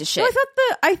horse takes a shit. No,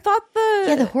 I thought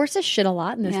the horses shit a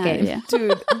lot in this game. Yeah.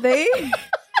 Dude, they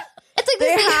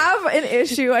they have an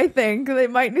issue. I think they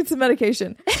might need some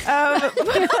medication.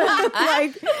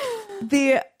 I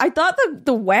thought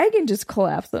the wagon just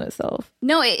collapsed on itself.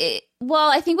 No, well,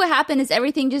 I think what happened is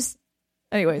everything just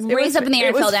raised up in the air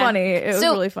and fell down. Funny. It was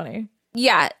really funny.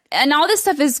 Yeah, and all this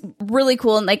stuff is really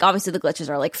cool, and like obviously the glitches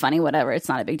are like funny, whatever. It's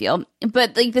not a big deal,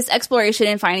 but like this exploration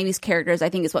and finding these characters, I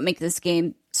think, is what makes this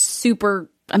game super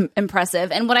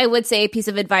impressive. And what I would say, a piece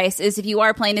of advice, is if you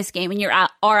are playing this game and you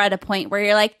are at a point where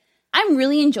you're like, I'm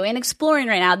really enjoying exploring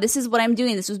right now. This is what I'm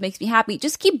doing. This is what makes me happy.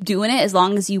 Just keep doing it as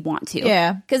long as you want to.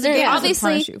 Yeah, because they're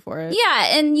obviously punish you for it.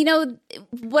 Yeah, and you know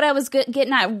what I was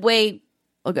getting at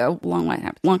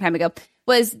long time ago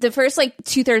was the first like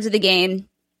 2/3 of the game.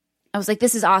 I was like,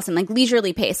 this is awesome, like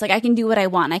leisurely pace. Like I can do what I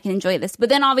want. I can enjoy this. But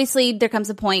then obviously there comes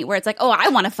a point where it's like, oh, I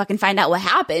want to fucking find out what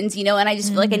happens, you know? And I just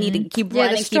feel like I need to keep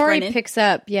running. The story picks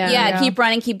up. Yeah, keep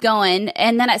running, keep going.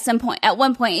 And then at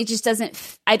one point, it just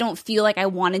I don't feel like I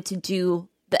wanted to do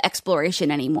the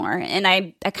exploration anymore. And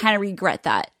I kind of regret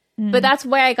that. But that's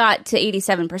why I got to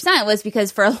 87% was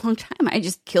because for a long time, I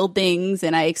just killed things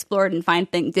and I explored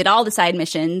and did all the side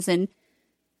missions. And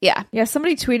yeah. Yeah,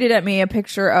 somebody tweeted at me a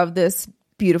picture of this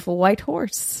beautiful white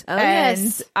horse. Oh, and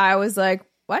yes. I was like,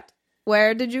 what?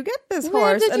 Where did you get this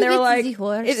horse? And they were like,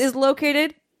 it is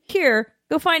located here.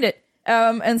 Go find it.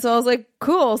 And so I was like,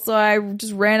 cool. So I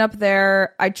just ran up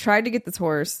there. I tried to get this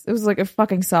horse. It was like a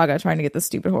fucking saga trying to get this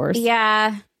stupid horse.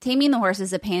 Yeah. Taming the horse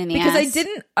is a pain in the ass. Because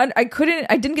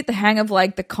I didn't get the hang of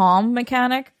like the calm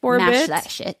mechanic for a bit.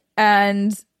 That shit.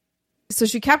 And so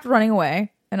she kept running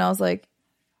away. And I was like,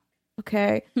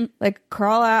 okay, like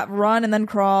crawl out, run, and then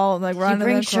crawl, and like run, and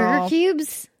then crawl. Sugar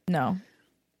cubes? No.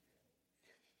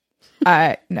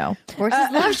 No.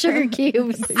 Horses love sugar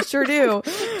cubes. They sure do.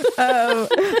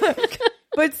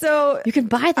 But so you can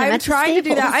buy them. I'm trying to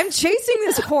do that. I'm chasing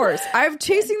this horse. I'm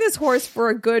chasing this horse for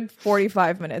a good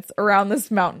 45 minutes around this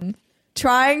mountain,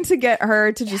 trying to get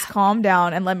her to just calm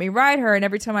down and let me ride her. And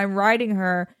every time I'm riding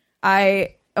her,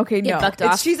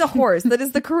 she's a horse. That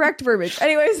is the correct verbiage.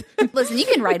 Anyways, listen, you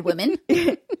can ride women.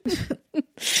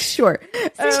 Sure.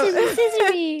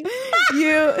 Scissory.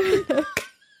 You.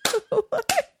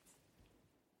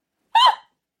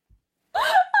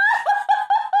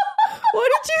 What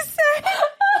did you say?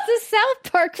 It's a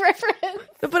South Park reference.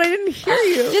 But I didn't hear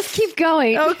you. Just keep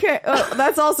going. Okay. Oh,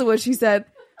 that's also what she said.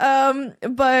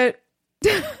 But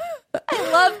I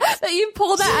love that you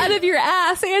pulled that out of your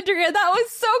ass, Andrea. That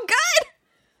was so good.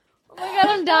 Oh my god,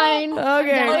 I'm dying.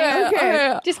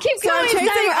 Okay. Just keep going.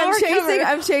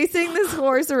 I'm chasing this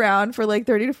horse around for like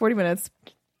 30 to 40 minutes.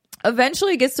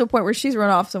 Eventually it gets to a point where she's run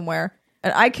off somewhere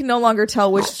and I can no longer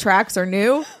tell which tracks are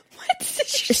new. What?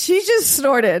 She just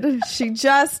snorted. She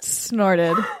just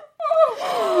snorted.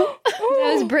 That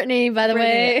was Brittany, by the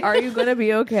way. Are you going to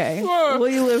be okay? Will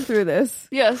you live through this?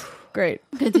 Yes. Great.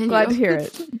 Continue. Glad to hear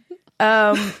it.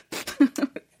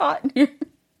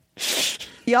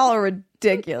 Y'all are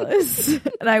ridiculous.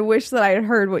 And I wish that I had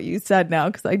heard what you said now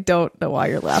because I don't know why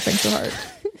you're laughing so hard.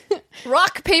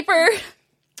 Rock, paper.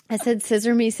 I said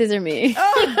scissor me, scissor me.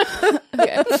 Oh.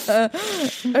 Okay.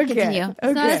 Continue.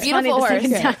 It's not as funny the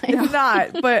second time. It's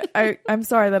not, but I'm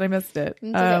sorry that I missed it.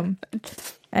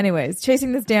 Anyways,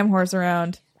 chasing this damn horse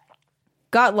around.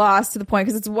 Got lost to the point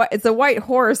because it's a white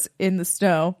horse in the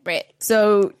snow. Right.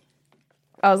 So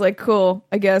I was like, cool.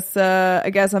 I guess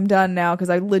I'm done now because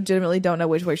I legitimately don't know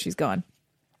which way she's gone.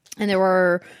 And there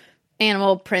were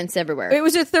animal prints everywhere. It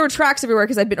was just there were tracks everywhere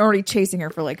because I'd been already chasing her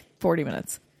for like 40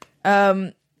 minutes.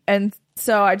 And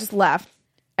so I just left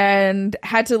and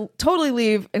had to totally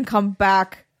leave and come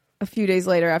back a few days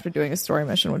later after doing a story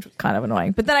mission, which was kind of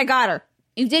annoying. But then I got her.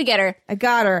 You did get her. I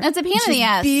got her. That's a pain in the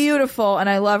ass. Beautiful, and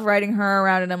I love riding her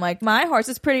around. And I'm like, my horse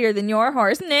is prettier than your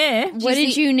horse. Nah. What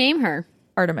did you name her?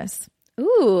 Artemis.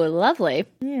 Ooh, lovely.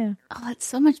 Yeah. Oh, that's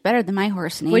so much better than my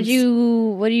horse names. What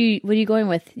are you going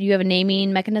with? You have a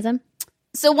naming mechanism?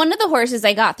 So one of the horses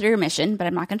I got through a mission, but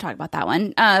I'm not going to talk about that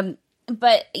one.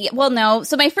 No.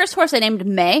 So my first horse I named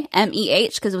May,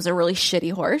 M-E-H, because it was a really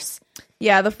shitty horse.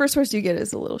 Yeah, the first horse you get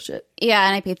is a little shit. Yeah,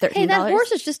 and I paid $13. Hey, that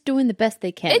horse is just doing the best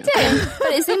they can. It did,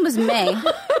 but his name was May.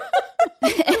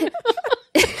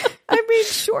 I mean,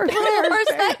 sure. Horse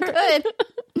that good.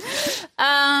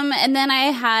 And then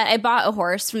I bought a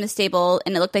horse from the stable,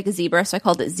 and it looked like a zebra, so I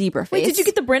called it Zebra Face. Wait, did you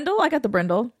get the brindle? I got the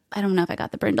brindle. I don't know if I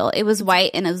got the brindle. It was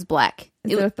white and it was black.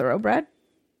 Is it a thoroughbred?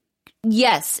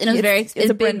 Yes, and it was it's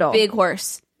a big, brindle. big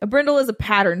horse. A brindle is a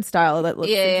pattern style that looks.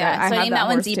 Yeah. So I named that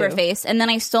one horse Zebra too. Face, and then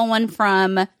I stole one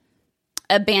from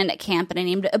a band at camp, and I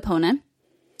named it Epona.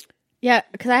 Yeah,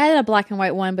 because I had a black and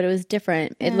white one, but it was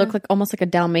different. It looked like almost like a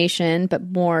Dalmatian, but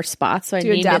more spots. So I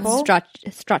named it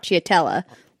Stracciatella,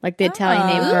 like the Italian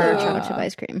name for chocolate chip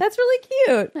ice cream. That's really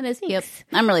cute. That is cute.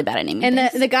 I'm really bad at naming And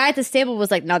things. the guy at the stable was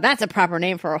like, "No, that's a proper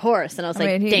name for a horse." And I was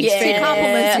like, He "Thanks, he yeah.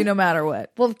 compliments you no matter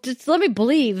what. Well, just let me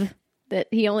believe that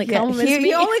he only compliments me."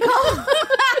 He only compliments.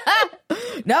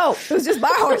 No, it was just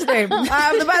my horse name.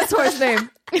 I'm the best horse name.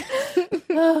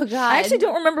 Oh God! I actually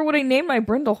don't remember what I named my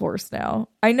brindle horse now.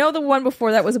 I know the one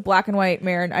before that was a black and white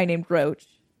mare, and I named Roach.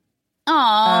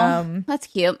 Aw, that's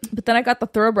cute. But then I got the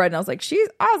thoroughbred, and I was like, she's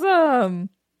awesome.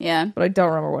 Yeah. But I don't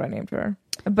remember what I named her.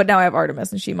 But now I have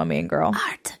Artemis, and she's my main girl.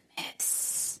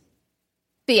 Artemis.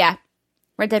 But yeah,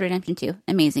 Red Dead Redemption 2,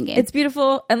 amazing game. It's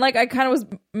beautiful. And like I kind of was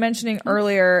mentioning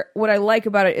earlier, what I like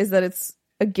about it is that it's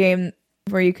a game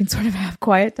where you can sort of have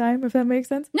quiet time, if that makes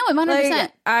sense. No,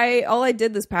 100%. Like, all I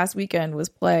did this past weekend was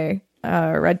play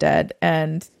Red Dead,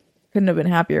 and couldn't have been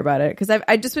happier about it, because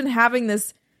I've just been having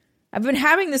this. I've been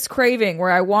having this craving where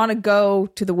I want to go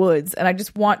to the woods, and I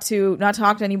just want to not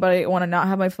talk to anybody. I want to not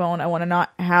have my phone. I want to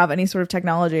not have any sort of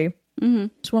technology. Mm-hmm.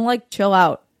 Just want to like chill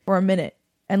out for a minute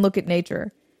and look at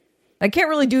nature. I can't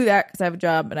really do that because I have a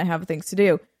job and I have things to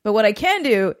do. But what I can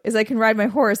do is I can ride my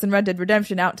horse in Red Dead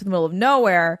Redemption out to the middle of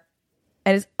nowhere.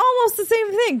 And it's almost the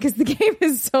same thing because the game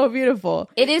is so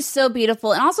beautiful. It is so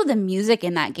beautiful. And also the music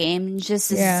in that game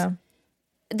just is... Yeah.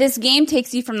 This game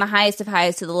takes you from the highest of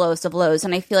highs to the lowest of lows.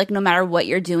 And I feel like no matter what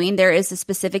you're doing, there is a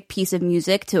specific piece of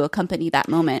music to accompany that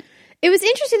moment. It was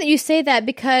interesting that you say that,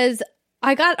 because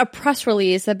I got a press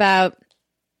release about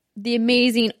the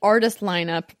amazing artist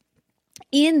lineup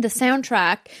in the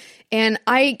soundtrack, and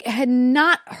I had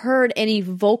not heard any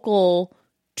vocal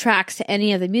tracks to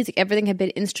any of the music. Everything had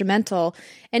been instrumental.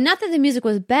 And not that the music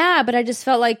was bad, but I just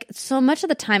felt like so much of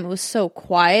the time it was so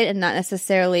quiet and not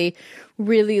necessarily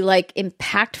really like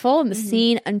impactful in the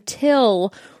scene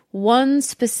until one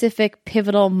specific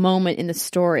pivotal moment in the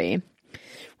story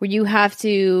where you have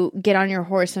to get on your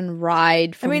horse and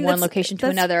ride from one location to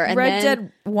another. And Red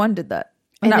Dead 1 did that.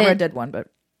 Well, not Red Dead 1, but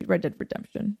Red Dead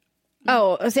Redemption.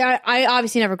 Oh, see, I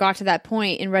obviously never got to that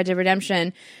point in Red Dead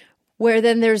Redemption, where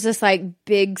then there's this like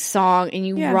big song and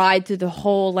you ride through the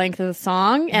whole length of the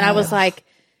song. And I was like,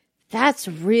 that's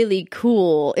really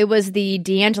cool. It was the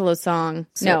D'Angelo song.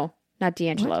 No, not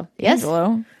D'Angelo. Yes?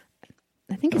 D'Angelo?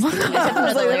 I think it's D'Angelo. I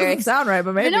was like, that doesn't sound right,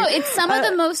 but maybe. No, it's some of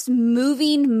the most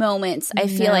moving moments, I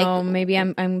feel like. Oh, maybe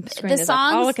I'm screwing the this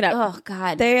songs, up. I'll look it up. Oh,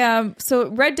 God. They so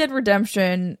Red Dead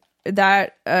Redemption,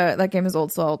 that game is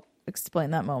old, so I'll explain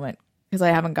that moment because I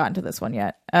haven't gotten to this one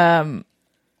yet.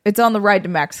 It's on the ride to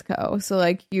Mexico. So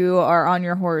like you are on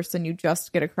your horse and you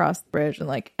just get across the bridge,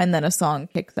 and then a song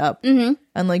kicks up, and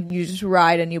like you just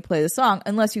ride and you play the song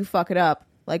unless you fuck it up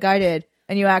like I did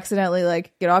and you accidentally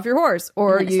like get off your horse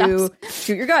or you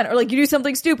shoot your gun or like you do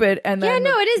something stupid and then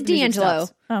it is the music D'Angelo.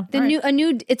 stops. Oh,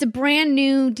 It's a brand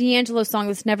new D'Angelo song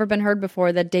that's never been heard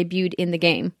before that debuted in the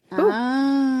game.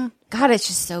 God, it's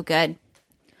just so good.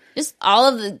 Just all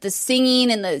of the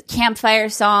singing and the campfire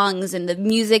songs and the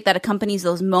music that accompanies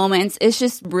those moments. It's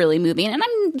just really moving. And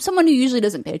I'm someone who usually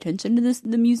doesn't pay attention to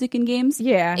the music in games.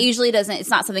 Yeah. It usually doesn't. It's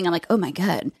not something I'm like, oh my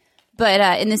God.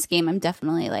 But in this game, I'm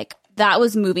definitely like, that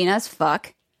was moving as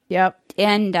fuck. Yep.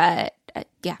 And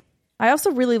yeah. I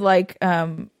also really like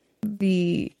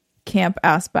the camp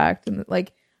aspect, and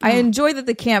like I enjoy that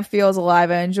the camp feels alive.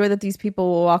 I enjoy that these people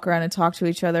will walk around and talk to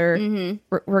each other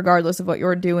regardless of what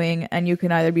you're doing, and you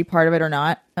can either be part of it or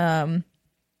not. And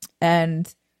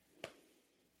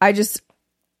I don't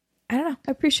know.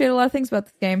 I appreciate a lot of things about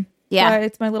this game. Yeah.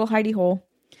 It's my little hidey hole.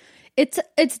 It's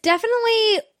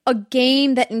definitely a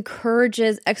game that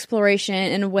encourages exploration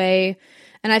in a way.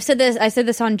 And I said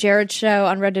this on Jared's show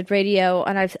on Red Dead Radio,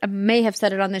 and I may have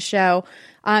said it on this show,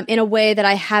 in a way that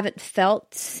I haven't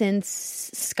felt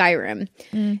since Skyrim.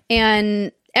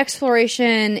 And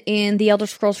exploration in the Elder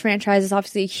Scrolls franchise is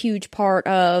obviously a huge part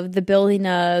of the building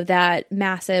of that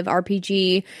massive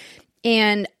RPG.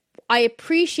 And I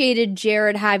appreciated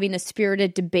Jared having a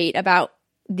spirited debate about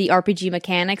the RPG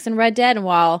mechanics in Red Dead. And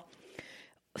while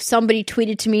somebody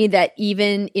tweeted to me that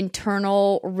even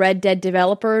internal Red Dead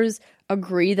developers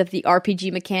agree that the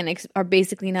RPG mechanics are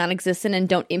basically non-existent and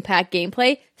don't impact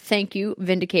gameplay. Thank you,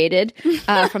 vindicated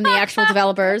from the actual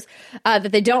developers, that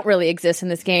they don't really exist in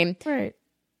this game. Right.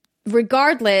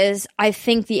 regardless, I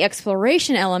think the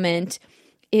exploration element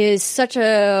is such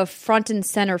a front and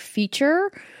center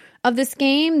feature of this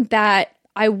game that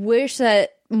I wish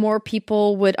that more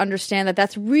people would understand that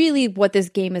that's really what this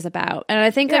game is about. And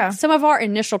I think that some of our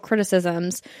initial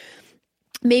criticisms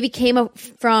maybe came up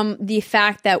from the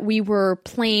fact that we were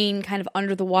playing kind of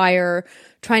under the wire,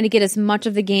 trying to get as much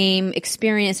of the game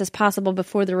experience as possible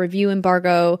before the review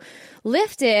embargo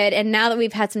lifted. And now that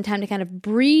we've had some time to kind of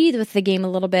breathe with the game a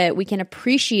little bit, we can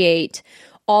appreciate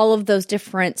all of those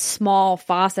different small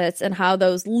facets and how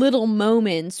those little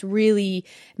moments really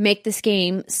make this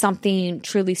game something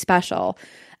truly special.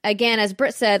 Again, as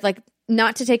Britt said, like,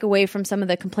 not to take away from some of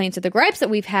the complaints or the gripes that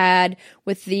we've had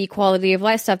with the quality of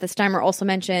life stuff that Steimer also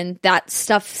mentioned, that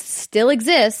stuff still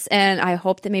exists, and I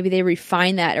hope that maybe they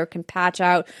refine that or can patch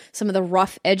out some of the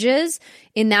rough edges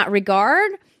in that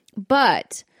regard.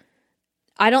 But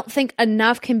I don't think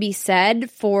enough can be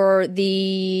said for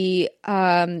the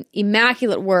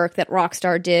immaculate work that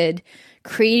Rockstar did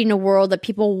creating a world that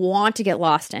people want to get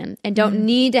lost in and don't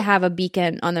need to have a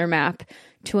beacon on their map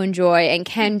to enjoy and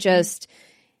can just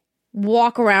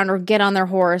walk around or get on their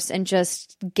horse and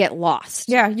just get lost.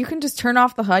 Yeah, you can just turn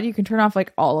off the HUD. You can turn off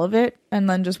like all of it and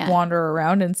then just wander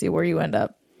around and see where you end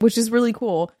up, which is really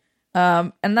cool.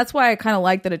 And that's why I kind of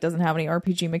like that it doesn't have any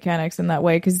RPG mechanics in that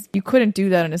way, because you couldn't do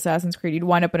that in Assassin's Creed. You'd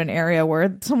wind up in an area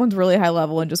where someone's really high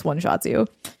level and just one-shots you. And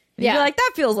you'd be like,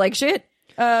 that feels like shit.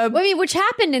 I mean, which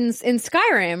happened in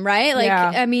Skyrim, right? Like,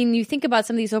 I mean, you think about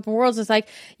some of these open worlds, it's like,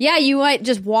 yeah, you might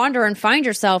just wander and find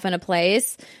yourself in a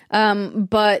place,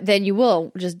 but then you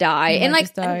will just die. And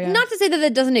like, not to say that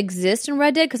it doesn't exist in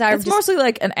Red Dead, because it's mostly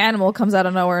like an animal comes out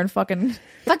of nowhere and fucking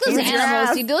fuck those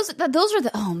animals, dude. Those are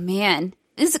the, oh man.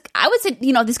 I would say,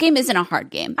 this game isn't a hard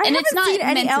game. I and haven't it's not seen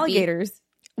any alligators.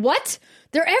 What?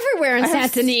 They're everywhere in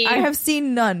Saint-Denis. I have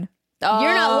seen none. Oh,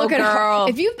 you're not looking girl.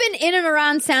 If you've been in and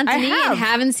around Saint-Denis and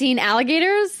haven't seen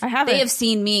alligators, I haven't. They have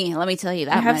seen me. Let me tell you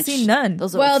that I have much. seen none.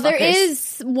 Those well, fuckers. there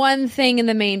is one thing in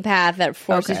the main path that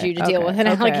forces you to deal with an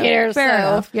alligator. Fair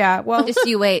enough. Yeah. Well, just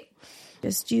you wait.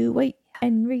 Just you wait,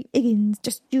 Henry Higgins.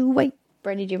 Just you wait.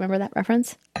 Brandy, do you remember that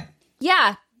reference?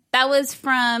 Yeah, that was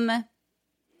from.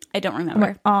 I don't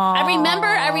remember.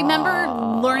 I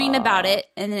remember learning about it,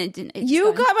 and then it didn't.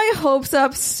 You got my hopes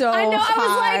up so high. I know.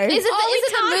 I was like, is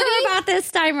it the movie about this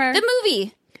timer? The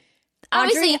movie.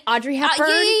 Audrey Hepburn.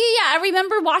 Yeah. I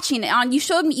remember watching it on. You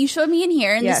showed me in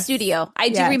here in the studio. I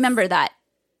do remember that.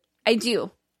 I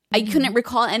do. I couldn't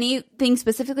recall anything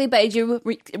specifically, but I do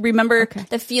remember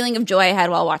the feeling of joy I had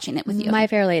while watching it with you. My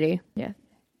Fair Lady. Yeah.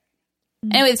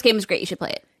 Anyway, this game is great. You should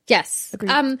play it. Yes.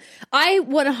 Agreed. I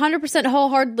 100%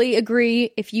 wholeheartedly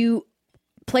agree. If you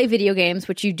play video games,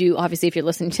 which you do, obviously, if you're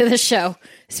listening to this show,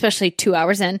 especially 2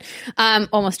 hours in,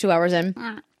 almost 2 hours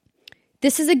in,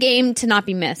 this is a game to not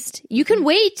be missed. You can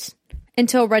wait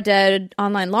until Red Dead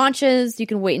Online launches. You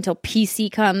can wait until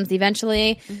PC comes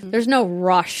eventually. There's no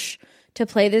rush to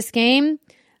play this game,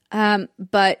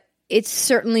 but it's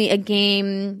certainly a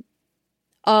game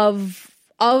of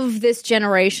this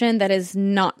generation that is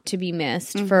not to be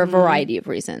missed for a variety of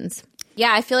reasons.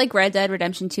 Yeah, I feel like Red Dead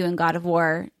Redemption 2 and God of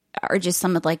War are just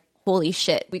some of like, holy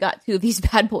shit, we got two of these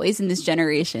bad boys in this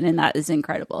generation, and that is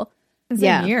incredible.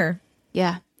 Same year.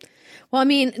 Yeah. Well, I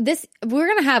mean, we're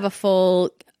going to have a full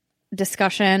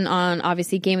discussion on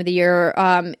obviously Game of the Year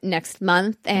next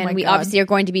month, and we obviously are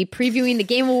going to be previewing the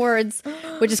Game Awards,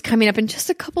 which is coming up in just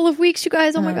a couple of weeks, you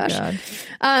guys. Oh my gosh.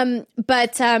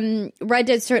 But Red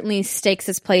Dead certainly stakes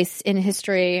its place in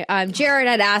history. Jared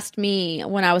had asked me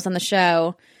when I was on the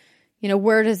show,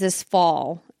 where does this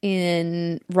fall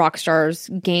in Rockstar's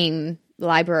game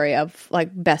library of like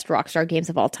best Rockstar games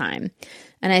of all time?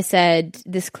 And I said,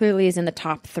 this clearly is in the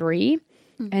top 3.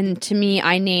 And to me,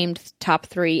 I named top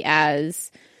 3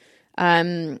 as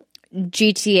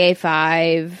GTA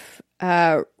 5,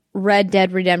 Red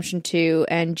Dead Redemption 2,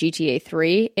 and GTA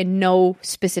 3 in no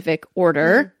specific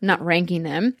order, not ranking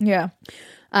them. Yeah.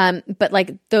 But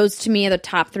like those to me are the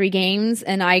top 3 games,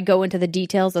 and I go into the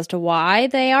details as to why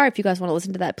they are. If you guys want to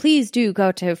listen to that, please do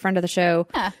go to friend of the show,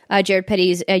 Jared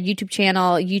Petty's YouTube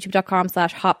channel,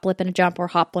 youtube.com/hopblipandajump or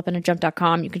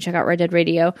hopblipandajump.com. You can check out Red Dead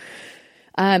Radio.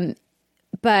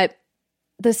 But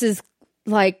this is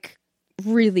like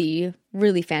really,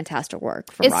 really fantastic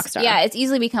work from Rockstar. Yeah, it's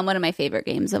easily become one of my favorite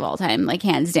games of all time, like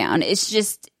hands down.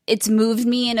 It's moved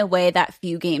me in a way that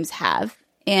few games have.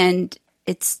 And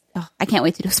I can't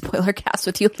wait to do a spoiler cast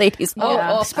with you ladies.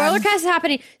 Spoiler cast is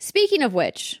happening. Speaking of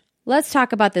which, let's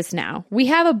talk about this now. We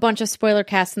have a bunch of spoiler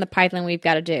casts in the pipeline we've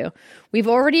got to do. We've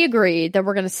already agreed that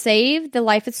we're going to save the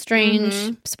Life is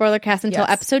Strange spoiler cast until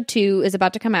episode 2 is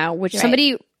about to come out, which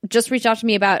somebody just reached out to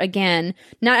me about, again,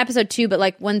 not episode 2, but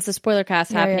like when's the spoiler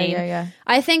cast happening. Yeah.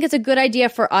 I think it's a good idea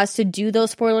for us to do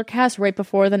those spoiler casts right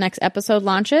before the next episode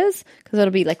launches, because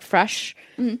it'll be like fresh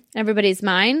in everybody's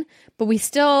mind. But we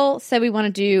still said we want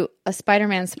to do a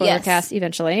Spider-Man spoiler cast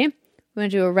eventually. We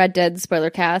want to do a Red Dead spoiler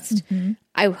cast.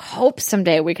 I hope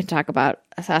someday we can talk about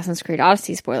Assassin's Creed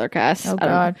Odyssey spoiler cast. Oh,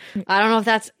 God. I don't know if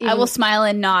that's... I will smile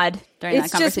and nod during that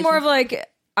It's conversation. just more of like,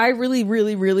 I really,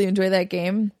 really, really enjoy that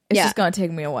game. It's just going to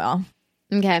take me a while.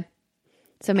 Okay.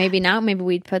 So maybe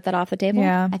we'd put that off the table.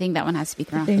 Yeah. I think that one has to be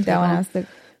thrown. I think that one has to...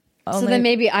 So then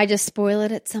maybe I just spoil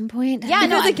it at some point. Yeah,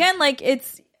 Because again, like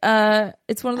it's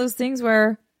one of those things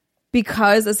where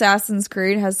because Assassin's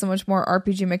Creed has so much more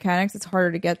RPG mechanics, it's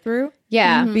harder to get through.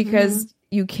 Yeah. Because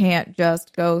you can't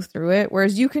just go through it.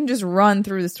 Whereas you can just run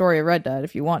through the story of Red Dead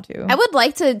if you want to. I would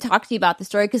like to talk to you about the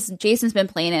story because Jason's been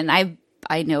playing it, and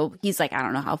I know he's like, I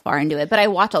don't know how far into it, but I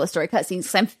watch all the story cutscenes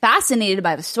because I'm fascinated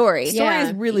by the story. The story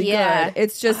is really good.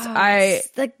 It's just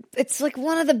it's like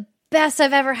one of the best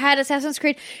I've ever had, Assassin's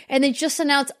Creed, and they just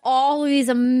announced all of these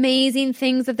amazing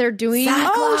things that they're doing.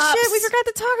 Oh shit, we forgot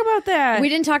to talk about that. We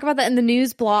didn't talk about that in the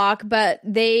news block, but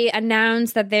they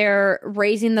announced that they're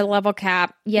raising the level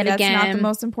cap yet again. That's not the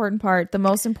most important part. The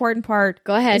most important part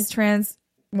Go ahead. is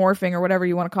transmorphing or whatever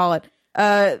you want to call it.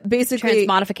 Basically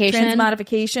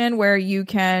transmodification where you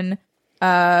can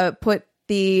put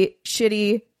the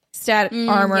shitty stat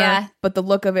armor but the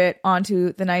look of it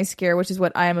onto the nice gear, which is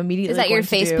what I am immediately Is that your going to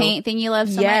face do. paint thing you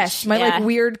love so yes, much? my like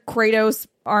weird Kratos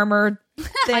armor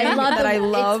thing I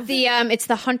love. It's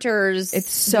the hunter's.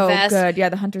 It's so vest. good. Yeah,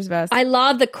 the hunter's vest. I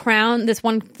love the crown. This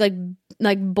one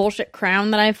like bullshit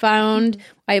crown that I found,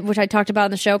 which I talked about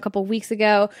in the show a couple weeks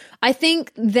ago. I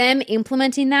think them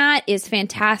implementing that is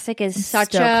fantastic. Is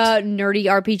such a nerdy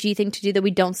RPG thing to do that we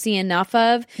don't see enough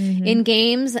of in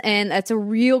games, and that's a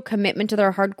real commitment to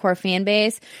their hardcore fan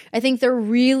base. I think they're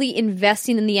really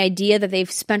investing in the idea that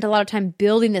they've spent a lot of time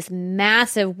building this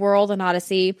massive world in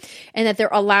Odyssey, and that they're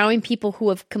allowing people who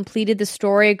have completed the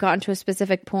story, gotten to a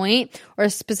specific point or a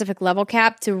specific level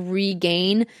cap, to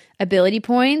regain ability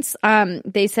points.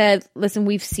 They said, listen,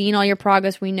 we've seen all your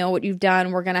progress. We know what you've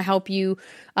done. We're going to help you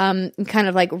kind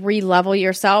of like re-level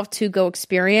yourself to go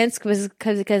experience, because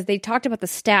they talked about the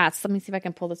stats. Let me see if I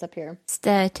can pull this up here.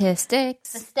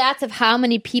 Statistics. The stats of how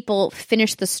many people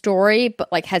finished the story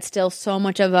but like had still so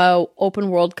much of a open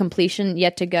world completion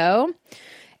yet to go.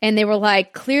 And they were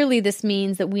like, clearly this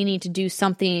means that we need to do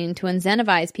something to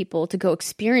incentivize people to go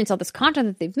experience all this content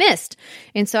that they've missed.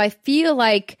 And so I feel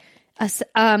like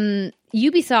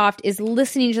Ubisoft is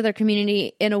listening to their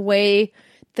community in a way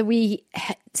that we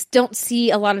don't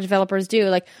see a lot of developers do.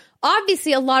 Like,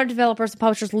 obviously, a lot of developers and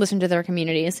publishers listen to their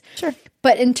communities. Sure.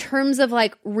 But in terms of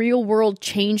like real world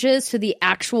changes to the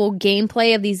actual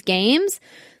gameplay of these games,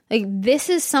 like this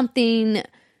is something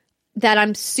that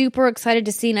I'm super excited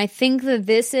to see. And I think that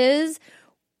this is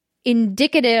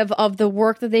indicative of the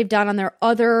work that they've done on their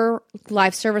other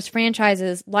live service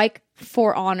franchises, like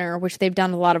For Honor, which they've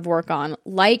done a lot of work on,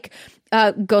 like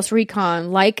Ghost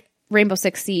Recon, like Rainbow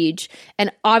Six Siege, and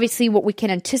obviously what we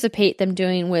can anticipate them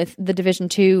doing with The Division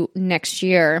 2 next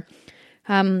year.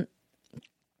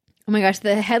 Oh my gosh,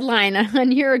 the headline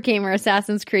on Eurogamer,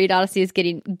 Assassin's Creed Odyssey is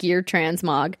getting gear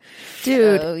transmog.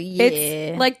 Dude, yeah.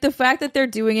 it's like the fact that they're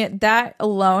doing it, that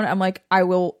alone, I'm like, I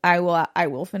will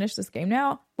finish this game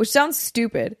now, which sounds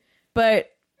stupid.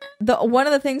 But one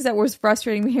of the things that was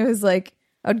frustrating me was like,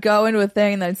 I'd go into a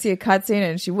thing and then I'd see a cutscene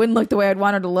and she wouldn't look the way I'd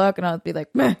want her to look, and I'd be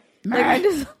like, meh. Like I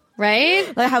just right?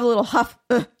 Like I have a little huff.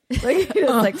 Like,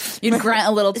 you'd grunt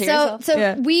a little to yourself.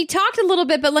 So we talked a little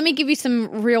bit, but let me give you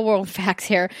some real world facts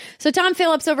here. So Tom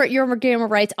Phillips over at Eurogamer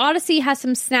writes, Odyssey has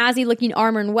some snazzy looking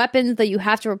armor and weapons, though you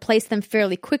have to replace them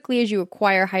fairly quickly as you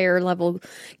acquire higher level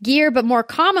gear, but more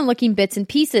common looking bits and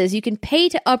pieces. You can pay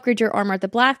to upgrade your armor at the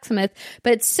blacksmith,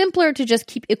 but it's simpler to just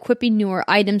keep equipping newer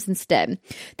items instead.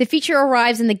 The feature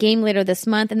arrives in the game later this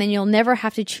month, and then you'll never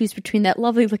have to choose between that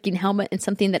lovely looking helmet and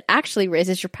something that actually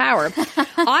raises your power.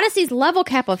 Odyssey's level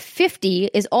cap of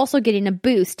 50 is also getting a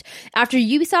boost after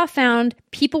Ubisoft found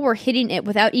people were hitting it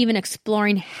without even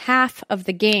exploring half of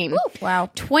the game. Ooh, wow.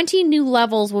 20 new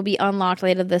levels will be unlocked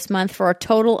later this month for a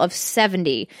total of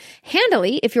 70.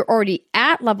 Handily, if you're already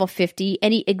at level 50,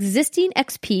 any existing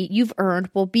XP you've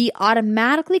earned will be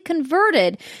automatically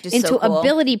converted into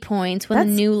ability points when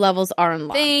the new levels are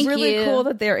unlocked. It's really cool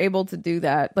that they're able to do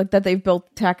that. Like that they've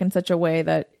built tech in such a way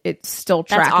that it's still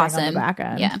tracking on the back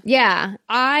end. Yeah.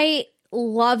 I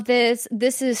love this.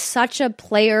 This is such a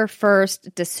player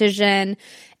first decision,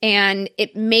 and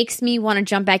it makes me want to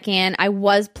jump back in. I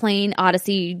was playing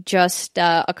Odyssey just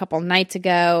a couple nights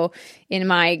ago in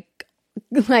my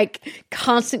like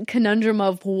constant conundrum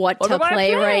of what to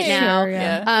play right now. Sure,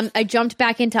 yeah. I jumped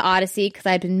back into Odyssey because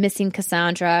I'd been missing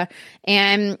Cassandra,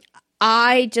 and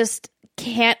I just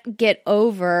can't get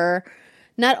over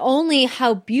not only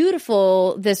how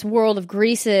beautiful this world of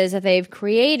Greece is that they've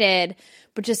created,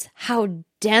 but just how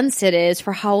dense it is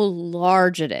for how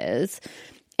large it is.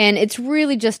 And it's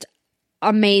really just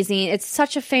amazing. It's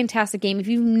such a fantastic game. If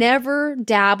you've never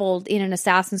dabbled in an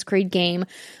Assassin's Creed game,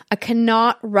 I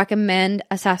cannot recommend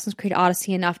Assassin's Creed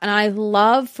Odyssey enough. And I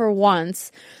love for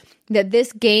once that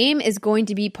this game is going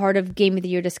to be part of Game of the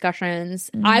Year discussions.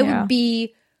 I would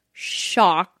be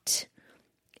shocked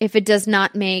if it does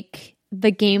not make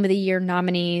the Game of the Year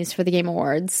nominees for the Game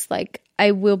Awards. Like,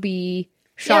 I will be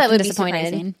shocked and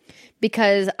disappointed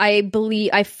because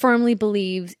I firmly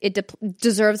believe it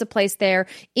deserves a place there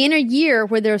in a year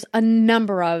where there's a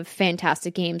number of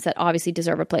fantastic games that obviously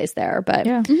deserve a place there. But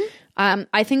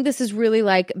I think this is really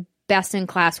like best in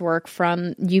class work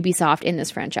from Ubisoft in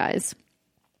this franchise.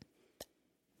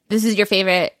 This is your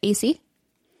favorite AC?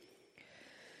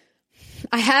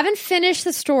 I haven't finished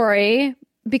the story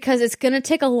because it's going to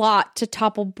take a lot to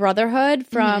topple Brotherhood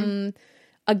from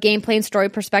a gameplay and story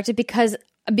perspective because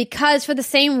for the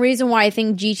same reason why I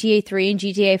think GTA 3 and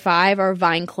GTA 5 are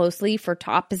vying closely for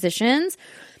top positions.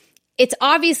 It's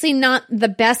obviously not the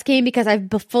best game because I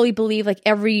fully believe like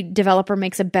every developer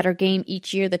makes a better game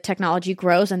each year. The technology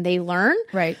grows and they learn.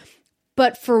 Right.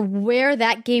 But for where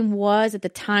that game was at the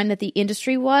time that the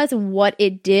industry was and what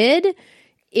it did,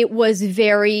 it was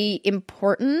very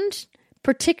important,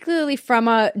 particularly from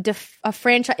a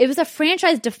franchise. It was a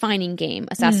franchise-defining game,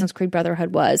 Assassin's Creed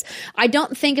Brotherhood was. I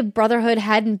don't think if Brotherhood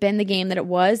hadn't been the game that it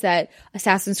was, that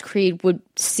Assassin's Creed would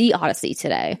see Odyssey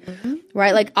today,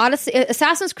 right? Like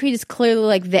Assassin's Creed is clearly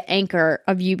like the anchor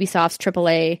of Ubisoft's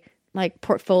AAA like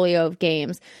portfolio of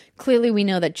games. Clearly, we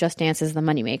know that Just Dance is the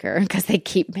moneymaker because they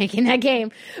keep making that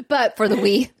game, but For the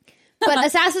Wii. but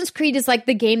Assassin's Creed is like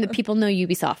the game that people know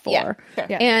Ubisoft for. Yeah, sure.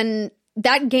 Yeah. And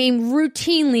that game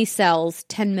routinely sells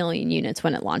 10 million units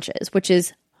when it launches, which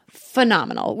is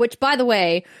phenomenal. Which, by the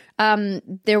way,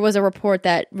 there was a report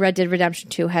that Red Dead Redemption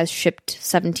 2 has shipped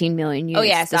 17 million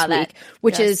units I saw this that. week,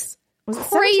 which is Was it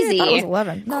 17? crazy. I thought it was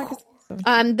 11. No, I guess it's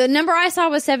 17. The number I saw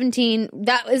was 17.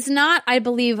 That was not, I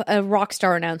believe, a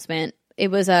Rockstar announcement. It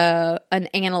was an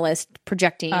analyst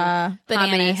projecting how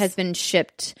many Bananas. has been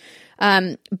shipped.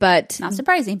 But Not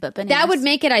surprising, but bananas. that would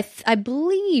make it, I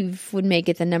believe, would make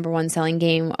it the number one selling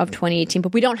game of 2018.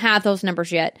 But we don't have those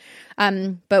numbers yet.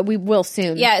 But we will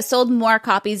soon. Yeah, it sold more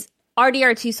copies.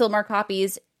 RDR2 sold more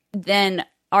copies than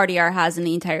RDR has in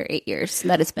the entire 8 years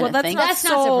that it's been a thing. That's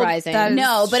not surprising. That is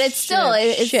No, but it's still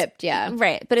it's shipped, yeah.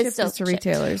 right. But it's still Just to shipped.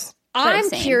 retailers. I'm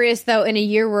same. curious, though, in a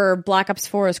year where Black Ops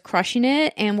 4 is crushing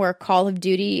it and where Call of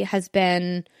Duty has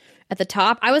been at the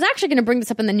top. I was actually going to bring this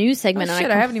up in the news segment. Oh, and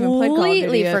shit, I I haven't even played Call of Duty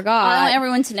completely yet. All I forgot. want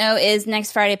everyone to know is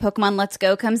next Friday, Pokemon Let's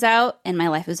Go comes out, and my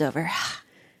life is over.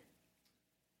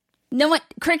 No one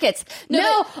crickets.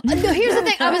 No, here's the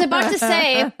thing. I was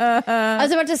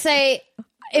about to say,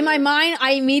 in my mind,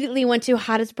 I immediately went to,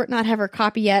 how does Britt not have her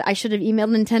copy yet? I should have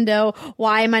emailed Nintendo.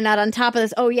 Why am I not on top of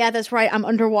this? Oh, yeah, that's right. I'm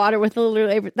underwater with the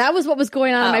little... That was what was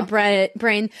going on in my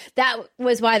brain. That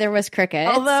was why there was cricket.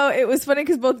 Although it was funny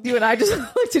because both you and I just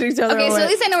looked at each other. Okay, and so at went,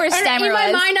 least I know where Stammer in my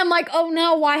was. mind, I'm like, oh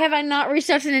no, why have I not reached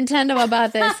out to Nintendo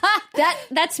about this?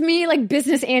 That's me, like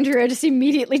business Andrea just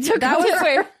immediately took that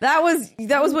over.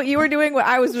 was what you were doing. What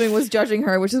I was doing was judging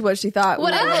her, which is what she thought.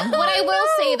 What I will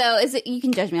say though is that you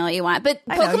can judge me all you want, but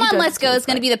I know, you Pokemon judge Let's Go too, is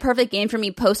going to be the perfect game for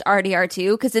me post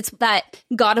RDR2 because it's that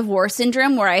God of War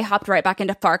syndrome where I hopped right back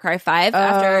into Far Cry 5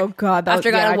 after God I of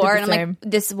did War, the and I'm same.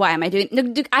 like, this is why am I doing? No,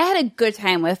 dude, I had a good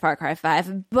time with Far Cry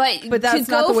 5, but that's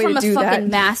to not go the way from to a do fucking that.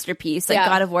 masterpiece like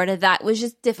God of War to that was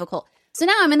just difficult. So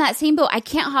now I'm in that same boat. I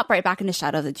can't hop right back into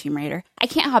Shadow of the Tomb Raider. I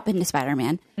can't hop into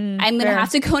Spider-Man. I'm going to have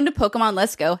to go into Pokemon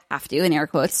Let's Go. Have to, in air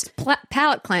quotes.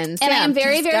 Palette cleanse. And Yeah, I'm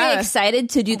very, just very gotta-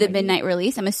 excited to do the midnight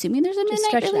release. I'm assuming there's a midnight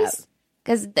stretch it release. out.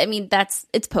 Because, I mean,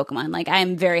 it's Pokemon. Like, I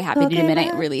am very happy to do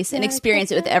midnight release and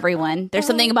experience it with everyone. There's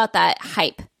something about that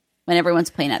hype when everyone's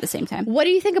playing at the same time. What do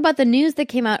you think about the news that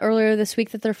came out earlier this week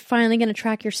that they're finally going to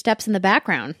track your steps in the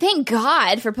background? Thank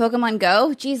God for Pokemon Go.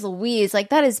 Jeez Louise. Like,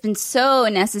 that has been so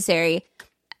necessary.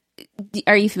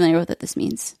 Are you familiar with what this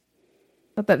means?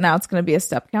 But now it's going to be a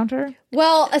step counter.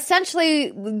 Well,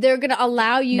 essentially, they're going to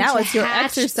allow you Now to it's your hatch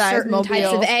exercise certain types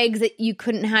mobile. of eggs that you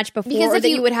couldn't hatch before, Because or if that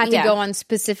you- you would have to yeah. go on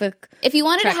specific. If you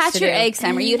wanted to tracks hatch to your do. egg,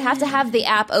 Summer, you'd have to have the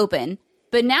app open.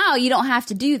 But now you don't have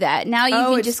to do that. Now you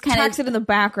can it just tracks kind it in the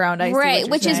background. I see what right, you're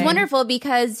which is saying. wonderful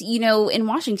because, you know, in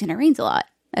Washington it rains a lot.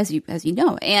 as you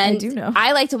know. And I do know.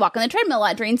 I like to walk on the treadmill a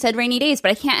lot during said rainy days,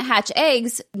 but I can't hatch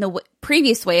eggs in the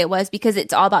previous way it was because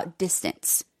it's all about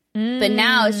distance. But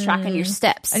now it's tracking your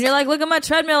steps. And you're like, look at my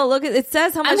treadmill. Look at it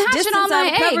says how much I'm hatching distance all my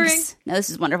I'm covering. eggs. No, this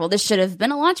is wonderful. This should have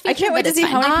been a launch feature. I can't wait but to see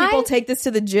it's how fine. many people take this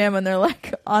to the gym and they're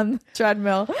like on the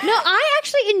treadmill. No, I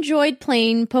actually enjoyed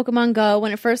playing Pokemon Go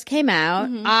when it first came out.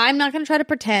 I'm not going to try to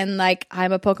pretend like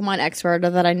I'm a Pokemon expert or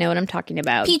that I know what I'm talking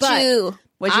about. Pichu.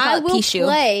 What'd you call I it? will Pichu.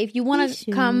 play if you want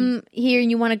to come here and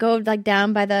you want to go like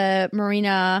down by the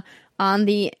marina on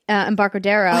the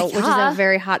Embarcadero, which is a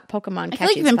very hot Pokemon catching I feel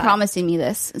like you've been spot. promising me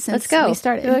this since Let's go. we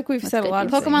started. I feel like we've said a lot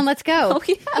of Pokemon, let's go.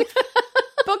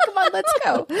 Pokemon, let's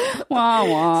go. Wah,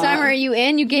 wah. Simon, are you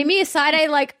in? You gave me a side eye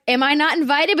like, am I not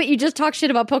invited? But you just talk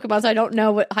shit about Pokemon, so I don't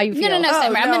know how you feel. No, Oh,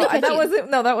 Simon, I'm going to put that you.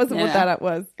 wasn't what that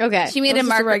was. Okay. She made It was a just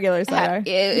a mark. regular side eye.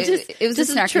 It was just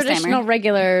a a snarky traditional Steimer.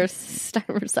 regular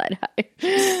Steimer side eye.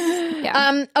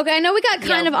 Yeah. Okay, I know we got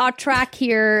kind of off track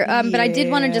here, but I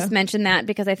did want to just mention that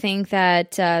because I think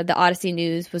that the Odyssey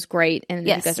news was great, and if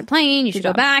Yes. you guys are playing, you should go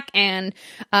job. back, and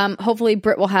hopefully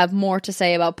Britt will have more to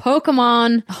say about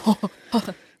Pokemon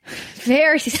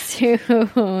very soon.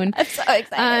 I'm so excited.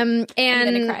 I'm And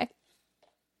going to cry.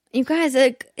 you guys,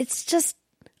 it's just,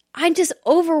 I'm just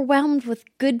overwhelmed with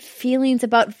good feelings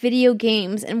about video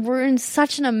games, and we're in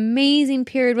such an amazing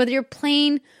period, whether you're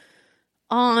playing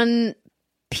on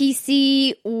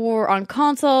PC or on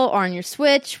console or on your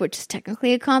Switch, which is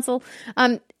technically a console,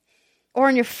 or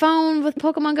on your phone with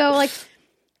Pokemon Go. Like,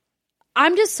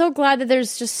 I'm just so glad that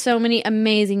there's just so many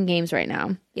amazing games right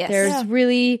now. Yes. There's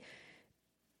really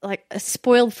like a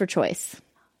spoiled for choice.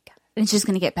 And it's just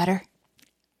going to get better.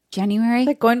 January.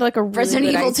 Like going to like a really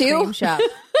Resident good Evil ice 2? cream shop.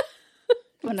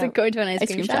 It's like going to an ice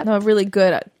cream shop. No, really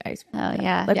good ice cream. Oh,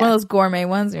 yeah. Like one of those gourmet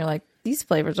ones, and you're like, these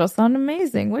flavors all sound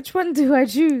amazing. Which one do I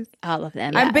choose? All of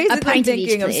them. I'm A basically pint of each,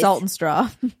 thinking of please. Salt and Straw.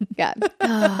 Yeah.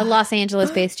 A Los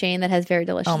Angeles-based chain that has very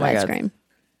delicious Oh my ice God. cream.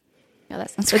 Yeah,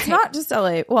 that sounds It's great. not just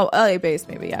LA. Well, LA based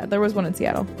maybe. Yeah, there was one in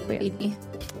Seattle. But yeah. Baby.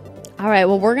 All right,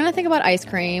 well, we're going to think about ice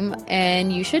cream,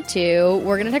 and you should too.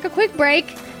 We're going to take a quick break.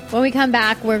 When we come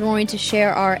back, we're going to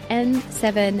share our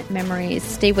N7 memories.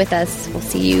 Stay with us. We'll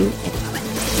see you in a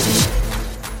moment.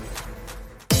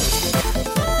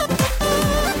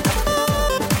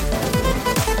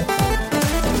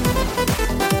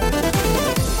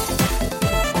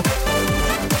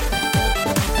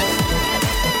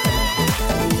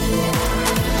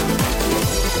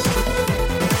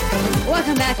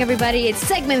 Welcome back, everybody. It's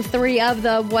segment 3 of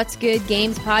the What's Good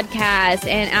Games podcast.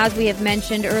 And as we have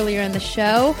mentioned earlier in the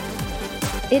show,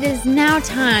 it is now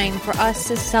time for us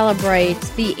to celebrate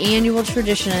the annual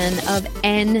tradition of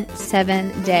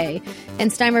N7 Day. And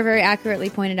Steimer very accurately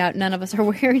pointed out none of us are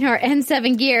wearing our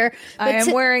N7 gear. I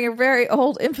am wearing a very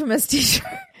old Infamous t-shirt.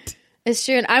 It's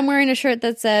true. And I'm wearing a shirt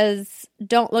that says,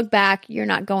 "Don't look back, you're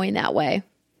not going that way,"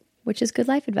 which is good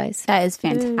life advice. That is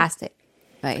fantastic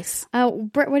advice.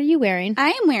 Britt, what are you wearing? I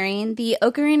am wearing the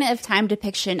Ocarina of Time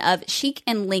depiction of Sheik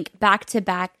and Link back to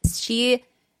back. She,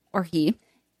 or he,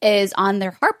 is on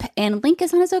their harp, and Link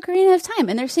is on his Ocarina of Time,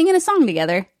 and they're singing a song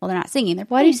together. Well, they're not singing. They're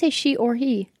Why do you say she or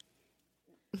he?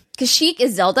 Because Sheik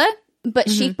is Zelda, but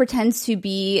Sheik pretends to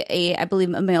be I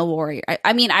believe, a male warrior.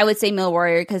 I mean, I would say male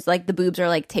warrior because like the boobs are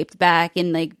like taped back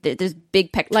and like there's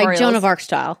big pectorals. Like Joan of Arc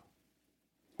style.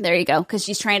 There you go. Because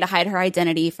she's trying to hide her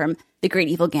identity from the great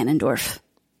evil Ganondorf.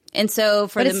 And so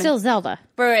But it's still Zelda.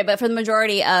 But for the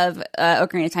majority of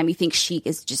Ocarina of Time, you think Sheik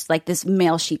is just like this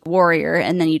male Sheik warrior,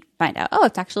 and then you find out, oh,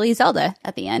 it's actually Zelda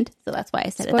at the end. So that's why I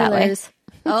said it that way. Spoilers.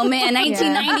 Oh man,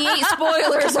 1998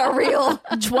 spoilers are real.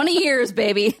 20 years,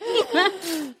 baby.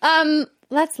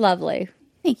 That's lovely.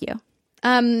 Thank you.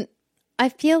 I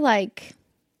feel like,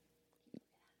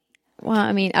 well,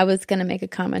 I mean, I was going to make a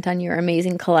comment on your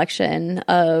amazing collection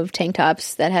of tank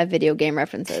tops that have video game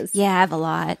references. Yeah, I have a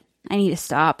lot. I need to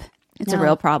stop. It's a No.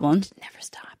 real problem. Never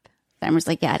stop. Summer's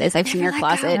like, yeah, it is. I've seen your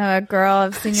closet. Girl,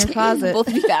 I've seen your closet. Both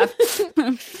of you have.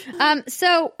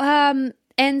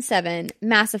 N7,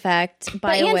 Mass Effect, BioWare.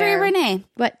 But Andrea Renee,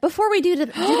 What? before we do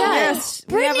that, Yes,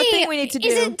 we have a thing we need to do.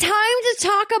 Is it time to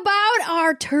talk about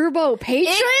our Turbo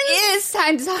patrons? it is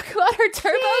time to talk about our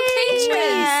Turbo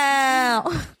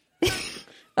patrons.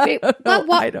 Wait, what?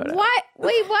 I don't know. Why?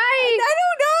 Wait, why? I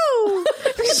don't know.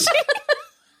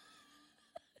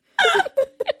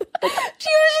 She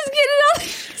was just getting all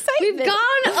excited. We've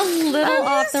gone a little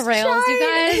off the rails, you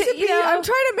guys. I'm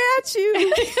trying to match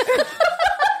you.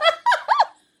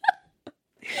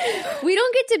 We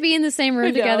don't get to be in the same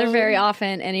room together very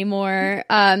often anymore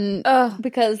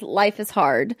because life is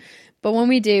hard. But when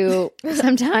we do,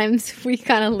 sometimes we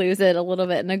kind of lose it a little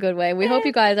bit in a good way. We hope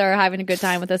you guys are having a good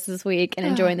time with us this week and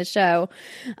enjoying the show.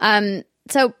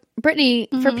 So, Brittany,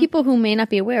 for people who may not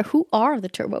be aware, who are the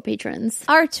Turbo patrons?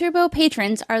 Our Turbo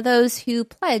patrons are those who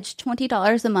pledge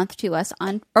 $20 a month to us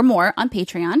or more on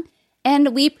Patreon.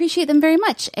 And we appreciate them very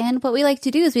much. And what we like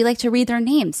to do is we like to read their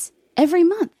names every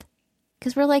month.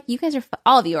 Because we're like, you guys are,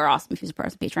 all of you are awesome if you support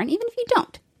us on Patreon, even if you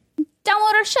don't.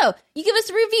 Download our show. You give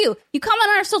us a review. You comment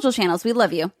on our social channels. We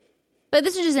love you. But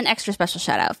this is just an extra special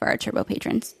shout out for our Turbo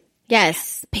patrons.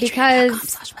 Yes,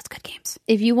 because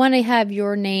if you want to have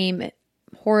your name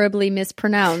horribly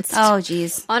mispronounced, on our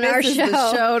show,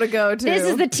 the show to go to. This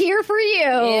is the tier for you.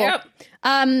 Yep.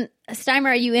 Steimer,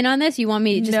 are you in on this? You want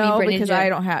me to just no, me, Brittany, because I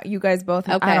don't have. You guys both.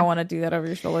 Have, okay. I don't want to do that over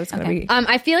your shoulder. It's gonna be.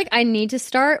 I feel like I need to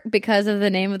start because of the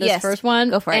name of this first one.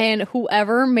 Go for it. And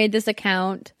whoever made this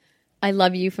account, I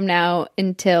love you from now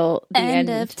until the end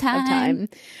of time.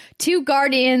 Two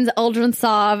Guardians, Uldren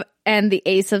Sov, and the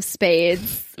Ace of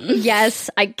Spades. Yes,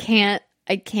 I can't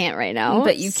right now.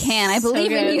 But you can. I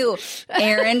believe in you,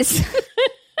 Aaron.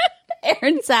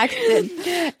 Aaron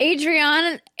Saxton.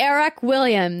 Adrian Eric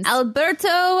Williams.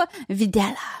 Alberto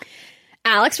Videla.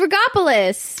 Alex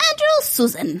Regopoulos. Andrew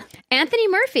Susan. Anthony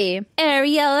Murphy.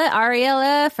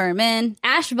 Ariella Furman.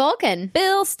 Ash Vulcan.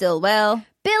 Bill Stillwell.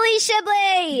 Billy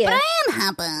Shibley. Brian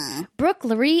Hopper. Brooke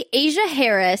Laree. Asia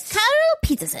Harris. Carol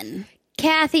Peterson.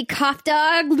 Kathy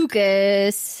Coughdog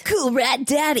Lucas. Cool Rat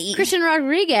Daddy. Christian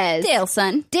Rodriguez. Dale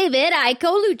Son. David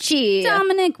Icolucci.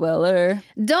 Dominic Weller.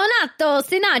 Donato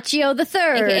Sinaccio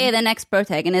III. AKA the next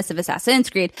protagonist of Assassin's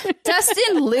Creed.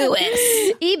 Dustin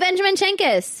Lewis. E. Benjamin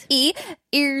Chenkis.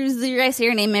 I say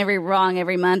your name wrong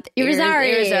every month.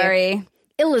 Irizarry.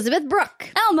 Elizabeth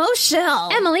Brooke. Elmo Shell.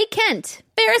 Emily Kent.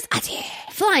 Ferris Ati.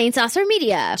 Flying Saucer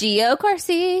Media. Gio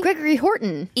Corsi. Gregory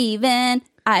Horton.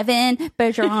 Ivan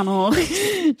Bergerano.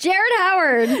 Jared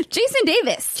Howard. Jason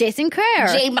Davis. Jason Crair.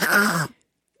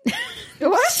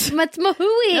 What?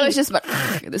 Matsmahui. No, it's just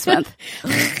this month.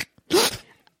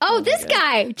 This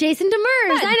guy. Jason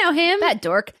Demers. I know him. That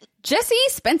dork. Jesse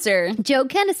Spencer. Joe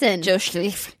Kennison. Joe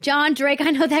Schleif. John Drake.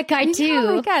 I know that guy too.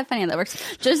 Oh my God, funny how that works.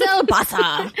 Giselle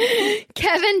Bassa.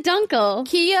 Kevin Dunkel.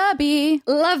 Kia B.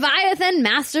 Leviathan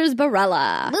Masters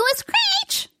Barella. Louis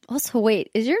Craich. Also,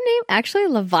 wait, is your name actually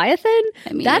Leviathan?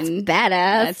 I mean, that's badass.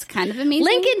 That's kind of amazing.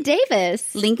 Lincoln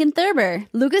Davis. Lincoln Thurber.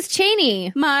 Lucas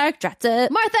Cheney. Mark Dratza.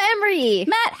 Martha Emery.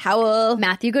 Matt Howell.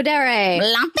 Matthew Godere.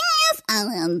 Lampas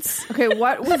Islands. Okay,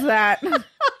 what was that?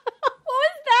 What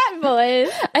was that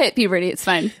voice? I hit puberty. It's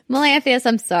fine. Melanthius,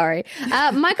 I'm sorry.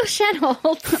 Michael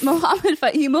Shenholt. Mohammed.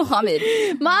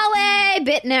 Molly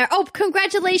Bittner. Oh,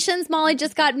 congratulations. Molly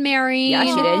just got married. Yeah,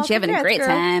 she did. She's having a great girl.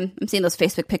 time. I'm seeing those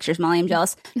Facebook pictures, Molly. I'm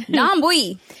jealous.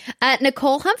 Nambui.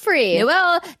 Nicole Humphrey.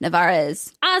 Noel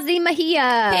Navarez. Ozzy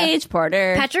Mejia. Paige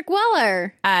Porter. Patrick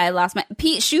Weller. I lost my...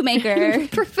 Pete Shoemaker.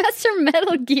 Professor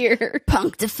Metal Gear.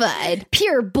 Punctified.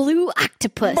 Pure Blue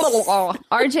Octopus.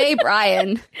 RJ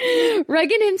Bryan.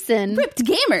 Regan Impson. Ripped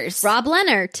Gamers. Rob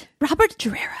Leonard. Robert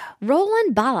Guerrero.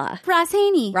 Roland Bala. Ross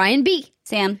Haney. Ryan B.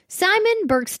 Sam. Simon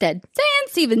Bergstead. Dan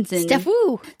Stevenson. Steph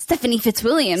Wu. Stephanie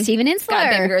Fitzwilliam. Stephen Insler. God,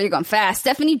 baby girl, you're going fast.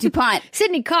 Stephanie DuPont.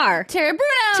 Sydney Carr. Tara Bruno.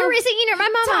 Teresa Enert, my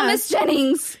mama. Thomas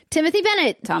Jennings. Timothy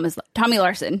Bennett. Tommy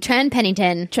Larson. Trent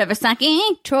Pennington. Trevor Saki.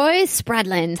 Troy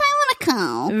Spradlin. Tyler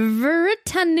McCall.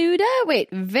 Veritanuda.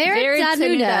 Wait,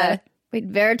 Veritanuda. Wait,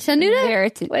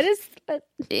 Veritanuda? What is that?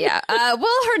 Yeah.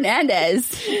 Will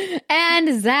Hernandez.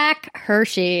 And Zach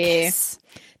Hershey. Yes.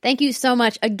 Thank you so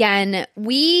much. Again,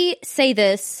 we say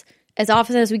this as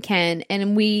often as we can,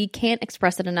 and we can't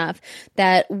express it enough,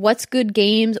 that What's Good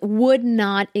Games would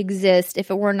not exist if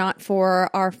it were not for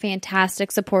our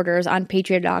fantastic supporters on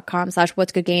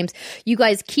patreon.com/whatsgoodgames. You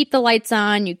guys keep the lights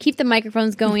on, you keep the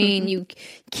microphones going, you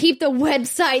keep the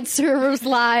website servers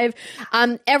live.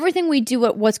 Everything we do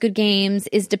at What's Good Games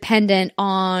is dependent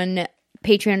on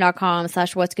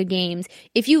patreon.com/whatsgoodgames.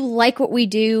 If you like what we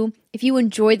do, if you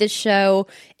enjoy this show,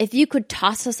 if you could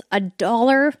toss us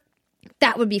 $1,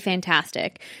 that would be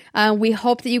fantastic. We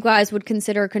hope that you guys would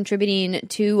consider contributing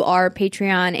to our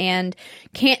Patreon, and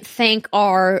can't thank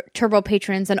our Turbo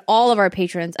patrons and all of our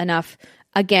patrons enough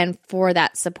again for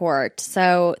that support.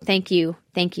 So thank you,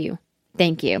 thank you,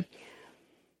 thank you.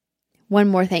 One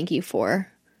more thank you for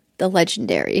the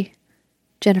legendary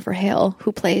Jennifer Hale,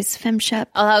 who plays FemShep.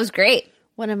 Oh, that was great.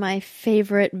 One of my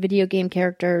favorite video game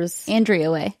characters. Andrea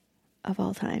Way. Of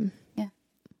all time. Yeah.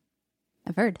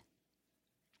 I've heard.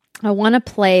 I want to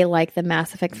play like the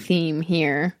Mass Effect theme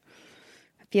here.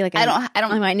 feel like I don't.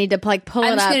 I might need to like pull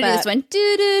I'm it just up. gonna do this one.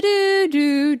 Do do do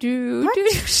do do do.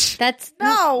 That's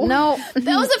No. no.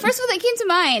 That was the first one that came to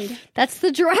mind. That's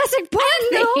the Jurassic Park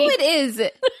No, thing. it is.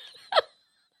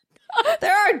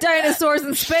 There are dinosaurs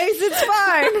in space. It's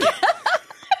fine.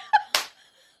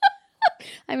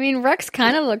 I mean, Rex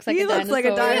kind of looks like He a looks dinosaur. like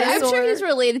a dinosaur. I'm sure he's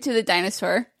related to the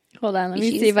dinosaur. Hold on, let me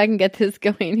Species. see if I can get this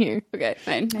going here. Okay,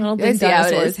 fine. I don't I think see how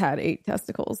it dinosaurs is. had 8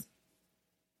 testicles.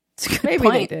 Maybe Maybe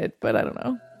they did, but I don't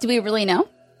know. Do we really know?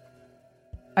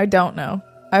 I don't know.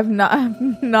 I'm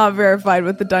not verified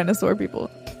with the dinosaur people.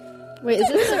 Wait, is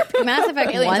this the Mass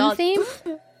Effect Aliens 1 all- theme?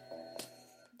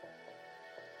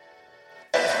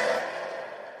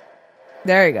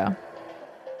 There you go.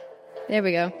 There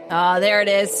we go. Oh, there it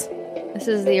is. This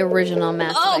is the original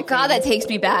Mass Oh Effect. God, that takes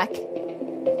me back.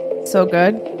 So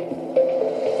good.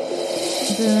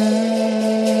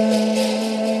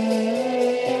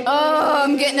 Oh,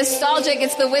 I'm getting nostalgic.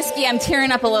 It's the whiskey. I'm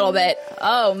tearing up a little bit.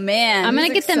 Oh man, I'm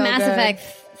gonna get the so Mass good. Effect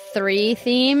 3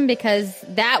 theme because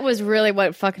that was really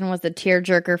what fucking was the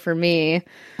tearjerker for me.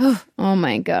 Oh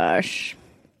my gosh.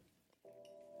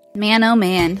 man. Oh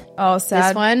man. Oh, sad.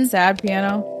 This one? Sad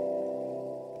piano.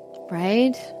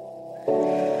 Right?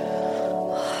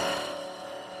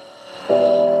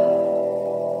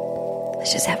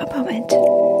 Let's just have a moment for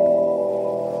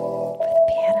the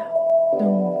piano.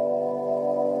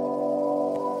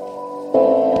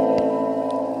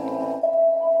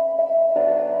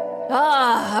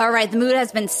 Oh, all right. The mood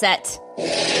has been set. Those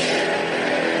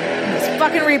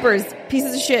fucking Reapers.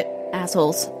 Pieces of shit.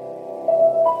 Assholes.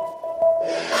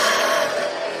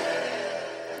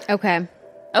 Okay. I'm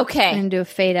Okay. gonna do a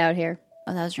fade out here.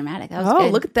 Oh, that was dramatic. That was Oh,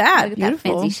 good. look at that. Look at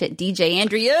Beautiful. that fancy shit. DJ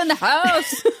Andrea in the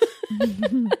house.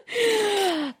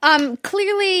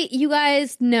 Clearly you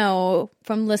guys know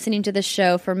from listening to the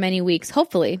show for many weeks,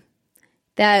 hopefully,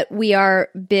 that we are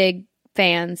big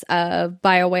fans of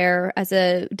BioWare as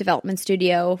a development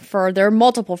studio for their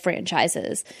multiple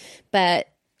franchises. But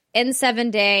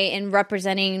N7 Day and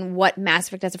representing what Mass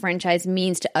Effect as a franchise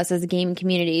means to us as a gaming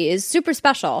community is super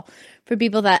special for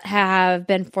people that have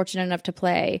been fortunate enough to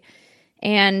play.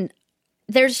 And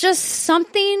there's just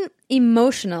something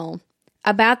emotional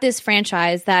about this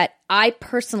franchise that I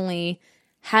personally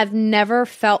have never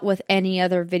felt with any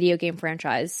other video game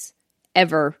franchise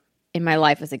ever in my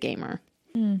life as a gamer.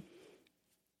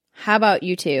 How about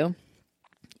you two?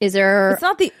 Is there... It's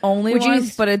not the only Would you-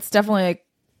 one, but it's definitely like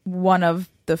one of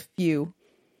the few.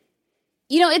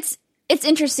 You know, it's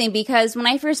interesting because when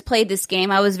I first played this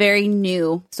game, I was very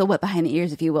new, so wet behind the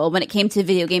ears, if you will, when it came to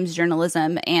video games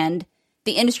journalism and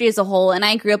the industry as a whole. And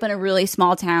I grew up in a really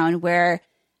small town where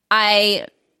I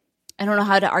don't know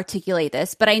how to articulate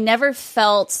this, but I never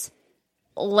felt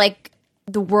like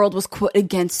the world was quote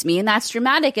against me, and that's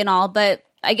dramatic and all. But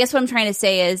I guess what I'm trying to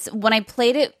say is when I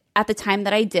played it at the time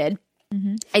that I did,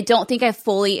 I don't think I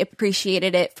fully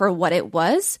appreciated it for what it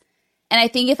was. And I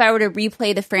think if I were to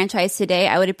replay the franchise today,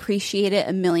 I would appreciate it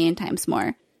 1,000,000 times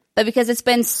more. But because it's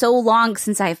been so long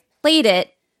since I've played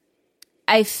it,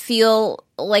 I feel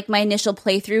like my initial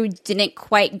playthrough didn't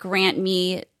quite grant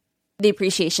me the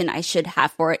appreciation I should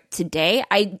have for it today.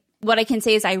 What I can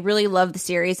say is I really love the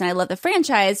series and I love the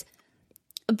franchise,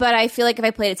 but I feel like if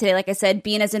I played it today, like I said,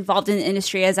 being as involved in the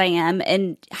industry as I am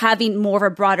and having more of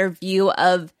a broader view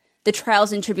of the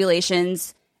trials and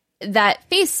tribulations that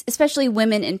face especially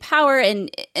women in power and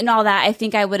all that, I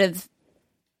think I would have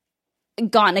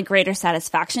gotten a greater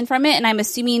satisfaction from it. And I'm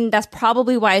assuming that's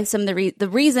probably why some of the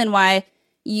reason why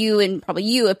you and probably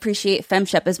you appreciate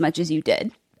FemShep as much as you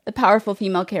did. The powerful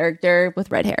female character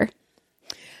with red hair.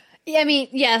 Yeah, I mean,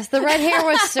 yes, the red hair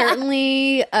was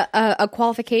certainly a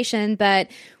qualification, but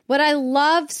what I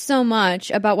love so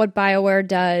much about what BioWare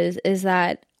does is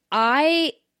that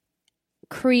I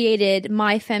created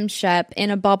my FemShep in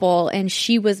a bubble and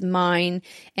she was mine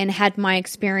and had my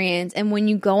experience. And when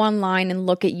you go online and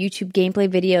look at YouTube gameplay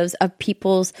videos of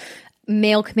people's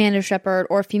male Commander Shepard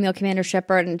or female Commander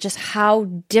Shepard and just how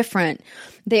different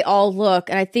they all look.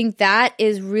 And I think that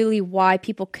is really why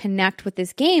people connect with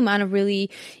this game on a really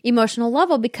emotional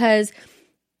level, because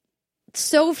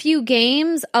so few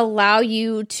games allow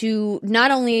you to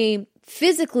not only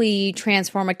physically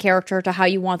transform a character to how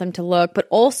you want them to look, but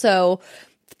also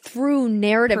through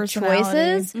narrative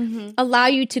choices allow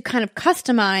you to kind of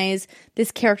customize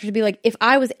this character to be like, if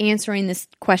I was answering this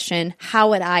question,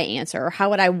 how would I answer? Or how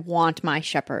would I want my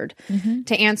Shepard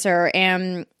to answer?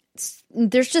 And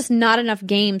there's just not enough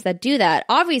games that do that.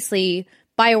 Obviously,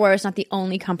 BioWare is not the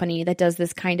only company that does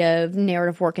this kind of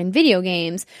narrative work in video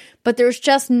games, but there's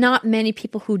just not many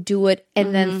people who do it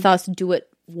and then thus do it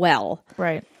well.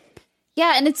 Right.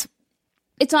 Yeah, and it's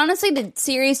It's honestly the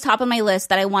series top of my list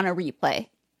that I want to replay.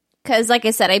 Because, like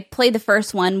I said, I played the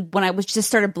first one when I was just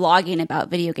started blogging about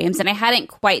video games, and I hadn't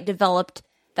quite developed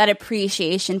that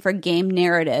appreciation for game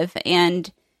narrative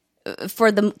and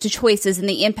for the choices and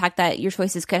the impact that your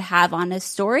choices could have on a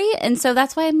story. And so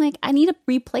that's why I'm like, I need to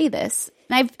replay this.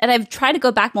 And I've tried to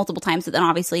go back multiple times, but then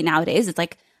obviously nowadays it's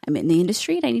like I'm in the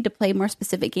industry and I need to play more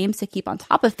specific games to keep on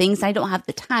top of things. And I don't have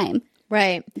the time.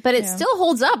 Right. But it still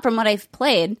holds up from what I've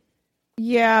played.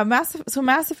 Yeah, Mass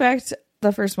Effect,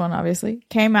 the first one, obviously,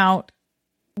 came out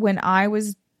when I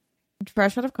was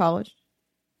fresh out of college.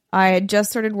 I had just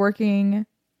started working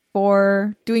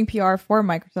doing PR for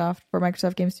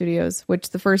Microsoft Game Studios, which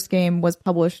the first game was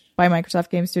published by Microsoft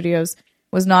Game Studios,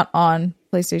 was not on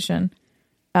PlayStation.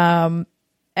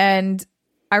 And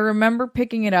I remember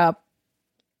picking it up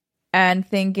and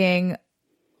thinking,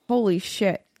 holy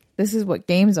shit, this is what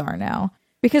games are now.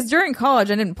 Because during college,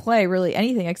 I didn't play really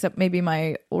anything except maybe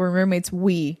my roommate's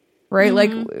Wii, right?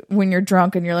 Mm-hmm. Like when you're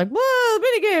drunk and you're like, whoa,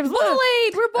 mini games,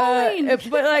 bullied, we're bullying.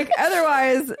 But like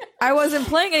otherwise, I wasn't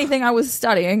playing anything. I was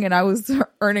studying and I was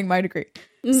earning my degree.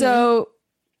 Mm-hmm. So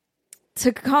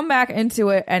to come back into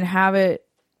it and have it,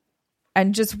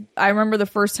 and just, I remember the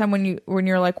first time when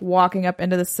you're like walking up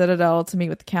into the Citadel to meet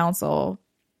with the council.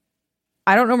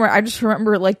 I don't know. I just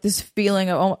remember like this feeling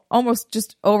of almost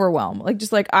just overwhelm. Like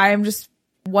just like I'm just,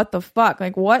 what the fuck?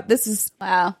 Like what? This is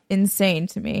insane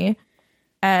to me.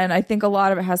 And I think a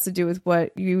lot of it has to do with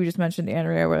what you just mentioned,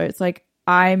 Andrea, where it's like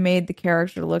I made the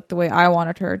character look the way I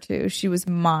wanted her to. She was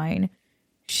mine.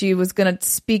 She was going to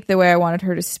speak the way I wanted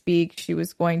her to speak. She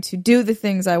was going to do the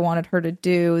things I wanted her to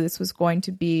do. This was going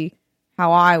to be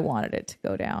how I wanted it to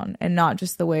go down and not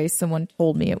just the way someone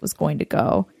told me it was going to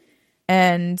go.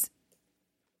 And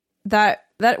that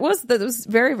was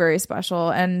very, very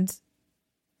special. And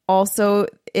also,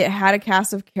 it had a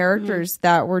cast of characters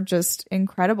that were just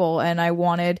incredible, and I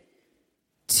wanted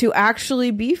to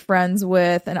actually be friends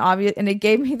with and it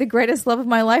gave me the greatest love of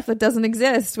my life that doesn't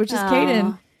exist, which is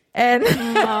Caden. And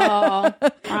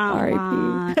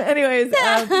R.I.P. Anyways,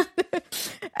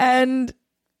 and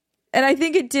I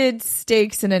think it did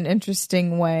stakes in an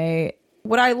interesting way.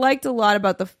 What I liked a lot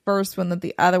about the first one that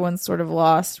the other one sort of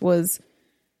lost was,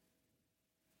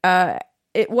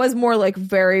 it was more like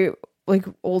very like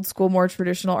old school, more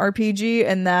traditional RPG,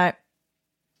 and that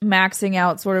maxing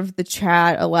out sort of the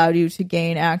chat allowed you to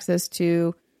gain access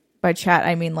to, by chat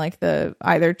I mean like the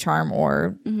either charm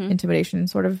or intimidation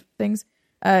sort of things.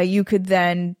 You could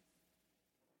then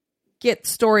get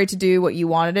story to do what you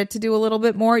wanted it to do a little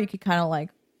bit more. You could kind of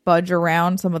like budge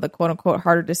around some of the quote unquote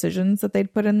harder decisions that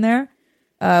they'd put in there,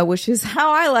 which is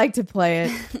how I like to play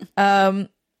it. But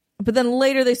then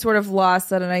later they sort of lost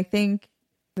that, and I think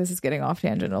this is getting off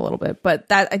tangent a little bit, but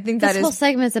this whole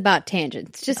segment's about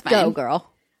tangents. Just go,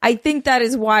 girl. I think that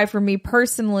is why, for me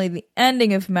personally, the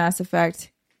ending of Mass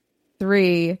Effect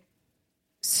 3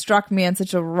 struck me in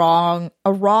such a raw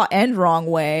and wrong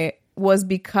way, was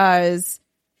because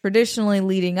traditionally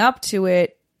leading up to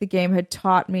it, the game had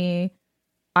taught me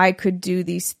I could do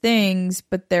these things,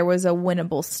 but there was a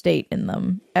winnable state in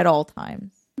them at all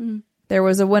times. Mm. There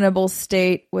was a winnable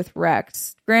state with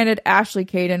Rex. Granted, Ashley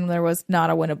Caden, there was not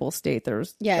a winnable state. There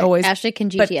was always Ashley can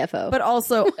GTFO. But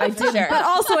also I didn't. Sure. But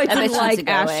also I didn't like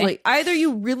Ashley. Away. Either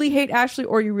you really hate Ashley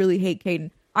or you really hate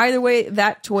Caden. Either way,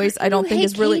 that choice I don't think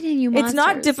is really. Caden, it's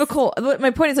not difficult.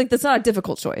 My point is like that's not a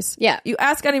difficult choice. Yeah, you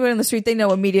ask anybody on the street, they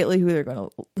know immediately who they're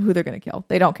gonna kill.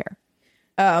 They don't care.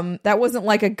 That wasn't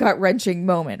like a gut wrenching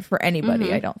moment for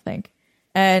anybody. I don't think.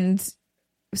 And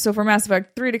so for Mass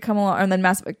Effect 3 to come along, and then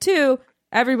Mass Effect 2,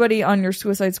 everybody on your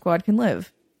Suicide Squad can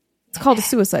live. It's called a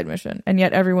suicide mission, and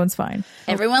yet everyone's fine.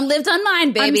 Everyone lived on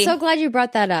mine, baby. I'm so glad you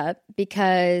brought that up,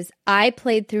 because I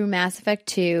played through Mass Effect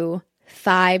 2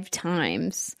 5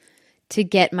 times to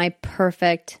get my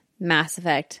perfect Mass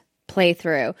Effect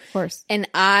playthrough. Of course. And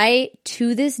I,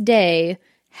 to this day,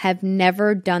 have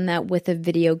never done that with a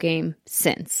video game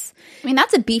since. I mean,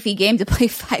 that's a beefy game to play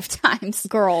 5 times.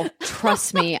 Girl,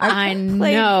 trust me. I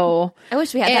know. I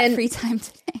wish we had that free time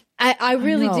today. I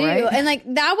really do. Right? And like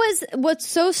that was what's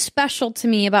so special to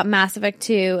me about Mass Effect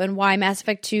 2, and why Mass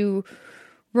Effect 2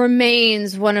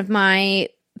 remains one of my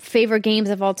favorite games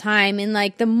of all time. And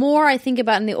like the more I think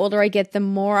about it and the older I get, the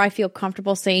more I feel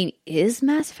comfortable saying, is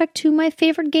Mass Effect 2 my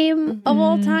favorite game of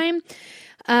all time?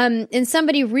 And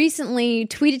somebody recently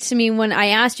tweeted to me when I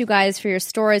asked you guys for your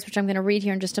stories, which I'm going to read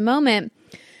here in just a moment,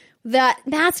 that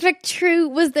Mass Effect 2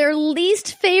 was their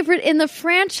least favorite in the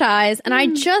franchise. And I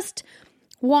just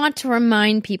want to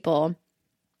remind people,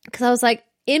 because I was like,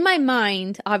 in my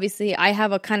mind, obviously, I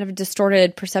have a kind of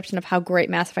distorted perception of how great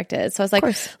Mass Effect is. So I was like,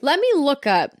 let me look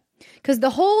up Because the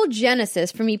whole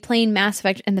genesis for me playing Mass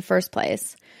Effect in the first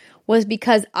place was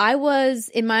because I was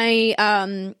in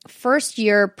my first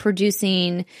year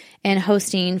producing and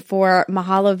hosting for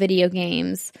Mahalo Video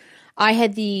Games. I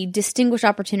had the distinguished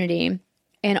opportunity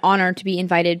and honor to be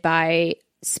invited by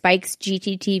Spike's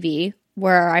GTTV,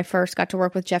 where I first got to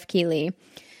work with Jeff Keighley,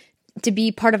 to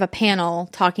be part of a panel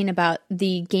talking about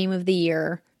the Game of the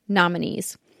Year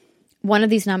nominees. One of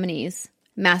these nominees,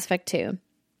 Mass Effect 2.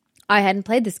 I hadn't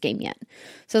played this game yet.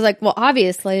 So I was like, well,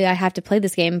 obviously I have to play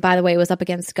this game. By the way, it was up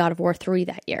against God of War 3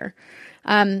 that year.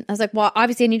 I was like, well,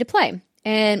 obviously I need to play.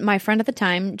 And my friend at the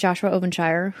time, Joshua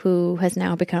Ovenshire, who has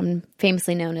now become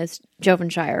famously known as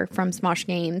Jovenshire from Smosh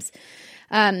Games,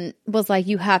 was like,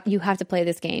 you have to play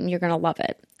this game. You're going to love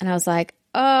it. And I was like,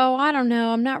 oh, I don't know.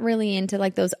 I'm not really into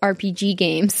like those RPG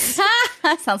games.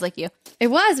 That sounds like you. It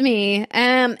was me.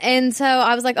 And so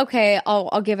I was like, okay,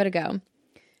 I'll give it a go.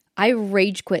 I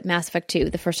rage quit Mass Effect 2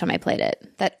 the first time I played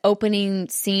it. That opening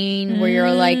scene where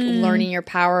you're like learning your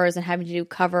powers and having to do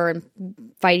cover and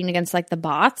fighting against like the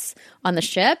bots on the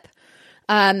ship.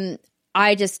 I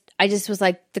just was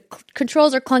like, the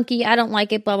controls are clunky. I don't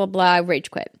like it, blah, blah, blah. I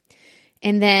rage quit.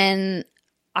 And then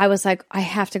I was like, I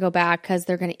have to go back because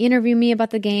they're going to interview me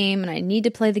about the game and I need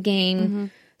to play the game. Mm-hmm.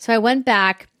 So I went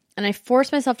back and I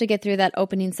forced myself to get through that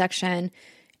opening section.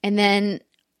 And then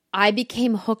I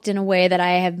became hooked in a way that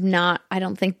I have not, I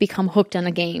don't think, become hooked on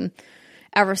a game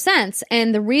ever since.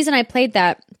 And the reason I played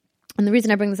that, and the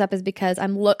reason I bring this up is because I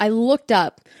looked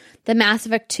up the Mass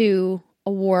Effect 2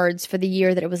 awards for the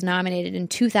year that it was nominated in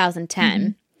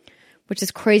 2010, which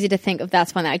is crazy to think of.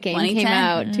 That's when that game came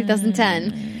out,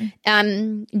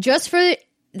 2010. Just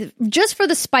for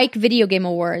the Spike Video Game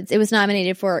Awards, it was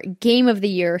nominated for Game of the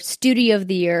Year, Studio of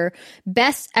the Year,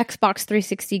 Best Xbox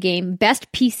 360 Game, Best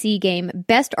PC Game,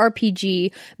 Best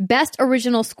RPG, Best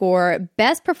Original Score,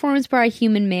 Best Performance by a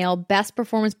Human Male, Best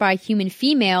Performance by a Human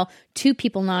Female. 2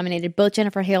 people nominated, both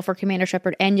Jennifer Hale for Commander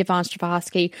Shepard and Yvonne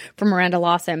Strahovski for Miranda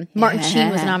Lawson. Martin Sheen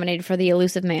was nominated for The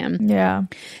Elusive Man. Yeah.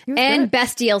 And good.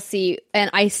 Best DLC. And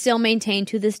I still maintain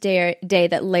to this day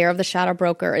that Lair of the Shadow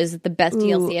Broker is the best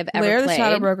DLC I've ever played. Lair of the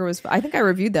Shadow Broker was, I think I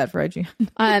reviewed that for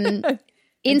IGN.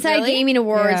 Inside Gaming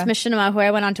Awards, Machinima, who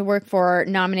I went on to work for,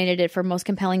 nominated it for Most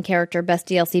Compelling Character, Best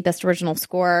DLC, Best Original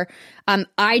Score.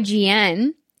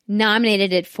 IGN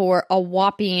nominated it for a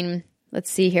whopping, let's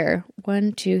see here,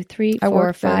 1, 2, 3,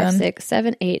 4, 5, 6,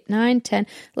 7, 8, 9, 10,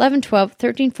 11, 12,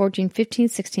 13, 14, 15,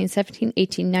 16, 17,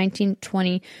 18, 19,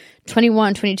 20,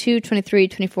 21, 22, 23,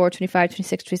 24, 25,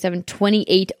 26, 27,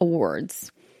 28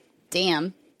 awards.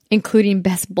 Damn. Including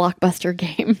Best Blockbuster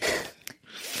Game.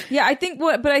 Yeah, I think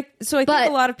I think a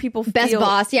lot of people feel Best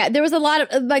Boss. Yeah, there was a lot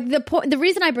of like the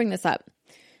reason I bring this up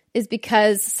is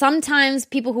because sometimes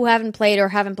people who haven't played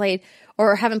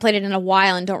it in a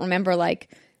while and don't remember, like,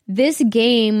 this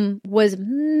game was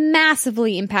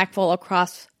massively impactful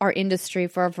across our industry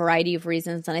for a variety of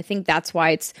reasons, and I think that's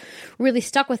why it's really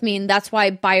stuck with me, and that's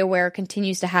why BioWare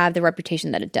continues to have the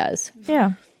reputation that it does.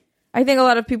 Yeah. I think a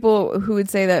lot of people who would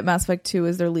say that Mass Effect 2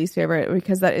 is their least favorite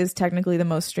because that is technically the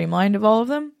most streamlined of all of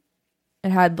them.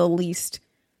 It had the least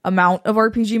amount of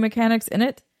RPG mechanics in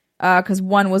it. Because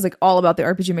 1 was like all about the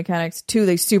RPG mechanics. 2,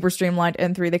 they super streamlined.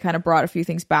 And 3, they kind of brought a few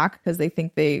things back because they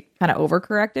think they kind of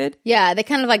overcorrected. Yeah, they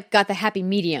kind of like got the happy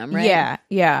medium, right?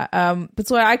 Yeah. But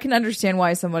so I can understand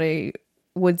why somebody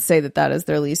would say that is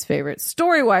their least favorite.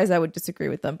 Story-wise, I would disagree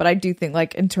with them. But I do think,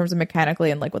 like, in terms of mechanically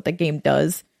and like what the game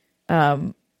does,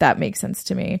 that makes sense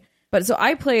to me. But so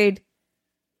I did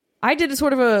a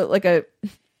sort of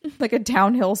a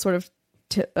downhill sort of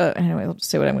anyway, I'll just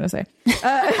say what I'm going to say.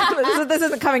 This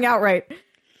isn't coming out right.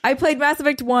 I played Mass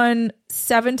Effect 1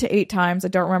 7 to 8 times. I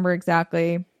don't remember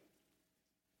exactly.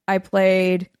 I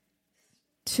played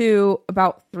 2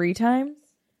 about 3 times.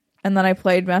 And then I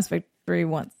played Mass Effect 3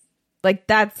 once. Like,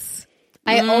 that's...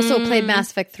 I also played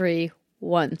Mass Effect 3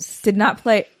 once. Did not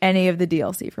play any of the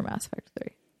DLC for Mass Effect 3.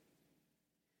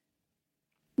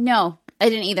 No, I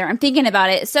didn't either. I'm thinking about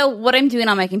it. So what I'm doing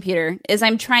on my computer is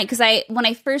I'm trying, because when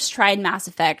I first tried Mass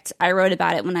Effect, I wrote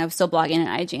about it when I was still blogging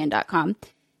at IGN.com.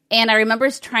 And I remember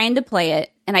trying to play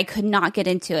it, and I could not get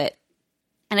into it.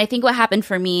 And I think what happened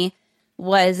for me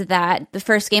was that the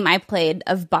first game I played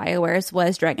of BioWare's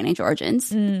was Dragon Age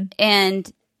Origins.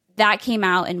 And that came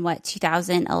out in,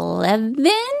 2011?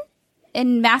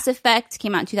 And Mass Effect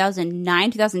came out in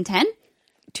 2009, 2010?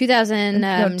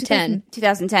 2010.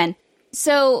 2010.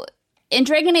 So, in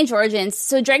Dragon Age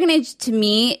Origins, Dragon Age to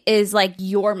me is like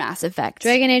your Mass Effect.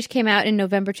 Dragon Age came out in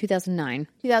November 2009.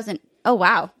 Oh,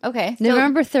 wow. Okay.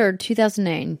 November 3rd,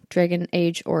 2009, Dragon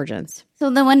Age Origins. So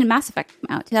then when did Mass Effect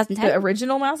come out? 2010? The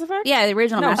original Mass Effect? Yeah, the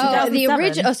original Mass Effect. Oh, the 2007.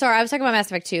 original. Oh, sorry. I was talking about Mass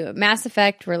Effect 2. Mass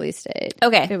Effect release date.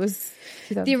 Okay. It was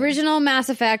 2007. The original Mass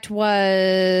Effect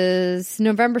was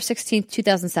November 16th,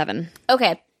 2007.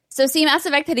 Okay. So see, Mass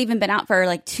Effect had even been out for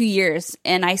like 2 years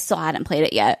and I still hadn't played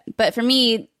it yet. But for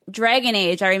me, Dragon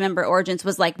Age, I remember Origins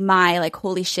was like my like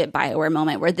holy shit BioWare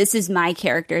moment where this is my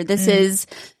character. This is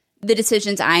the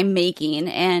decisions I'm making.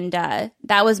 And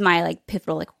that was my like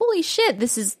pivotal like holy shit,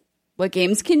 this is what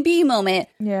games can be moment.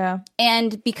 Yeah.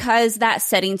 And because that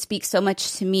setting speaks so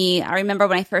much to me, I remember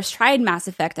when I first tried Mass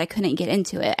Effect, I couldn't get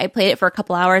into it. I played it for a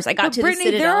couple hours. I got But to Brittany,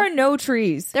 the Citadel. there are no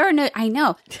trees. There are no, I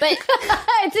know, but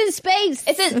It's in space.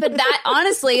 but that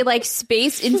honestly, like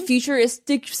space and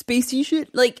futuristic spacey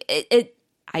shit, like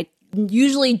I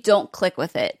usually don't click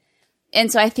with it.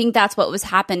 And so I think that's what was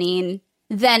happening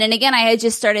then. And again, I had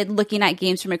just started looking at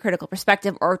games from a critical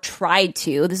perspective, or tried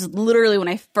to. This is literally when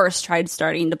I first tried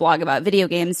starting to blog about video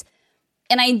games.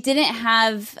 And I didn't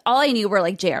have, all I knew were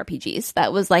like JRPGs.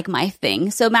 That was like my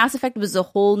thing. So Mass Effect was a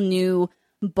whole new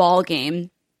ball game.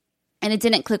 And it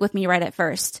didn't click with me right at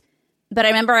first. But I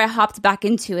remember I hopped back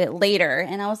into it later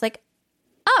and I was like,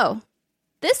 oh,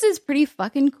 this is pretty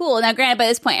fucking cool. Now, granted, by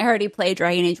this point, I already played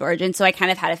Dragon Age Origins, so I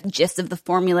kind of had a gist of the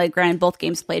formula. Granted, both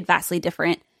games played vastly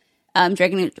different.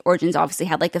 Dragon Age Origins obviously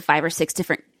had like the 5 or 6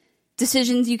 different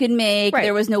decisions you could make. Right.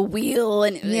 There was no wheel.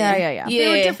 And Yeah. They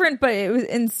were different, but it was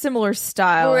in similar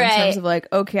style in terms of like,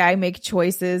 okay, I make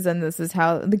choices and this is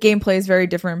how the gameplay is very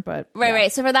different. But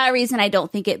Right. So for that reason, I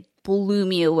don't think it blew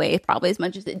me away probably as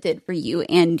much as it did for you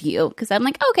and you. Because I'm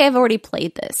like, okay, I've already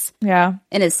played this. Yeah.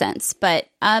 In a sense. But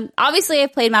obviously,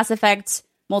 I've played Mass Effect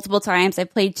multiple times. I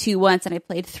played 2 once and I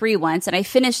played 3 once. And I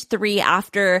finished 3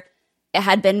 after it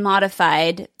had been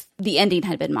modified. The ending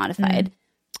had been modified.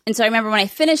 And so I remember when I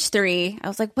finished 3, I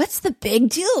was like, what's the big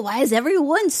deal? Why is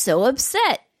everyone so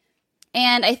upset?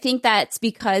 And I think that's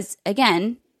because,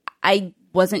 again, I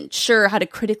wasn't sure how to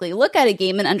critically look at a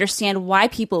game and understand why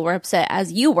people were upset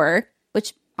as you were,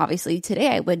 which obviously today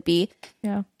I would be.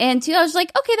 Yeah. And 2, I was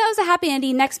like, okay, that was a happy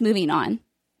ending. Next, moving on.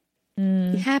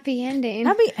 Happy ending.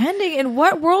 Happy ending. In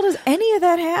what world is any of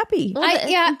that happy?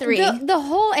 Well, 3. The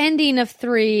whole ending of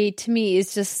 3 to me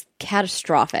is just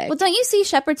catastrophic. Well, don't you see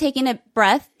Shepard taking a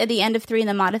breath at the end of 3 in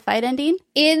the modified ending?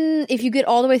 If you get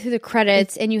all the way through the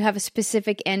credits and you have a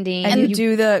specific ending, And you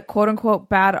do the quote unquote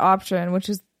bad option, which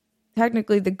is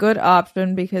technically the good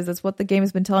option because that's what the game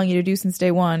has been telling you to do since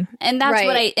day one. And that's Right.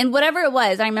 what and whatever it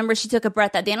was, I remember she took a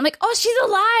breath that day and I'm like, oh, she's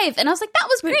alive. And I was like, that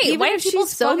was great. Even Why are if people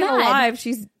she's so fucking mad? alive,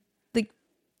 she's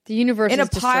the universe in is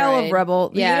a pile destroyed. of rubble.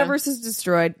 The Yeah. universe is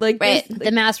destroyed. Like Right. this-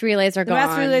 The mass relays are the gone.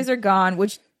 mass relays are gone,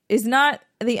 which is not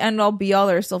the end all be all.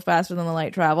 They're still faster than the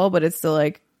light travel, but it's still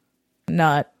like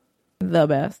not the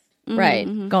best. right.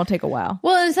 Gonna take a while.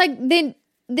 Well, it's like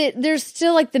there's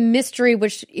still like the mystery,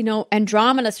 which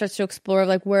Andromeda starts to explore,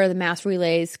 like where the mass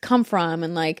relays come from,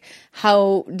 and like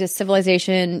how does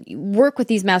civilization work with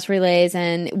these mass relays,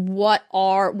 and what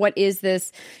is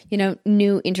this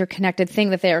new interconnected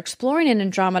thing that they're exploring in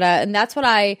Andromeda, and that's what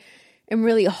I am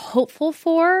really hopeful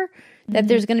for. That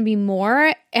there's going to be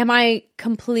more. Am I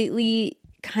completely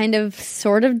kind of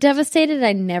sort of devastated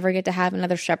I never get to have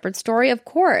another Shepard story? Of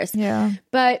course. Yeah.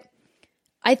 But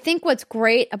I think what's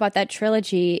great about that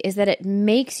trilogy is that it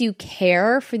makes you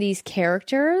care for these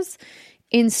characters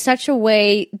in such a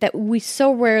way that we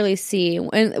so rarely see,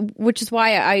 and which is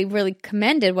why I really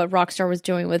commended what Rockstar was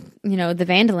doing with, the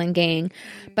Vandalin gang.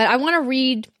 But I want to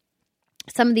read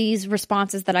some of these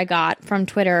responses that I got from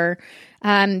Twitter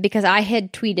because I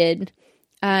had tweeted,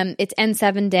 it's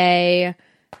N7 Day.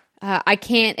 I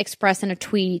can't express in a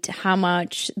tweet how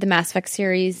much the Mass Effect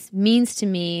series means to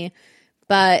me,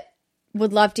 but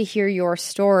would love to hear your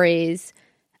stories.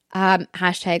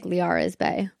 Hashtag Liara is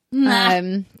bae.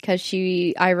 Because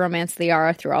I romanced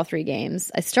Liara through all 3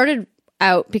 games. I started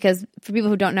out because, for people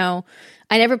who don't know,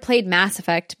 I never played Mass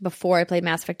Effect before I played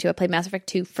Mass Effect 2. I played Mass Effect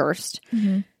 2 first.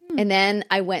 And then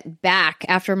I went back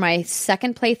after my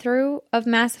second playthrough of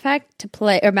Mass Effect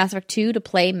Mass Effect 2 to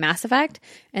play Mass Effect.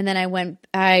 And then I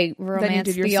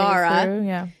romanced Liara.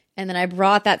 Yeah. And then I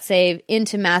brought that save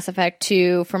into Mass Effect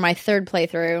 2 for my 3rd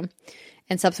playthrough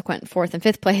and subsequent 4th and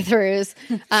 5th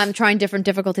playthroughs, trying different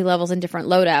difficulty levels and different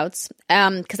loadouts.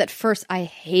 Because at first I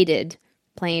hated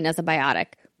playing as a biotic.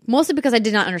 Mostly because I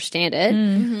did not understand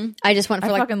it. I just went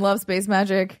for I fucking love space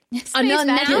magic. now,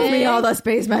 Give me all the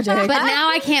space magic. but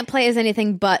now I can't play as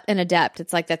anything but an adept.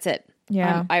 It's like, that's it.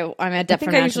 Yeah. I'm I adept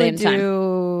for think I now usually in time.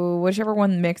 do whichever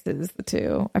one mixes the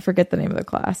two. I forget the name of the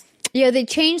class. Yeah, they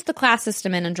changed the class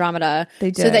system in Andromeda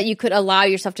They so did. that you could allow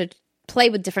yourself to play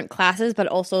with different classes, but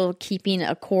also keeping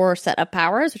a core set of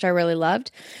powers, which I really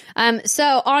loved.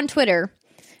 So on Twitter,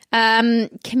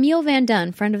 Camille Van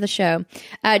Dunn, friend of the show,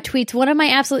 tweets, one of my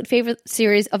absolute favorite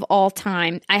series of all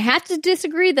time. I have to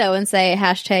disagree, though, and say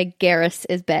hashtag Garrus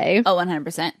is bae. Oh,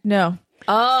 100%. No.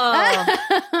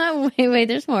 Oh. wait,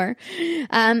 there's more.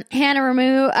 Hannah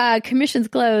Ramu, Commissions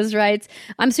Closed, writes,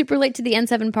 I'm super late to the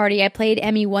N7 party. I played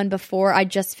ME1 before. I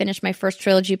just finished my first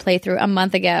trilogy playthrough a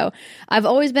month ago. I've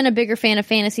always been a bigger fan of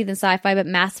fantasy than sci-fi, but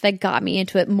Mass Effect got me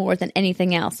into it more than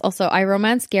anything else. Also, I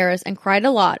romanced Garrus and cried a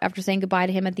lot after saying goodbye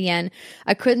to him at the end.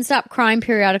 I couldn't stop crying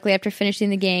periodically after finishing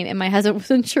the game, and my husband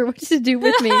wasn't sure what to do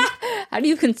with me. How do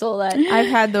you console that? I've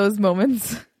had those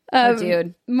moments.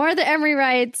 Dude. Martha Emery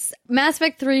writes, Mass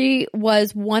Effect 3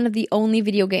 was one of the only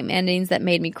video game endings that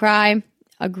made me cry.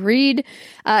 Agreed.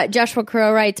 Joshua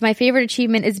Crow writes, my favorite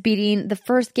achievement is beating the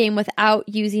first game without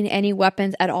using any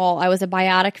weapons at all. I was a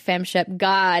biotic femship.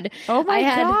 God. Oh my I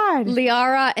had God.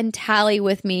 Liara and Tali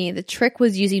with me. The trick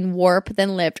was using warp,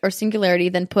 then lift, or singularity,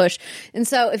 then push. And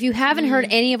so if you haven't heard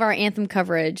any of our Anthem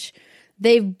coverage,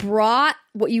 they've brought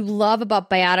what you love about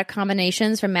biotic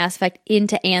combinations from Mass Effect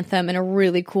into Anthem in a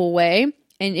really cool way.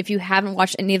 And if you haven't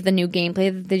watched any of the new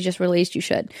gameplay that they just released, you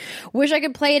should. Wish I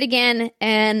could play it again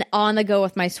and on the go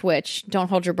with my Switch. Don't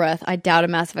hold your breath. I doubt a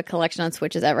Mass Effect collection on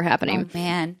Switch is ever happening. Oh,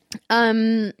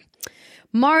 man.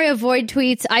 Mario Void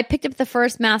tweets, I picked up the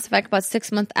first Mass Effect about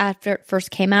 6 months after it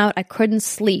first came out. I couldn't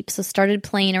sleep, so started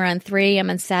playing around 3 a.m.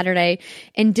 on Saturday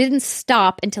and didn't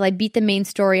stop until I beat the main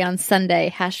story on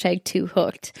Sunday. Hashtag 2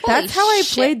 hooked. That's how I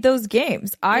played those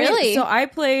games. Really? So I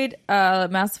played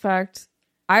Mass Effect.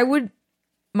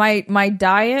 My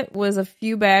diet was a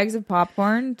few bags of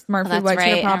popcorn, Smart Food White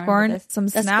Cheddar popcorn, some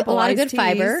Snapple a lot of iced good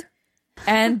fiber.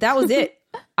 and that was it.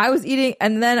 I was eating,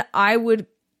 and then I would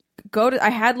I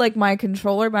had like my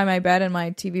controller by my bed and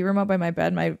my TV remote by my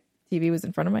bed. My TV was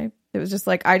in front of it was just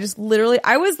like, I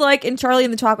was like in Charlie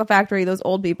and the Chocolate Factory, those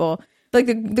old people, like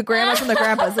the grandmas and the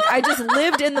grandpas. Like I just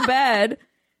lived in the bed,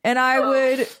 and I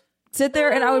would sit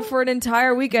there, and I would, for an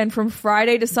entire weekend from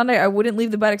Friday to Sunday, I wouldn't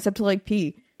leave the bed except to like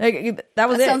pee. Like that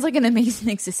was it. Sounds like an amazing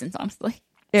existence, honestly.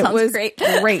 It sounds was great.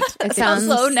 It sounds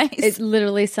so nice. It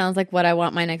literally sounds like what I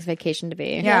want my next vacation to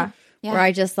be. Yeah. Where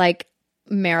I just like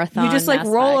marathon. You just like Mass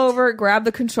roll Effect. over, grab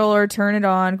the controller, turn it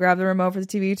on, grab the remote for the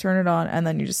TV, turn it on, and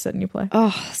then you just sit and you play. Oh,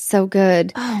 so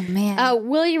good. Oh, man.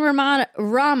 William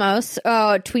Ramos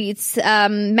tweets,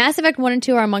 Mass Effect 1 and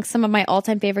 2 are amongst some of my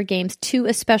all-time favorite games. 2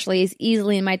 especially is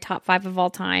easily in my top 5 of all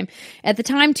time. At the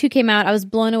time 2 came out, I was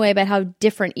blown away by how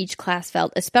different each class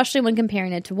felt, especially when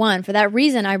comparing it to 1. For that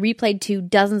reason, I replayed 2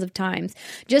 dozens of times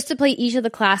just to play each of the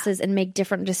classes and make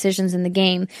different decisions in the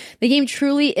game. The game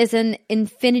truly is an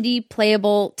infinity playable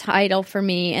title for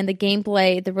me, and the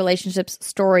gameplay, the relationships,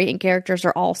 story, and characters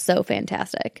are all so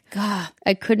fantastic. God.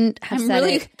 I couldn't have said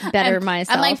it better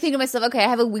myself. I'm like thinking to myself, okay, I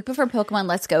have a week before Pokemon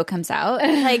Let's Go comes out.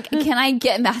 Like, can I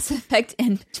get Mass Effect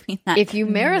in between that? If you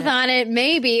marathon it,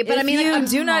 maybe. But if I mean, you like,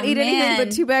 do not eat anything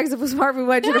but 2 bags of Smart Food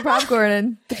White Cheddar popcorn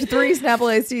and 3 Snapple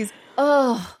iced teas.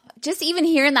 Oh, just even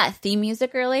hearing that theme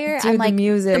music earlier, Dude, I'm like, the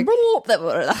music.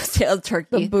 The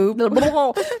turkey. The boop.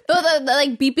 the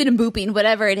like beeping and booping,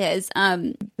 whatever it is.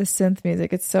 The synth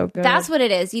music, it's so good. That's what it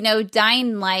is. You know,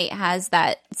 Dying Light has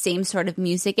that same sort of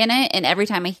music in it, and every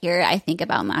time I hear it, I think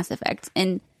about Mass Effect.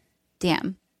 And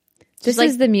damn, this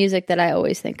is the music that I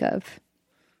always think of.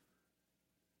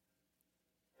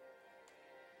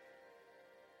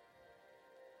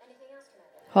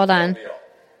 Hold on.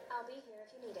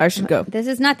 I should go. This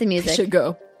is not the music. should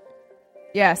go.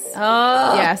 Yes.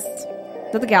 Oh, Yes.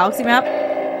 Is that the galaxy map?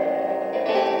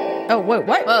 Oh, wait,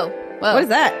 what? Whoa. What is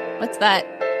that? What's that?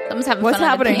 Someone's having What's fun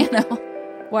happening? on the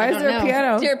piano. Why is don't there a know.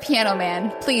 piano? Dear piano man,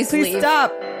 please Please leave.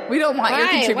 stop. We don't want your Why?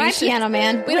 Why, contributions. piano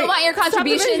man? We don't want your stop the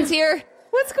contributions video. here.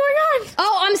 What's going on?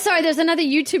 Oh, I'm sorry. There's another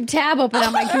YouTube tab open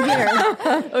on my computer.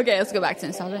 Okay, let's go back to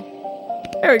nostalgia.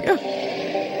 There we go.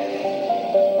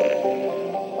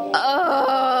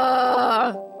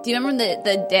 Do you remember when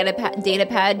the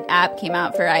DataPad app came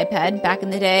out for iPad back in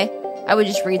the day? I would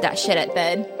just read that shit at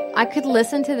bed. I could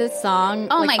listen to this song.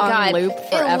 Oh like, my on god, loop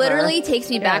forever. it literally takes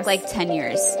me back Yes. like 10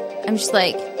 years. I'm just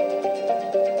like,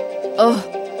 oh,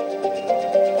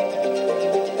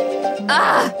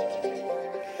 ah.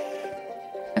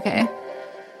 Okay.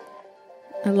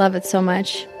 I love it so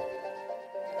much.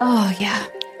 Oh yeah.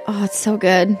 Oh, it's so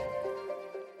good.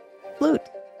 Flute.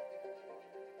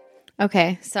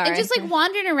 Okay, sorry. And just like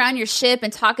wandering around your ship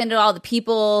and talking to all the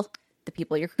people,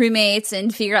 your crewmates,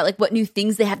 and figure out like what new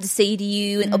things they have to say to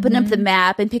you, and open up the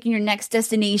map and picking your next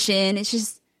destination. It's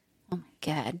just, oh my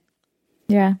god.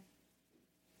 Yeah.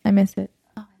 I miss it.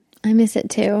 I miss it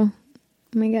too.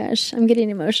 Oh my gosh, I'm getting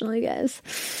emotional, you guys.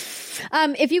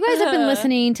 If you guys have been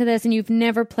listening to this and you've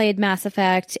never played Mass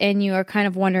Effect and you are kind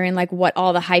of wondering like what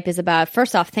all the hype is about,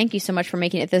 first off, thank you so much for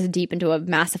making it this deep into a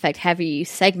Mass Effect heavy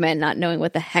segment, not knowing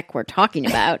what the heck we're talking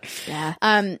about.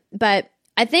 But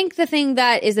I think the thing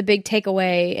that is a big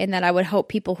takeaway and that I would hope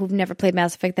people who've never played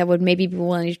Mass Effect that would maybe be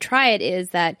willing to try it is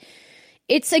that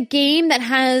it's a game that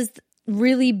has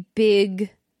really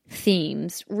big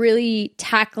themes, really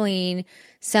tackling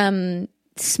some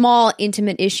small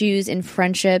intimate issues in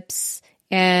friendships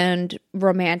and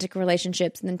romantic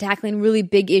relationships, and then tackling really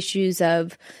big issues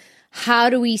of how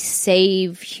do we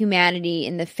save humanity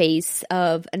in the face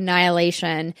of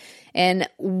annihilation, and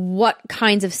what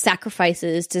kinds of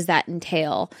sacrifices does that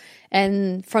entail?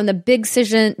 And from the big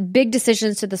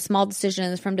decisions to the small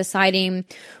decisions, from deciding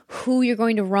who you're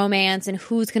going to romance and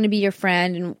who's going to be your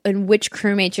friend and which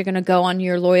crewmates you're going to go on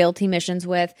your loyalty missions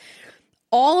with,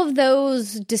 all of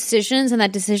those decisions and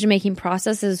that decision-making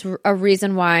process is a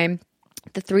reason why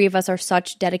the three of us are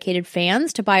such dedicated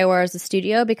fans to BioWare as a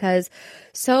studio, because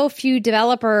so few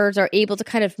developers are able to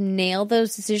kind of nail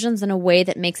those decisions in a way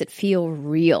that makes it feel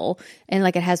real and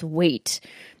like it has weight.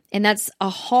 And that's a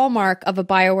hallmark of a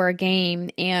BioWare game.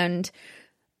 And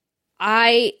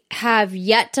I have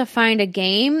yet to find a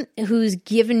game who's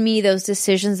given me those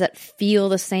decisions that feel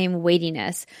the same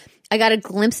weightiness. I got a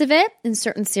glimpse of it in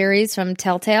certain series from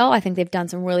Telltale. I think they've done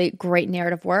some really great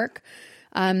narrative work.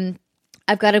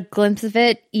 I've got a glimpse of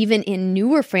it even in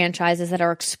newer franchises that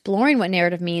are exploring what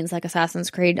narrative means, like Assassin's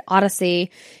Creed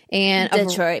Odyssey. And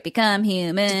Detroit Become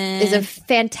Human is a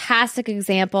fantastic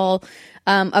example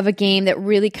of a game that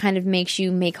really kind of makes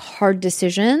you make hard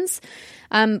decisions.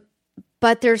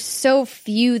 But there's so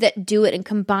few that do it and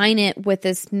combine it with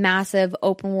this massive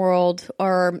open world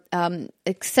or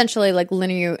essentially like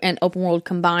linear and open world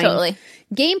combined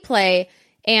gameplay.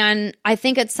 And I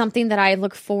think it's something that I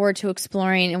look forward to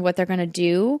exploring and what they're going to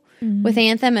do with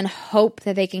Anthem, and hope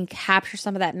that they can capture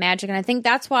some of that magic. And I think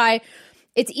that's why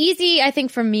it's easy, I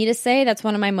think, for me to say that's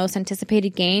one of my most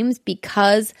anticipated games,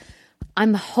 because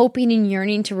I'm hoping and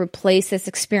yearning to replace this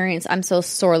experience I'm so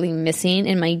sorely missing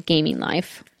in my gaming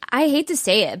life. I hate to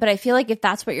say it, but I feel like if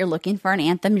that's what you're looking for in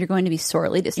Anthem, you're going to be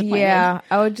sorely disappointed. Yeah,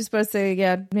 I would just about to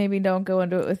say, maybe don't go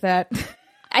into it with that.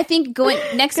 I think going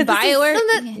next to BioWare,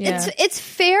 it's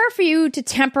fair for you to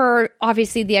temper,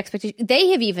 obviously, the expectation. They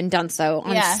have even done so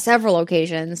on several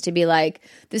occasions to be like,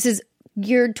 this is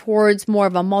geared towards more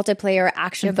of a multiplayer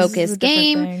action-focused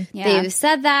game. They've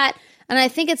said that. And I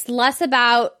think it's less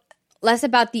about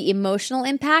the emotional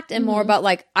impact and more about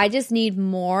like, I just need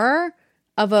more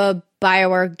of a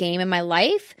BioWare game in my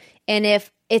life. And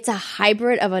if it's a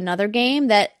hybrid of another game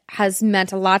that has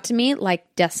meant a lot to me,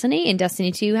 like Destiny and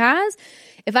Destiny 2 has,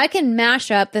 if I can mash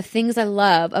up the things I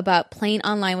love about playing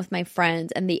online with my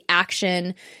friends and the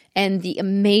action and the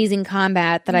amazing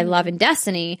combat that I love in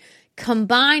Destiny,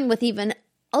 combined with even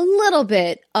a little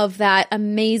bit of that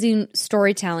amazing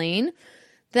storytelling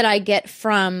that I get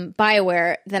from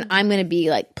BioWare, then I'm going to be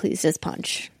like, please just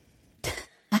punch.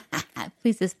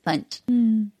 Please just punch.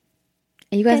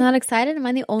 Are you guys not excited? Am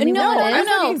I the only one? I'm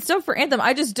not still for Anthem.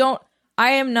 I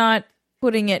am not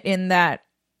putting it in that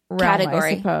realm,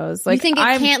 category. I suppose. Like, you think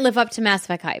it can't live up to Mass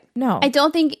Effect hype? No. I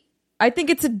think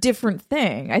it's a different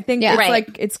thing. I think it's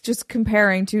like it's just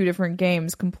comparing two different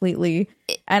games completely.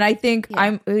 And I think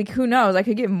I'm like, who knows? I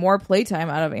could get more playtime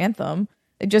out of Anthem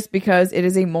just because it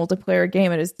is a multiplayer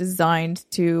game. It is designed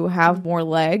to have more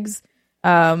legs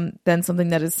than something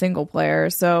that is single player.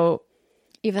 So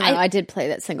even though I did play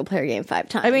that single player game 5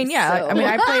 times. I mean,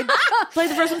 I played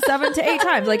the first one 7 to 8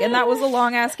 times. Like, and that was a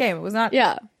long ass game. It was not.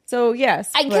 Yeah. So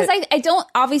yes, because I don't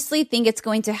obviously think it's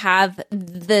going to have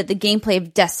the gameplay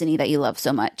of Destiny that you love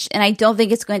so much, and I don't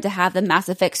think it's going to have the Mass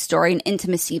Effect story and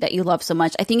intimacy that you love so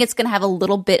much. I think it's going to have a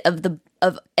little bit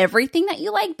of everything that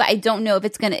you like, but I don't know if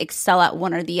it's going to excel at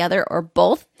one or the other or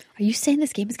both. Are you saying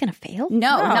this game is going to fail?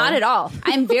 No, not at all.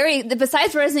 I'm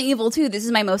besides Resident Evil 2, this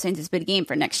is my most anticipated game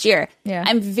for next year. Yeah.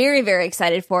 I'm very, very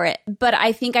excited for it, but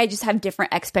I think I just have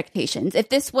different expectations. If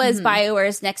this was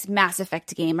BioWare's next Mass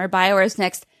Effect game or BioWare's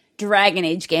next Dragon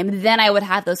Age game, then I would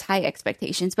have those high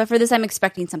expectations. But for this, I'm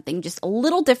expecting something just a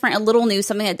little different, a little new,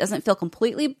 something that doesn't feel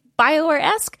completely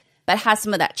BioWare-esque, but has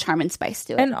some of that charm and spice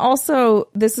to it. And also,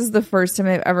 this is the first time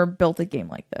I've ever built a game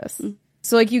like this.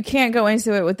 So, like, you can't go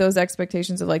into it with those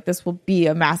expectations of, like, this will be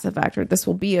a Mass Effect or this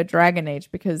will be a Dragon Age,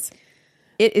 because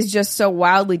it is just so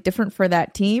wildly different for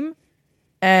that team.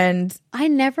 And I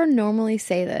never normally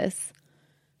say this,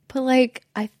 but, like,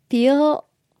 I feel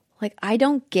like I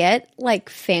don't get, like,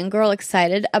 fangirl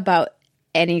excited about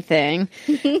anything.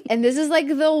 And this is like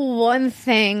the one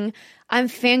thing I'm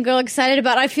fangirl excited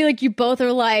about. I feel like you both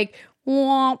are like,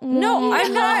 wah, wah, No,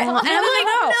 I'm not. And I'm like,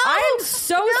 no, I am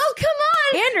so no, come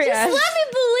on, Andrea. Just let me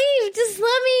believe. Just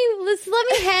let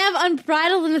me have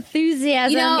unbridled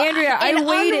enthusiasm. You know, Andrea, I and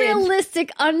waited.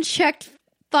 unrealistic, unchecked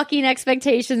fucking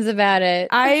expectations about it.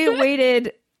 I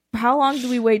waited. How long did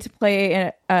we wait to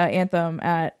play Anthem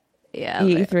at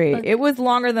E3? It was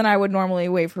longer than I would normally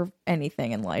wait for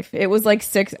anything in life. It was like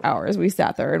 6 hours. We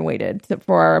sat there and waited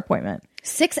for our appointment.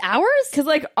 6 hours? Because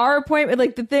like our appointment,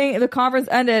 like the conference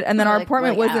ended, and then our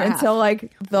appointment wasn't until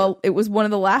like it was one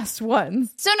of the last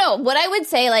ones. So no, what I would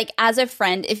say, like as a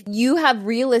friend, if you have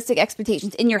realistic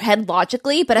expectations in your head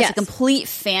logically, but as a complete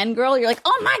fangirl, you're like,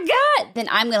 oh my god, then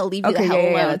I'm gonna leave you the hell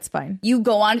alone. Yeah, that's fine. You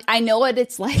go on. I know what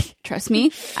it's like. Trust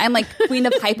me. I'm like queen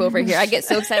of hype over here. I get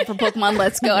so excited for Pokemon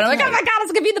Let's Go, and I'm like, oh my god,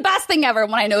 it's gonna be the best thing ever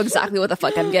when I know exactly what the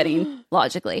fuck I'm getting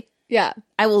logically. Yeah.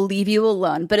 I will leave you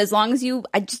alone. But as long as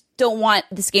I just don't want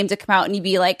this game to come out and you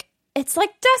be like, it's like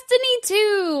Destiny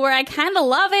 2, where I kind of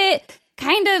love it,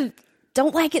 kind of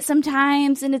don't like it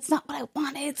sometimes, and it's not what I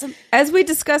wanted. As we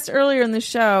discussed earlier in the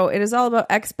show, it is all about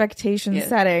expectation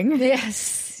setting.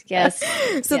 Yes.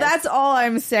 So that's all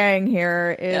I'm saying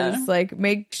here is like,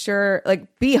 make sure,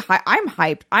 like, be I'm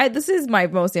hyped. This is my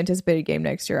most anticipated game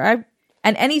next year.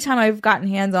 And anytime I've gotten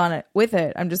hands on it with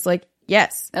it, I'm just like,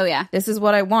 yes. Oh yeah. This is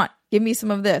what I want. Give me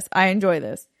some of this. I enjoy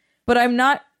this. But I'm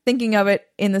not thinking of it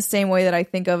in the same way that I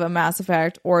think of a Mass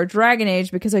Effect or a Dragon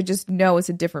Age, because I just know it's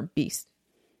a different beast.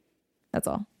 That's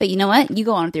all. But you know what? You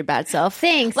go on with your bad self.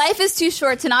 Thanks. Life is too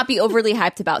short to not be overly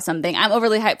hyped about something. I'm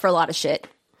overly hyped for a lot of shit.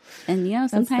 And you know,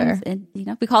 sometimes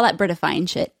we call that Britifying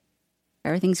shit.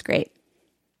 Everything's great.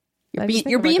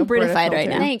 You're being Britified right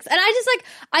now. Thanks. And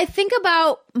I think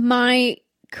about my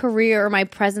career or my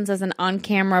presence as an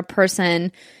on-camera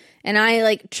person, and I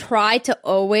like try to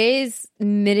always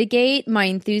mitigate my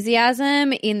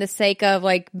enthusiasm in the sake of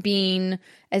like being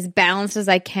as balanced as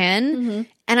I can.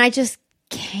 And I just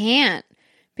can't,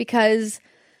 because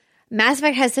Mass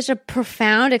Effect has such a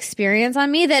profound experience on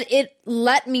me that it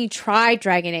let me try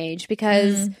Dragon Age,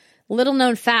 because little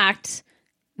known fact,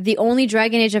 the only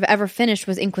Dragon Age I've ever finished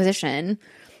was Inquisition.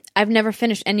 I've never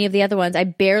finished any of the other ones. I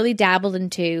barely dabbled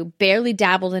in 2, barely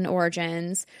dabbled in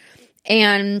Origins.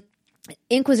 And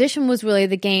Inquisition was really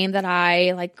the game that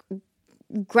I like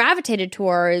gravitated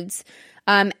towards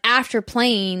after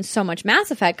playing so much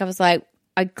Mass Effect. I was like,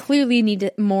 I clearly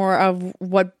need more of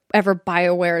whatever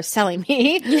BioWare is selling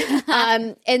me.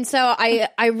 And so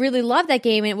I really loved that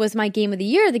game. It was my game of the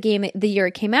year, the year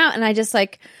it came out. And I just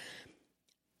like,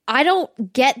 I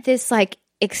don't get this like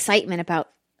excitement about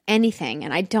anything,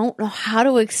 and I don't know how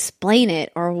to explain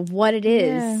it or what it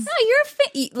is. No,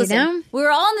 listen, we're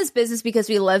all in this business because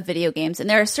we love video games, and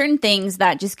there are certain things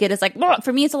that just get us like,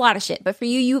 for me it's a lot of shit, but for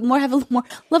you have a more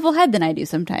level head than I do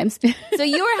sometimes. So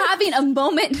you are having a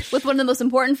moment with one of the most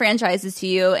important franchises to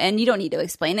you, and you don't need to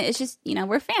explain it. It's just,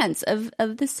 we're fans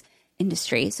of this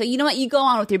industry. So you know what? You go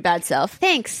on with your bad self.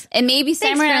 Thanks. And maybe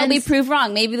Samurai will be proved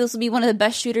wrong. Maybe this will be one of the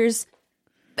best shooters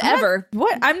ever.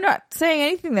 What? I'm not saying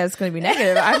anything that's going to be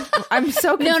negative. I'm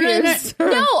so confused.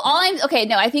 No.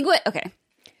 I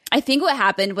think what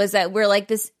happened was that we're like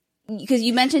this, because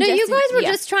you mentioned you guys were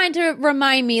just trying to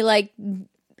remind me like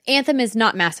Anthem is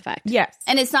not Mass Effect. Yes.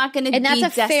 And it's not going to be, and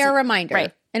that's a fair reminder.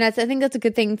 Right. And I think that's a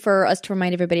good thing for us to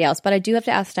remind everybody else. But I do have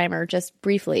to ask Steimer just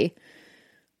briefly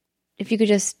if you could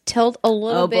just tilt a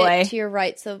little bit to your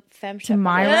right, so Femshep to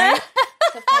my right,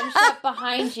 so Femshep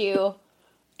behind you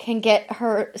can get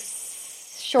her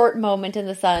short moment in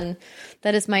the sun.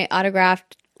 That is my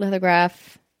autographed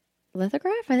lithograph.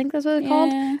 Lithograph? I think that's what it's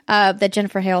called. That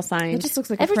Jennifer Hale signed. It just looks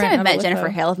like every time I've met Jennifer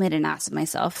Hale, I've made an ass of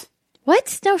myself.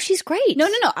 What? No, she's great. No.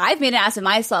 I've made an ass of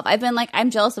myself. I've been like, I'm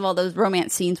jealous of all those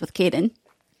romance scenes with Caden.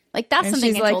 Like, that's and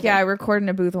something she's I like, told yeah, her. I recorded in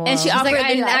a booth alone. And she's like,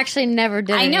 I actually never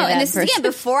did. I know, and this is again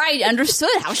before I understood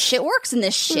how shit works in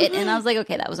this shit, and I was like,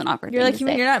 okay, that was an awkward. You're thing like, to you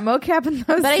mean say. you're not mocapping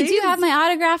those? But scenes? I do have my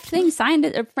autographed thing signed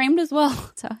or framed as well.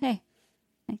 So hey.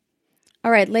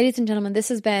 All right, ladies and gentlemen, this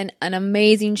has been an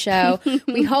amazing show.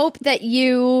 We hope that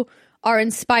you are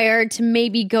inspired to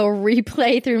maybe go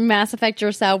replay through Mass Effect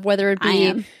yourself, whether it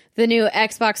be the new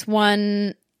Xbox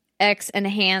One X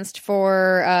enhanced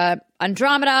for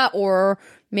Andromeda, or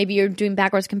maybe you're doing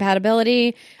backwards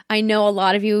compatibility. I know a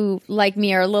lot of you, like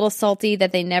me, are a little salty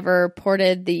that they never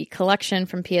ported the collection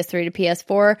from PS3 to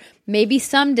PS4. Maybe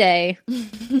someday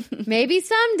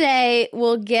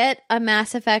we'll get a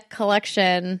Mass Effect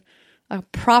collection, a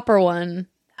proper one,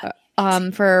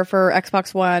 for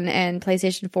Xbox One and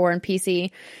PlayStation 4 and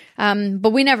PC. But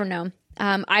we never know.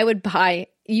 I would buy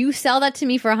you sell that to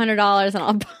me for $100 and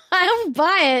I'll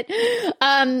buy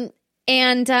it.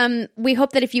 And we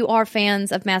hope that if you are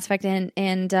fans of Mass Effect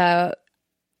and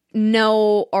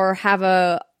know or have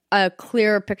a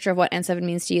clearer picture of what N7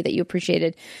 means to you, that you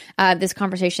appreciated this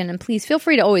conversation. And please feel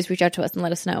free to always reach out to us and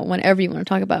let us know whenever you want to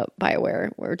talk about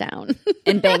BioWare. We're down.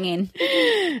 And banging.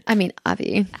 I mean,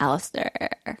 Avi. Alistair.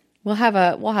 We'll have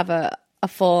a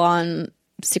full-on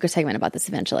secret segment about this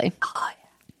eventually. Oh, yeah.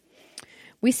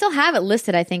 We still have it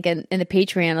listed, I think, in the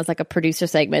Patreon as like a producer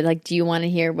segment. Like, do you want to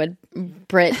hear what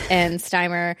Britt and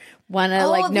Steimer want to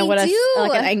know what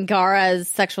an Angara's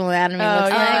sexual anatomy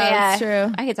looks like? That's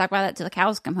true. I could talk about that till the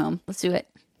cows come home. Let's do it.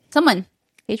 Someone.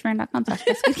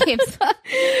 Patreon.com/games.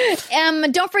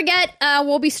 Don't forget,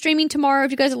 we'll be streaming tomorrow if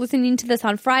you guys are listening to this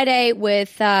on Friday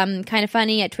with Kind of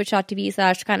Funny at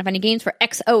twitch.tv/kindoffunnygames for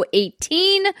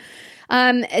XO18.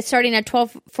 It's starting at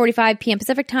 12:45 p.m.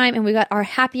 Pacific time, and we got our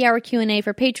happy hour Q&A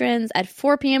for patrons at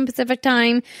 4 p.m. Pacific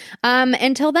time.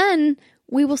 Until then,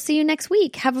 we will see you next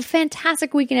week. Have a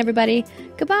fantastic weekend, everybody.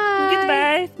 Goodbye.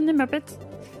 Goodbye from the Muppets.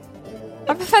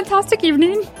 Have a fantastic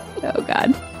evening. Oh,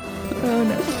 God. Oh,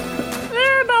 no.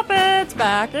 They're Muppets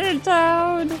back in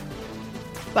town.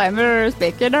 Slimer's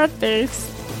making a face.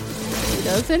 He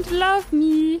doesn't love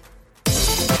me.